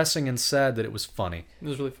depressing and sad that it was funny. It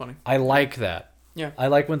was really funny. I like that. Yeah. I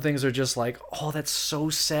like when things are just like, oh, that's so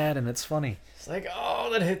sad and it's funny. It's like, oh,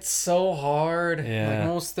 that hits so hard. Yeah. Like, I'm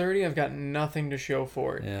almost 30. I've got nothing to show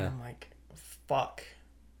for it. Yeah. I'm like, fuck.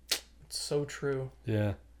 It's so true.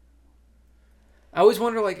 Yeah. I always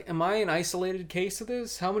wonder, like, am I an isolated case of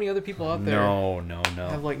this? How many other people out there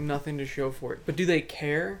have, like, nothing to show for it? But do they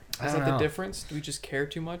care? I Is don't that the know. difference? Do we just care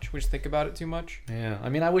too much? We just think about it too much? Yeah. I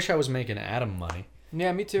mean, I wish I was making Adam money.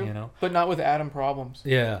 Yeah, me too. You know? But not with Adam problems.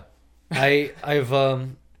 Yeah. I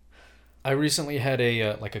recently had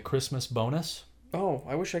a like a Christmas bonus. Oh,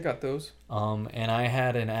 I wish I got those. And I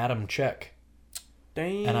had an Adam check.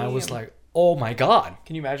 Damn. And I was like, "Oh my god.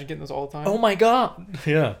 Can you imagine getting those all the time? Oh my god."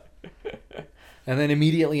 Yeah. And then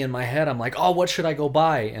immediately in my head, I'm like, "Oh, what should I go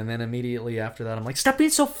buy?" And then immediately after that, I'm like, "Stop being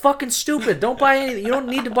so fucking stupid. Don't buy anything. You don't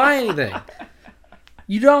need to buy anything.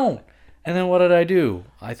 You don't." And then what did I do?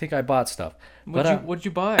 I think I bought stuff. What'd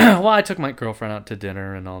you buy? Well, I took my girlfriend out to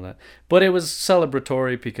dinner and all that. But it was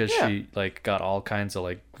celebratory because Yeah. she like got all kinds of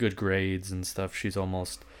like good grades and stuff. She's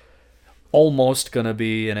almost gonna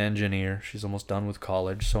be an engineer. She's almost done with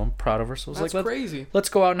college, so I'm proud of her. So I was That's like, crazy. let's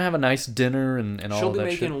go out and have a nice dinner and all She'll of be that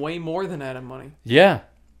making shit. way more than Adam money. Yeah.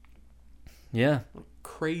 Yeah.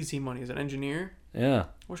 Crazy money as an engineer. Yeah.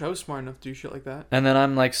 Wish I was smart enough to do shit like that. And then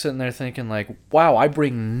I'm like sitting there thinking like, wow, I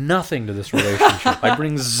bring nothing to this relationship. I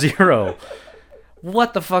bring zero.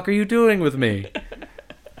 What the fuck are you doing with me?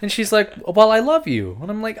 And she's like, well, I love you. And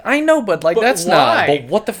I'm like, I know, but like, But that's why? not. But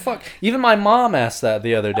what the fuck? Even my mom asked that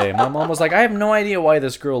the other day. My mom was like, I have no idea why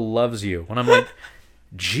this girl loves you. And I'm like,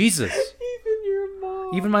 Jesus. Even your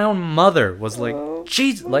mom. Even my own mother was like,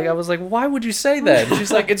 Jesus. Like, I was like, why would you say that? And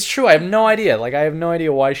she's like, it's true. I have no idea. Like, I have no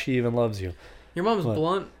idea why she even loves you. Your mom's What?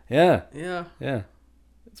 blunt. Yeah. Yeah. Yeah.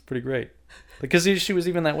 It's pretty great. Because she was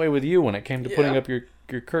even that way with you when it came to putting Yeah. up your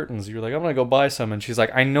curtains. You were like, I'm going to go buy some. And she's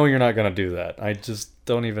like, I know you're not going to do that. I just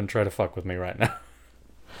don't even try to fuck with me right now.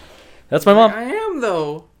 That's my mom. I am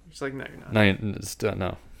though. She's like, no, you're not. No,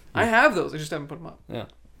 no. I have those. I just haven't put them up. Yeah.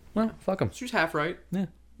 Well, fuck them. She's half right.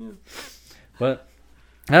 But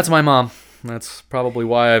that's my mom. That's probably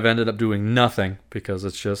why I've ended up doing nothing. Because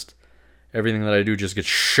it's just everything that I do just gets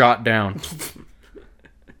shot down.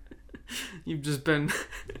 You've just been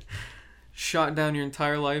shot down your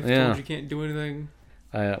entire life. Yeah. Told you can't do anything.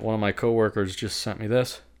 One of my coworkers just sent me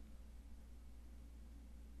this.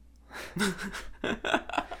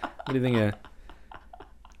 What do you think of? What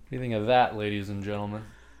do you think of that, ladies and gentlemen?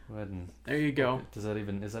 Go ahead and. There you go. Is that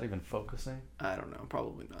even focusing? I don't know.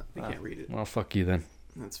 Probably not. They can't read it. Well, fuck you then.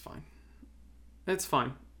 That's fine. That's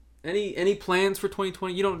fine. Any plans for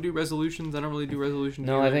 2020? You don't do resolutions. I don't really do resolutions.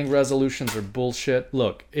 No, either. I think resolutions are bullshit.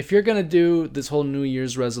 Look, if you're gonna do this whole New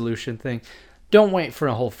Year's resolution thing, don't wait for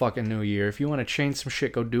a whole fucking New Year. If you want to change some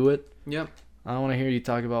shit, go do it. Yep. I don't want to hear you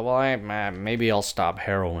talk about, well, maybe I'll stop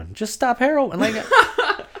heroin. Just stop heroin. Like,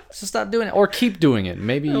 just stop doing it, or keep doing it.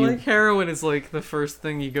 Maybe I you. like heroin is like the first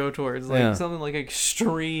thing you go towards, like Yeah. something like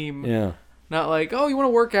extreme. Yeah. Not like, oh, you want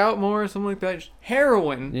to work out more or something like that. Just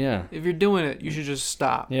heroin. Yeah. If you're doing it, you should just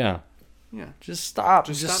stop. Yeah. Yeah. Just stop.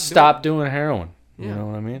 Just Just stop stop doing heroin. You Yeah. know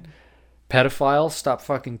what I mean? Pedophiles, stop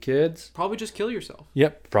fucking kids. Probably just kill yourself.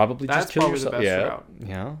 Yep, probably That's just kill probably the yourself. best yeah. route.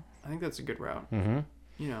 Yeah. I think that's a good route. Mm-hmm.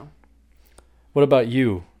 You know. What about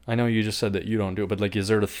you? I know you just said that you don't do it, but like, is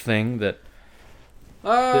there a thing that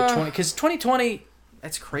because 2020,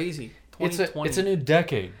 That's crazy. it's 2020. a new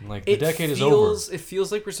decade. Like the decade is over. It feels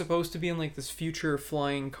like we're supposed to be in like this future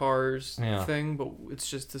flying cars Yeah. thing, but it's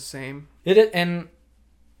just the same. And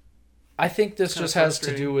I think this Kinda just has to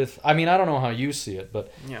do frustrating. with. I mean, I don't know how you see it,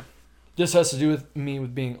 but Yeah. this has to do with me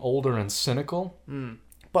with being older and cynical. Mm.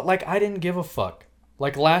 But like, I didn't give a fuck.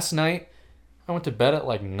 Like last night, I went to bed at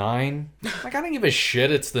like 9. Like, I don't give a shit.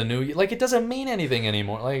 It's the new year. Like, it doesn't mean anything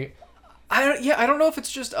anymore. Like, I don't know if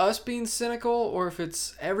it's just us being cynical or if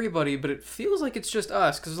it's everybody, but it feels like it's just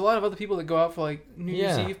us because there's a lot of other people that go out for like New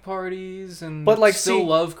Year's Eve parties and but like still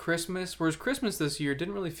love Christmas. Whereas Christmas this year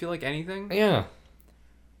didn't really feel like anything. Yeah.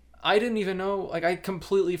 I didn't even know. Like I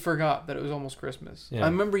completely forgot that it was almost Christmas. Yeah. I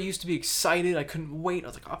remember I used to be excited. I couldn't wait. I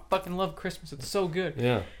was like, I fucking love Christmas. It's so good.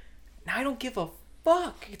 Yeah. Now I don't give a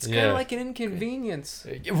fuck. It's kind of like an inconvenience.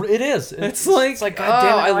 It is. It's like God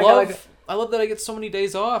damn it, I love that I get so many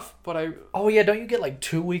days off, but Oh yeah, don't you get like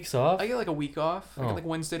 2 weeks off? I get like a week off. I get like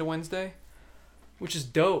Wednesday to Wednesday, which is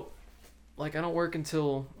dope. Like I don't work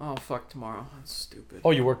until tomorrow. That's stupid.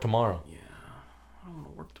 Oh, you work tomorrow. Yeah, I don't want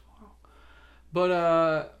to work tomorrow.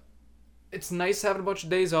 But it's nice having a bunch of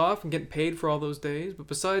days off and getting paid for all those days. But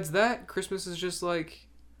besides that, Christmas is just like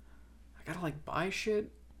I gotta like buy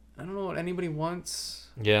shit. I don't know what anybody wants.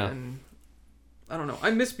 Yeah. And I don't know.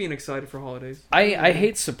 I miss being excited for holidays. I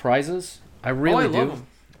hate surprises. I really do. Love them.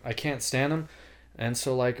 I can't stand them. And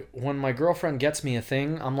so, like, when my girlfriend gets me a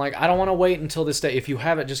thing, I'm like, I don't want to wait until this day. If you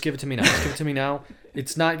have it, just give it to me now. Just give it to me now.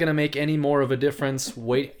 It's not going to make any more of a difference.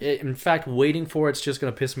 In fact, waiting for it's just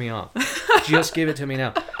going to piss me off. Just give it to me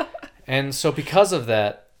now. And so, because of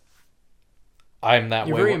that, I'm that way.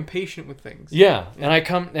 You're very impatient with things. Yeah, and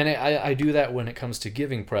I do that when it comes to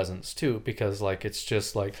giving presents too, because like it's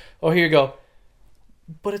just like, oh, here you go,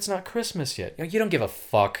 but it's not Christmas yet. You don't give a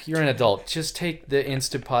fuck. You're an adult. Just take the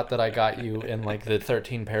Instapot that I got you and like the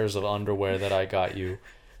 13 pairs of underwear that I got you,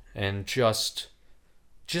 and just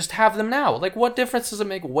have them now. Like, what difference does it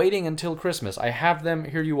make waiting until Christmas? I have them.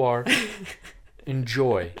 Here you are.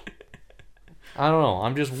 Enjoy. I don't know.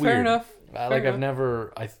 I'm just weird. Fair enough. I've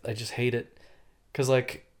never. I just hate it. Because,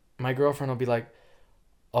 like, my girlfriend will be like,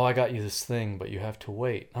 oh, I got you this thing, but you have to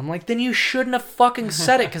wait. I'm like, then you shouldn't have fucking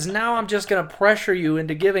said it, because now I'm just going to pressure you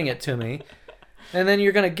into giving it to me. And then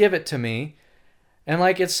you're going to give it to me. And,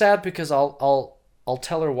 like, it's sad because I'll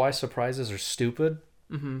tell her why surprises are stupid.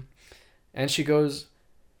 Mm-hmm. And she goes,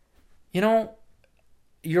 you know,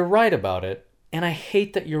 you're right about it, and I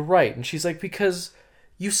hate that you're right. And she's like, because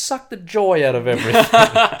you suck the joy out of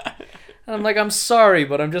everything. And I'm like, I'm sorry,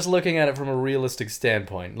 but I'm just looking at it from a realistic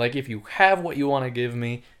standpoint. Like, if you have what you want to give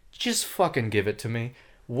me, just fucking give it to me.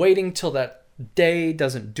 Waiting till that day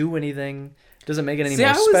doesn't do anything. Doesn't make it any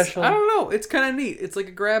more special. I don't know. It's kind of neat. It's like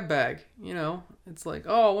a grab bag, you know? It's like,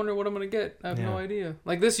 oh, I wonder what I'm going to get. I have no idea.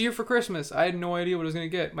 Like, this year for Christmas, I had no idea what I was going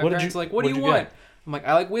to get. My parents were like, what do you want? I'm like,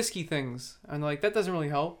 I like whiskey things. And they're like, that doesn't really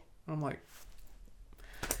help. And I'm like...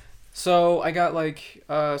 So I got like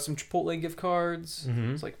some Chipotle gift cards.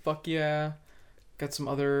 Mm-hmm. It's like, fuck yeah. Got some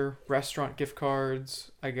other restaurant gift cards.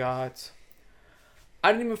 I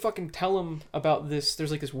didn't even fucking tell them about this. There's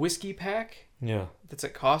like this whiskey pack. Yeah. That's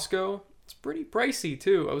at Costco. It's pretty pricey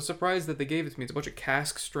too. I was surprised that they gave it to me. It's a bunch of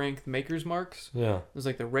cask strength Maker's Marks. Yeah. There's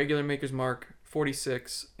like the regular Maker's Mark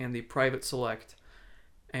 46 and the Private Select.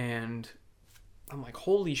 And I'm like,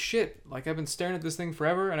 holy shit. Like, I've been staring at this thing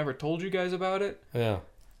forever. I never told you guys about it. Yeah.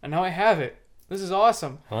 And now I have it. This is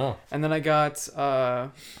awesome. Wow. And then I got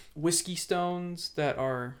whiskey stones that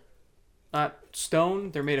are not stone.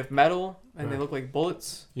 They're made of metal, and they look like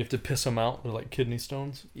bullets. You have to piss them out. They're like kidney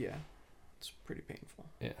stones. Yeah. It's pretty painful.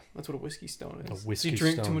 Yeah. That's what a whiskey stone is. A whiskey so you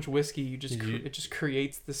drink stone. too much whiskey, it just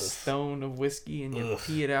creates this stone of whiskey, and you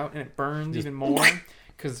pee it out, and it burns even more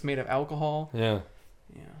because it's made of alcohol. Yeah.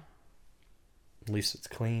 Yeah. At least it's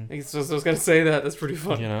clean. I was gonna say that. That's pretty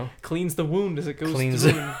fun. You know, cleans the wound as it goes Cleans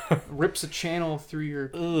through, and rips a channel through your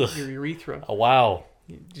urethra. Oh, wow.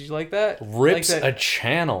 Did you like that? Rips like that? a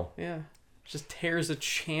channel. Yeah. Just tears a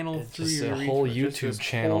channel It's through just your a urethra. whole Just YouTube this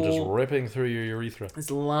channel just whole- ripping through your urethra. This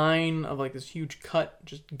line of like this huge cut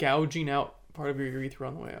just gouging out part of your urethra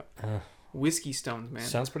on the way out. Whiskey stones, man.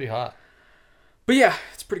 Sounds pretty hot. But yeah,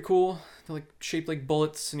 it's pretty cool. They're like shaped like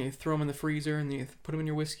bullets, and you throw them in the freezer, and you put them in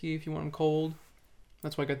your whiskey if you want them cold.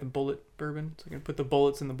 That's why I got the bullet bourbon. So I can put the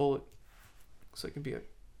bullets in the bullet. So it can be a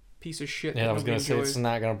piece of shit. Yeah, that I was nobody gonna say enjoys. it's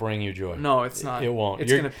not gonna bring you joy. No, it's not. It won't.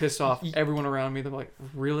 It's gonna piss off everyone around me. They're like,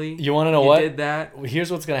 really? You want to know what? You did that?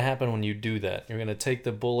 Here's what's gonna happen when you do that. You're gonna take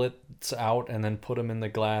the bullets out and then put them in the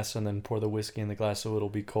glass and then pour the whiskey in the glass so it'll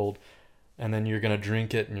be cold, and then you're gonna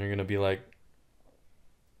drink it and you're gonna be like,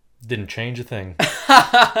 didn't change a thing.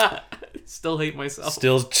 Still hate myself.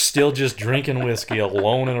 Still just drinking whiskey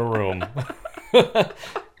alone in a room.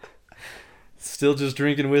 Still just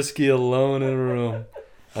drinking whiskey alone in a room.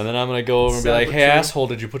 And then I'm going to go over and be like, hey, asshole,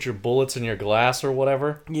 did you put your bullets in your glass or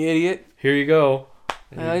whatever? You idiot. Here you go.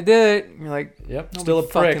 I did it. You're like, yep, nobody still a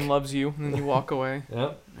prick. fucking loves you. And then you walk away.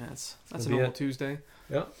 Yep. That's a normal Tuesday.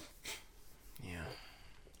 Yep. Yeah.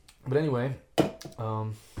 But anyway,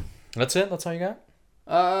 that's it? That's all you got?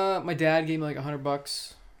 My dad gave me like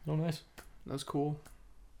 $100. Oh, nice. That was cool.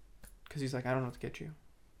 Because he's like, I don't know what to get you.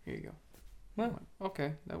 Here you go. Well, I'm like,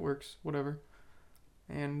 okay, that works. Whatever.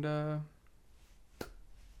 And got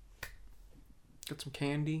some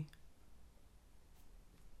candy.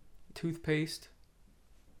 Toothpaste.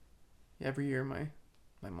 Every year my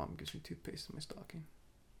mom gives me toothpaste in my stocking.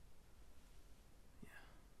 Yeah.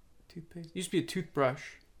 Toothpaste. It used to be a toothbrush.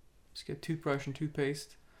 Just get a toothbrush and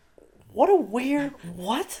toothpaste. what a weird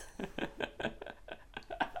what?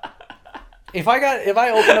 If I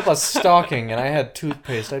opened up a stocking and I had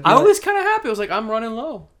toothpaste, I'd be I like, was kind of happy. I was like, I'm running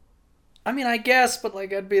low. I mean, I guess, but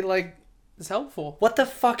like I'd be like, It's helpful. what the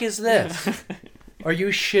fuck is this? Are you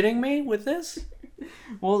shitting me with this?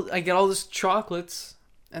 Well, I get all this chocolates,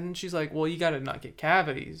 and then she's like, well, you gotta not get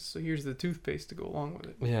cavities, so here's the toothpaste to go along with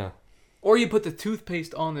it. Yeah, Or you put the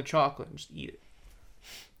toothpaste on the chocolate and just eat it.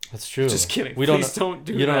 that's true. Just kidding. We Please don't. don't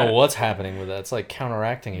do You that. don't know what's happening with that. It's like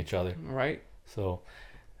counteracting each other. Right? So,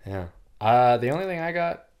 yeah. The only thing I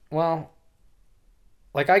got, well,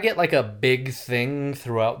 like I get like a big thing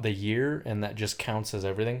throughout the year, and that just counts as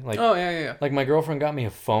everything. Like, Oh, yeah. like my girlfriend got me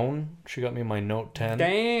a phone. She got me my Note 10.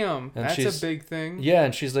 Damn. And That's she's- a big thing. Yeah,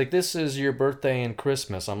 and she's like, "This is your birthday and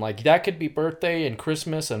Christmas." I'm like, "That could be birthday and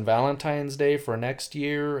Christmas and Valentine's Day for next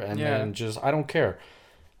year, and Yeah. then just I don't care."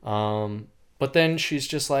 But then she's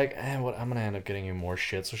just like, "What? I'm gonna end up getting you more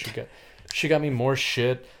shit." So she got me more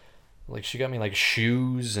shit. Like she got me like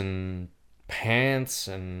shoes and pants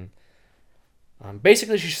and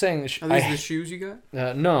basically she's saying Are these the shoes you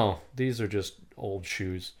got? no, these are just old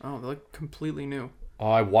shoes. Oh, they look completely new. Oh,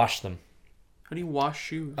 I wash them. How do you wash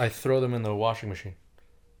shoes? I throw them in the washing machine.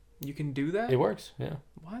 You can do that? It works. Yeah.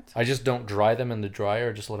 What? I just don't dry them in the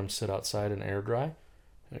dryer. Just let them sit outside and air dry.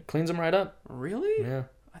 And it cleans them right up. Really? Yeah.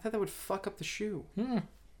 I thought that would fuck up the shoe. Huh.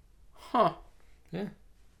 Huh.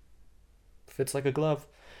 Fits like a glove.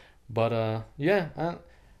 But yeah.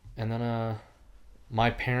 And then my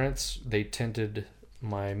parents, they tinted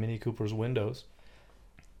my Mini Cooper's windows.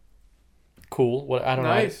 Cool. What I don't know.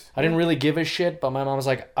 Nice. I didn't really give a shit, but my mom was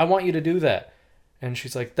like, "I want you to do that." And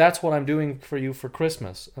she's like, "That's what I'm doing for you for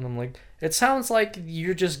Christmas." And I'm like, "It sounds like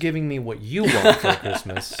you're just giving me what you want for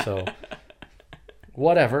Christmas." So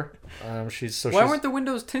whatever. Why weren't the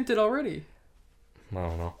windows tinted already? I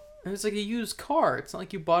don't know. It was like a used car. It's not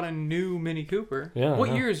like you bought a new Mini Cooper. Yeah, I What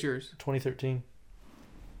know. year is yours? 2013.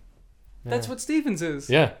 That's what Stevens is.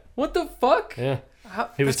 Yeah. What the fuck? Yeah.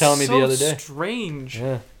 How, He was that's telling me the so other day. Strange.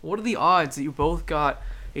 Yeah. What are the odds that you both got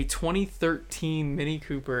a 2013 Mini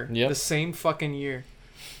Cooper Yep. the same fucking year?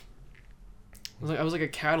 I was like a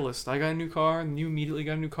catalyst. I got a new car, and you immediately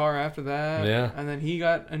got a new car after that. Yeah. And then he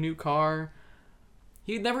got a new car.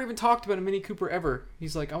 He had never even talked about a Mini Cooper ever.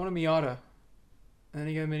 He's like, I want a Miata. And then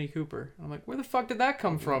he got a Mini Cooper. I'm like, where the fuck did that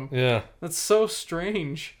come from? Yeah. That's so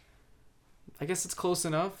strange. I guess it's close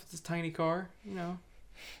enough. It's a tiny car, you know.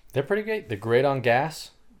 They're pretty great. They're great on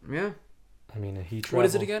gas. Yeah. I mean, he travels. What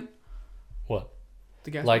is it again? What?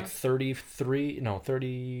 The gas Like mileage?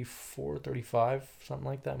 34, 35, something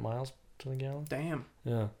like that miles to the gallon. Damn.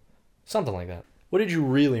 Yeah. Something like that. What did you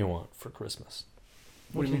really want for Christmas?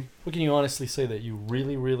 What do you mean? What can you honestly say that you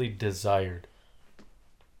really, really desired?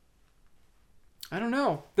 I don't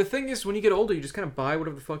know. The thing is, when you get older, you just kind of buy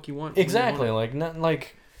whatever the fuck you want. when you Exactly. want Like, not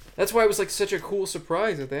like... That's why it was like such a cool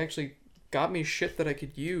surprise that they actually got me shit that I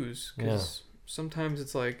could use. Because sometimes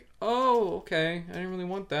it's like, oh, okay, I didn't really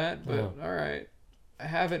want that, but all right, I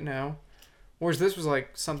have it now. Whereas this was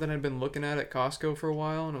like something I'd been looking at Costco for a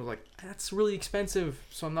while, and I was like, that's really expensive,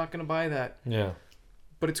 so I'm not gonna buy that. Yeah.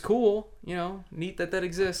 But it's cool, you know, neat that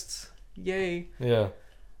exists. Yay. Yeah.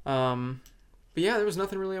 But yeah, there was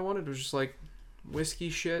nothing really I wanted. It was just like whiskey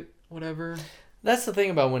shit, whatever. That's the thing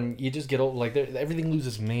about when you just get old. Like, everything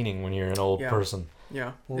loses meaning when you're an old person.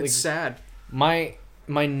 Yeah, Well, it's sad. My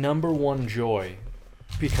number one joy,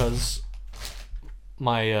 because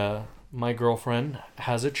my girlfriend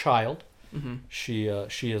has a child. Mm-hmm.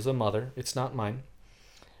 She is a mother. It's not mine.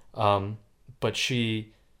 But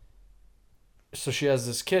she has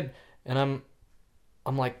this kid, and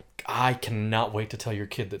I'm like, I cannot wait to tell your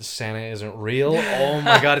kid that Santa isn't real. Oh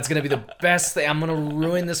my God, it's gonna be the best thing. I'm gonna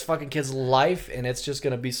ruin this fucking kid's life, and it's just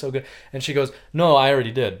gonna be so good. And she goes, no, I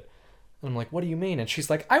already did. And I'm like, what do you mean? And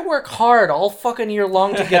she's like, I work hard all fucking year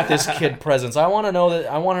long to get this kid presents. I want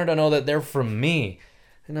her to know that they're from me.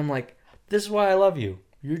 And I'm like, this is why I love you.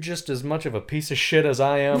 You're just as much of a piece of shit as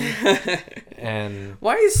I am. And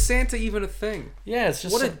Why is Santa even a thing? yeah, it's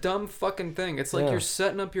just What a dumb fucking thing. It's like Yeah. you're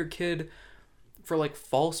setting up your kid for like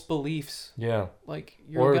false beliefs. yeah. Like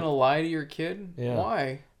you're Or- gonna lie to your kid? Yeah.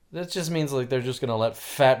 Why? That just means like they're just gonna let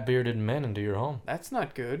fat bearded men into your home. That's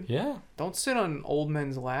not good. Yeah. Don't sit on old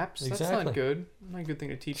men's laps. That's Exactly. not good. Not a good thing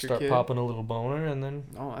to teach your Start kid. popping a little boner and then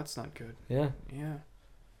Oh, that's not good. yeah. Yeah.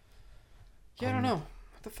 Yeah, I don't know.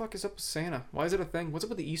 What the fuck is up with Santa? Why is it a thing? What's up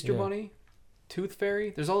with the Easter Yeah. Bunny? Tooth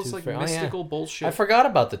Fairy? There's all this Tooth like Fairy. Oh, yeah. mystical bullshit. I forgot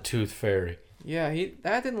about the Tooth Fairy. Yeah,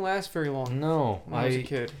 that didn't last very long No, when I was a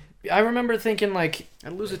kid. I remember thinking like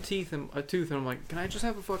I'd lose a tooth and I'm like, can I just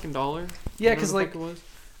have a fucking $1? yeah, Whatever because the like fuck it was.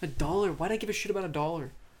 $1? Why'd I give a shit about $1?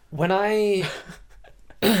 when I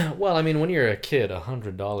well, I mean, when you're a kid,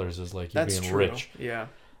 $100 is like you That's being true. rich. Yeah.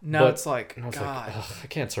 Now But- it's like, And I was God. like, ugh, I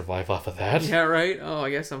can't survive off of that. Yeah, right? Oh,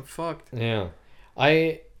 I guess I'm fucked. Yeah.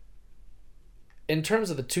 In terms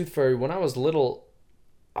of the Tooth Fairy, when I was little,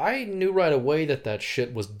 I knew right away that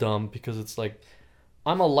shit was dumb because it's like,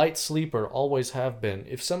 I'm a light sleeper, always have been.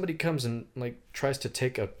 If somebody comes and like tries to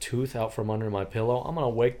take a tooth out from under my pillow, I'm gonna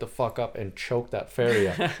wake the fuck up and choke that fairy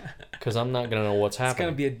up because I'm not gonna know what's It's happening.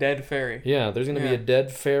 gonna be a dead fairy. Yeah, there's gonna be Yeah. a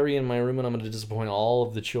dead fairy in my room, and I'm gonna disappoint all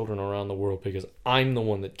of the children around the world because I'm the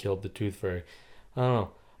one that killed the Tooth Fairy. I don't know.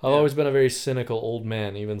 I've Yeah. always been a very cynical old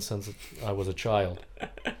man, even since I was a child.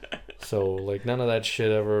 So like none of that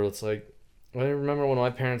shit ever. It's like I remember when my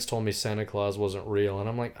parents told me Santa Claus wasn't real, and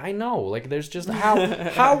I'm like, I know. Like there's just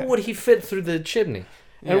how would he fit through the chimney?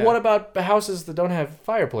 And Yeah. what about houses that don't have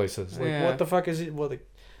fireplaces? Like Yeah. what the fuck is he? What?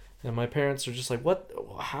 And my parents are just like, what?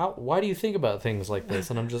 How? Why do you think about things like this?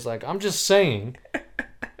 And I'm just like, I'm just saying.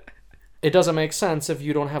 It doesn't make sense if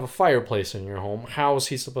you don't have a fireplace in your home. How is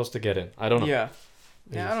he supposed to get in? I don't know. Yeah.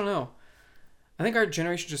 Yeah, I don't know. I think our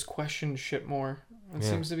generation just questions shit more. It Yeah.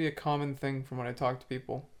 seems to be a common thing from when I talk to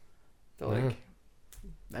people. They're like,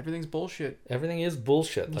 everything's bullshit. Everything is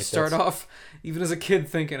bullshit. You Like start that's- off, even as a kid,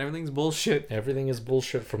 thinking everything's bullshit. Everything is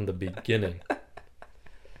bullshit from the beginning.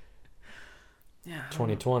 Yeah.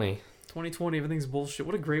 2020. 2020, everything's bullshit.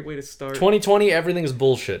 What a great way to start. 2020, everything's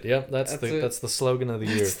bullshit. Yep, That's it. that's the slogan of the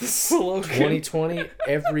year. That's the slogan. 2020,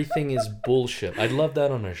 everything is bullshit. I'd love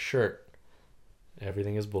that on a shirt.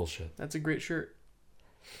 Everything is bullshit. That's a great shirt.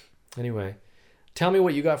 Anyway, tell me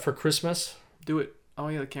what you got for Christmas Do it. Oh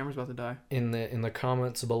yeah, the camera's about to die. in the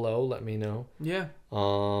comments below. Let me know. Yeah.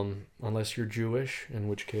 Unless you're Jewish, in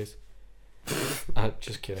which case,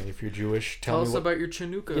 just kidding. If you're Jewish, Tell me us what, about your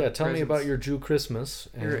Chinooka. yeah, tell me presents. about your Jew Christmas.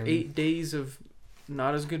 Your and- 8 days of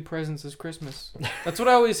not as good presents as Christmas. That's what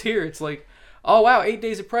I always hear. It's like, oh wow, 8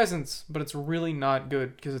 days of presents, but it's really not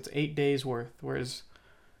good because it's 8 days worth. Whereas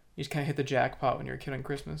you just kind of hit the jackpot when you're a kid on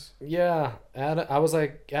Christmas. Yeah, Adam. I was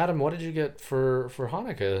like, Adam, what did you get for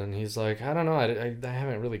Hanukkah? And he's like, I don't know. I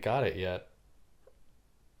haven't really got it yet.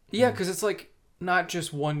 Yeah, because it's like not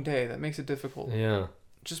just one day. That makes it difficult. Yeah.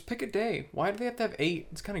 Just pick a day. Why do they have to have 8?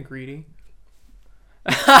 It's kind of greedy.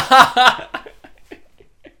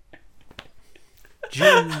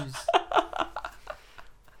 Jews. I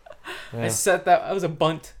Yeah. set that. That was a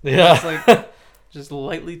bunt. Yeah. It's like just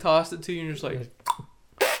lightly tossed it to you, and you're just like,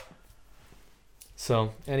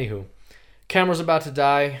 So, anywho, camera's about to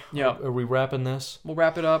die. yeah. Are we wrapping this? We'll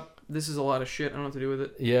wrap it up. This is a lot of shit. I don't know what to do with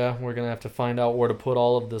it. Yeah, we're gonna have to find out where to put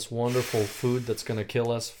all of this wonderful food that's gonna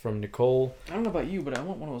kill us from Nicole. I don't know about you, but I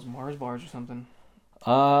want one of those Mars bars or something.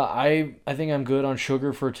 I think I'm good on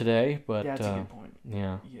sugar for today, but Yeah, that's a good point.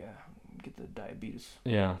 yeah. Yeah, get the diabetes.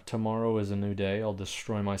 Yeah, tomorrow is a new day. I'll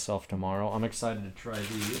destroy myself tomorrow. I'm excited to try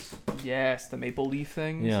these. Yes, the maple leaf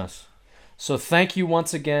things. Yes. So thank you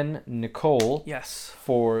once again, Nicole, Yes.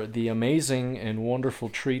 for the amazing and wonderful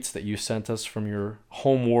treats that you sent us from your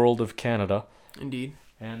home world of Canada. Indeed.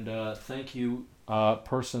 And thank you,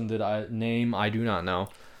 person that I do not know,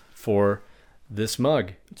 for this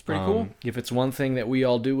mug. It's pretty cool. If it's one thing that we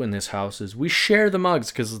all do in this house is we share the mugs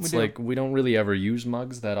because it's do. like we don't really ever use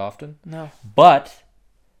mugs that often. No. But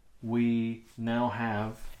we now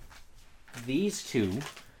have these two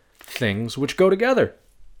things which go together.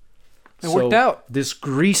 It worked out. This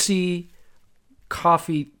greasy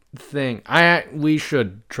coffee thing. We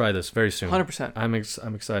should try this very soon. 100%.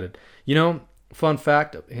 I'm excited. You know, fun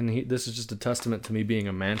fact, and this is just a testament to me being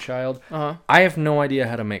a man-child. Uh-huh. I have no idea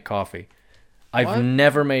how to make coffee. I've What?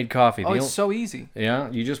 never made coffee. Oh, it's so easy. Yeah,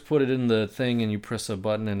 you just put it in the thing and you press a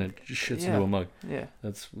button and it just shits Yeah. into a mug. Yeah.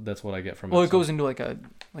 That's what I get from Well, it. it goes into like a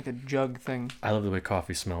jug thing. I love the way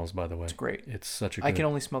coffee smells, by the way. It's great. It's such a good... I can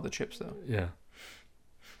only smell the chips though. Yeah.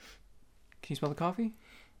 Can you smell the coffee?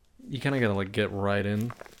 You kind of got to like get right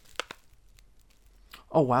in.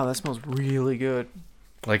 Oh wow, that smells really good.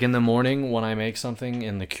 Like in the morning when I make something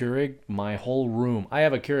in the Keurig, my whole room... I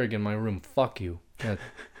have a Keurig in my room. Fuck you. Yeah.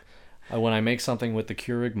 When I make something with the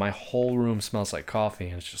Keurig, my whole room smells like coffee,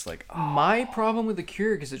 and it's just like, oh. My problem with the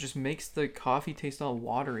Keurig is it just makes the coffee taste all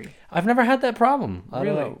watery. I've never had that problem. I don't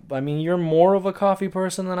Really? know. I mean, you're more of a coffee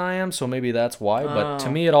person than I am, so maybe that's why. But to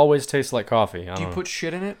me, it always tastes like coffee. I Do you don't know. put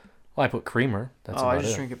shit in it? Well, I put creamer. That's I about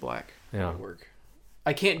just it. drink it black. Yeah. At work.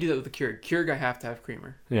 I can't do that with the Keurig. Keurig, I have to have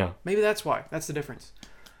creamer. Yeah. Maybe that's why. That's the difference.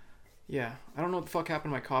 Yeah. I don't know what the fuck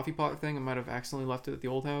happened to my coffee pot thing. I might have accidentally left it at the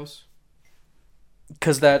old house.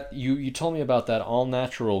 Because that you told me about that all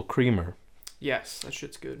natural creamer, Yes, that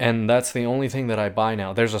shit's good. and that's the only thing that I buy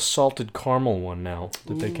now. There's a salted caramel one now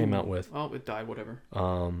that they came out with. Oh, it died, whatever. We're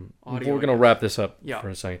Audio, gonna I guess. wrap this up Yeah. for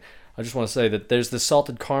a second. I just want to say that there's the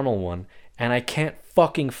salted caramel one, and I can't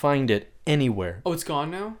fucking find it anywhere. Oh, it's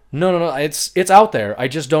gone now? No. It's out there. I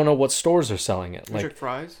just don't know what stores are selling it. You check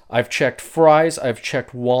Fry's? I've checked Fry's. I've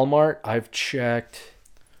checked Walmart. I've checked.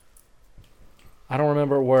 I don't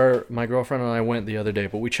remember where my girlfriend and I went the other day,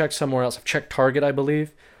 but we checked somewhere else. I've checked Target, I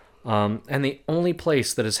believe, and the only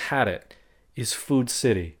place that has had it is Food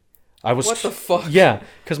City. What the fuck? Yeah,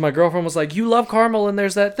 because my girlfriend was like, "You love caramel, and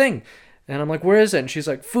there's that thing," and I'm like, "Where is it?" And she's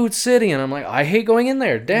like, "Food City," and I'm like, "I hate going in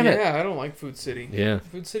there. Damn it." Yeah, I don't like Food City. Yeah.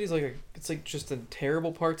 Food City's like it's like just in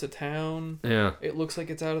terrible parts of town. Yeah. It looks like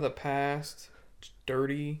it's out of the past. It's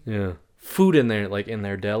dirty. Yeah. Food in there, like in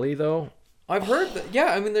their deli, though. I've heard that. Yeah,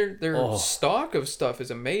 I mean their Oh. stock of stuff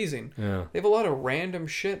is amazing. Yeah. They have a lot of random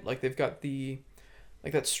shit. Like they've got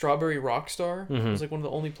like that strawberry Rockstar. Mhm. It was like one of the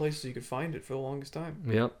only places you could find it for the longest time.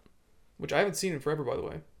 Yep. Which I haven't seen in forever, by the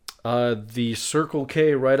way. The Circle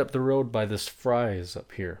K right up the road by this Fry's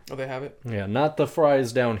up here. Oh, they have it. Yeah, not the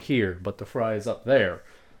Fry's down here, but the Fry's up there.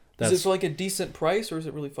 Is it for like a decent price, or is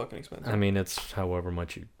it really fucking expensive? I mean, it's however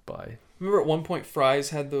much you buy. Remember at one point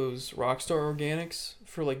Fry's had those Rockstar Organics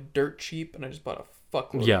for like dirt cheap, and I just bought a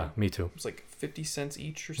fuckload. Yeah, me too. It was like 50 cents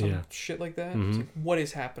each or some Yeah. shit like that. Mhm. It's like, what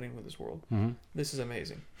is happening with this world? Mhm. This is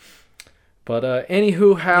amazing. But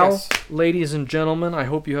anywho, Yes. ladies and gentlemen, I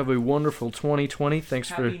hope you have a wonderful 2020. Thanks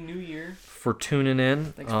Happy New Year. for tuning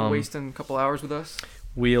in. Thanks for wasting a couple hours with us.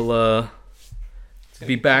 We'll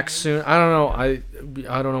be back soon. I don't know.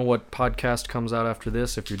 I don't know what podcast comes out after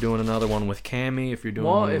this. If you're doing another one with Cammy, if you're doing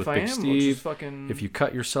one with Big we'll Steve, just fucking if you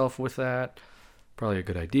cut yourself with that, probably a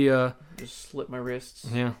good idea. just slit my wrists.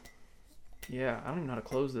 Yeah. Yeah, I don't even know how to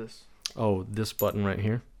close this. Oh, this button right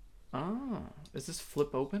here. Oh, is this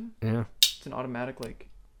flip open? Yeah. It's an automatic like.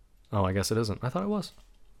 Oh, I guess it isn't. I thought it was.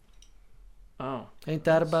 Oh, Ain't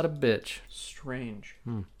that about a bitch? strange.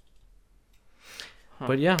 Hmm. Huh.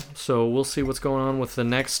 But yeah, so we'll see what's going on with the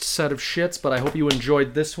next set of shits. But I hope you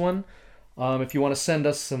enjoyed this one. If you want to send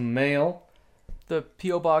us some mail, The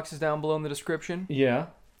PO box is down below in the description. yeah,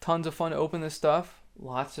 Tons of fun to open this stuff.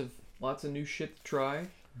 Lots of new shit to try.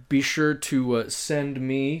 be sure to send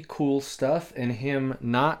me cool stuff and him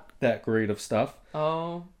not that great of stuff.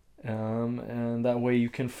 Oh, And that way you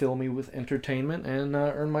can fill me with entertainment and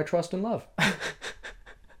earn my trust and love.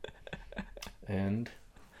 And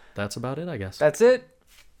that's about it, I guess. that's it.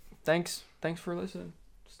 Thanks for listening.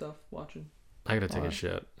 Watching. I gotta take a Alright.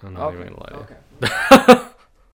 shit. I'm not Okay. even gonna lie to you. Okay.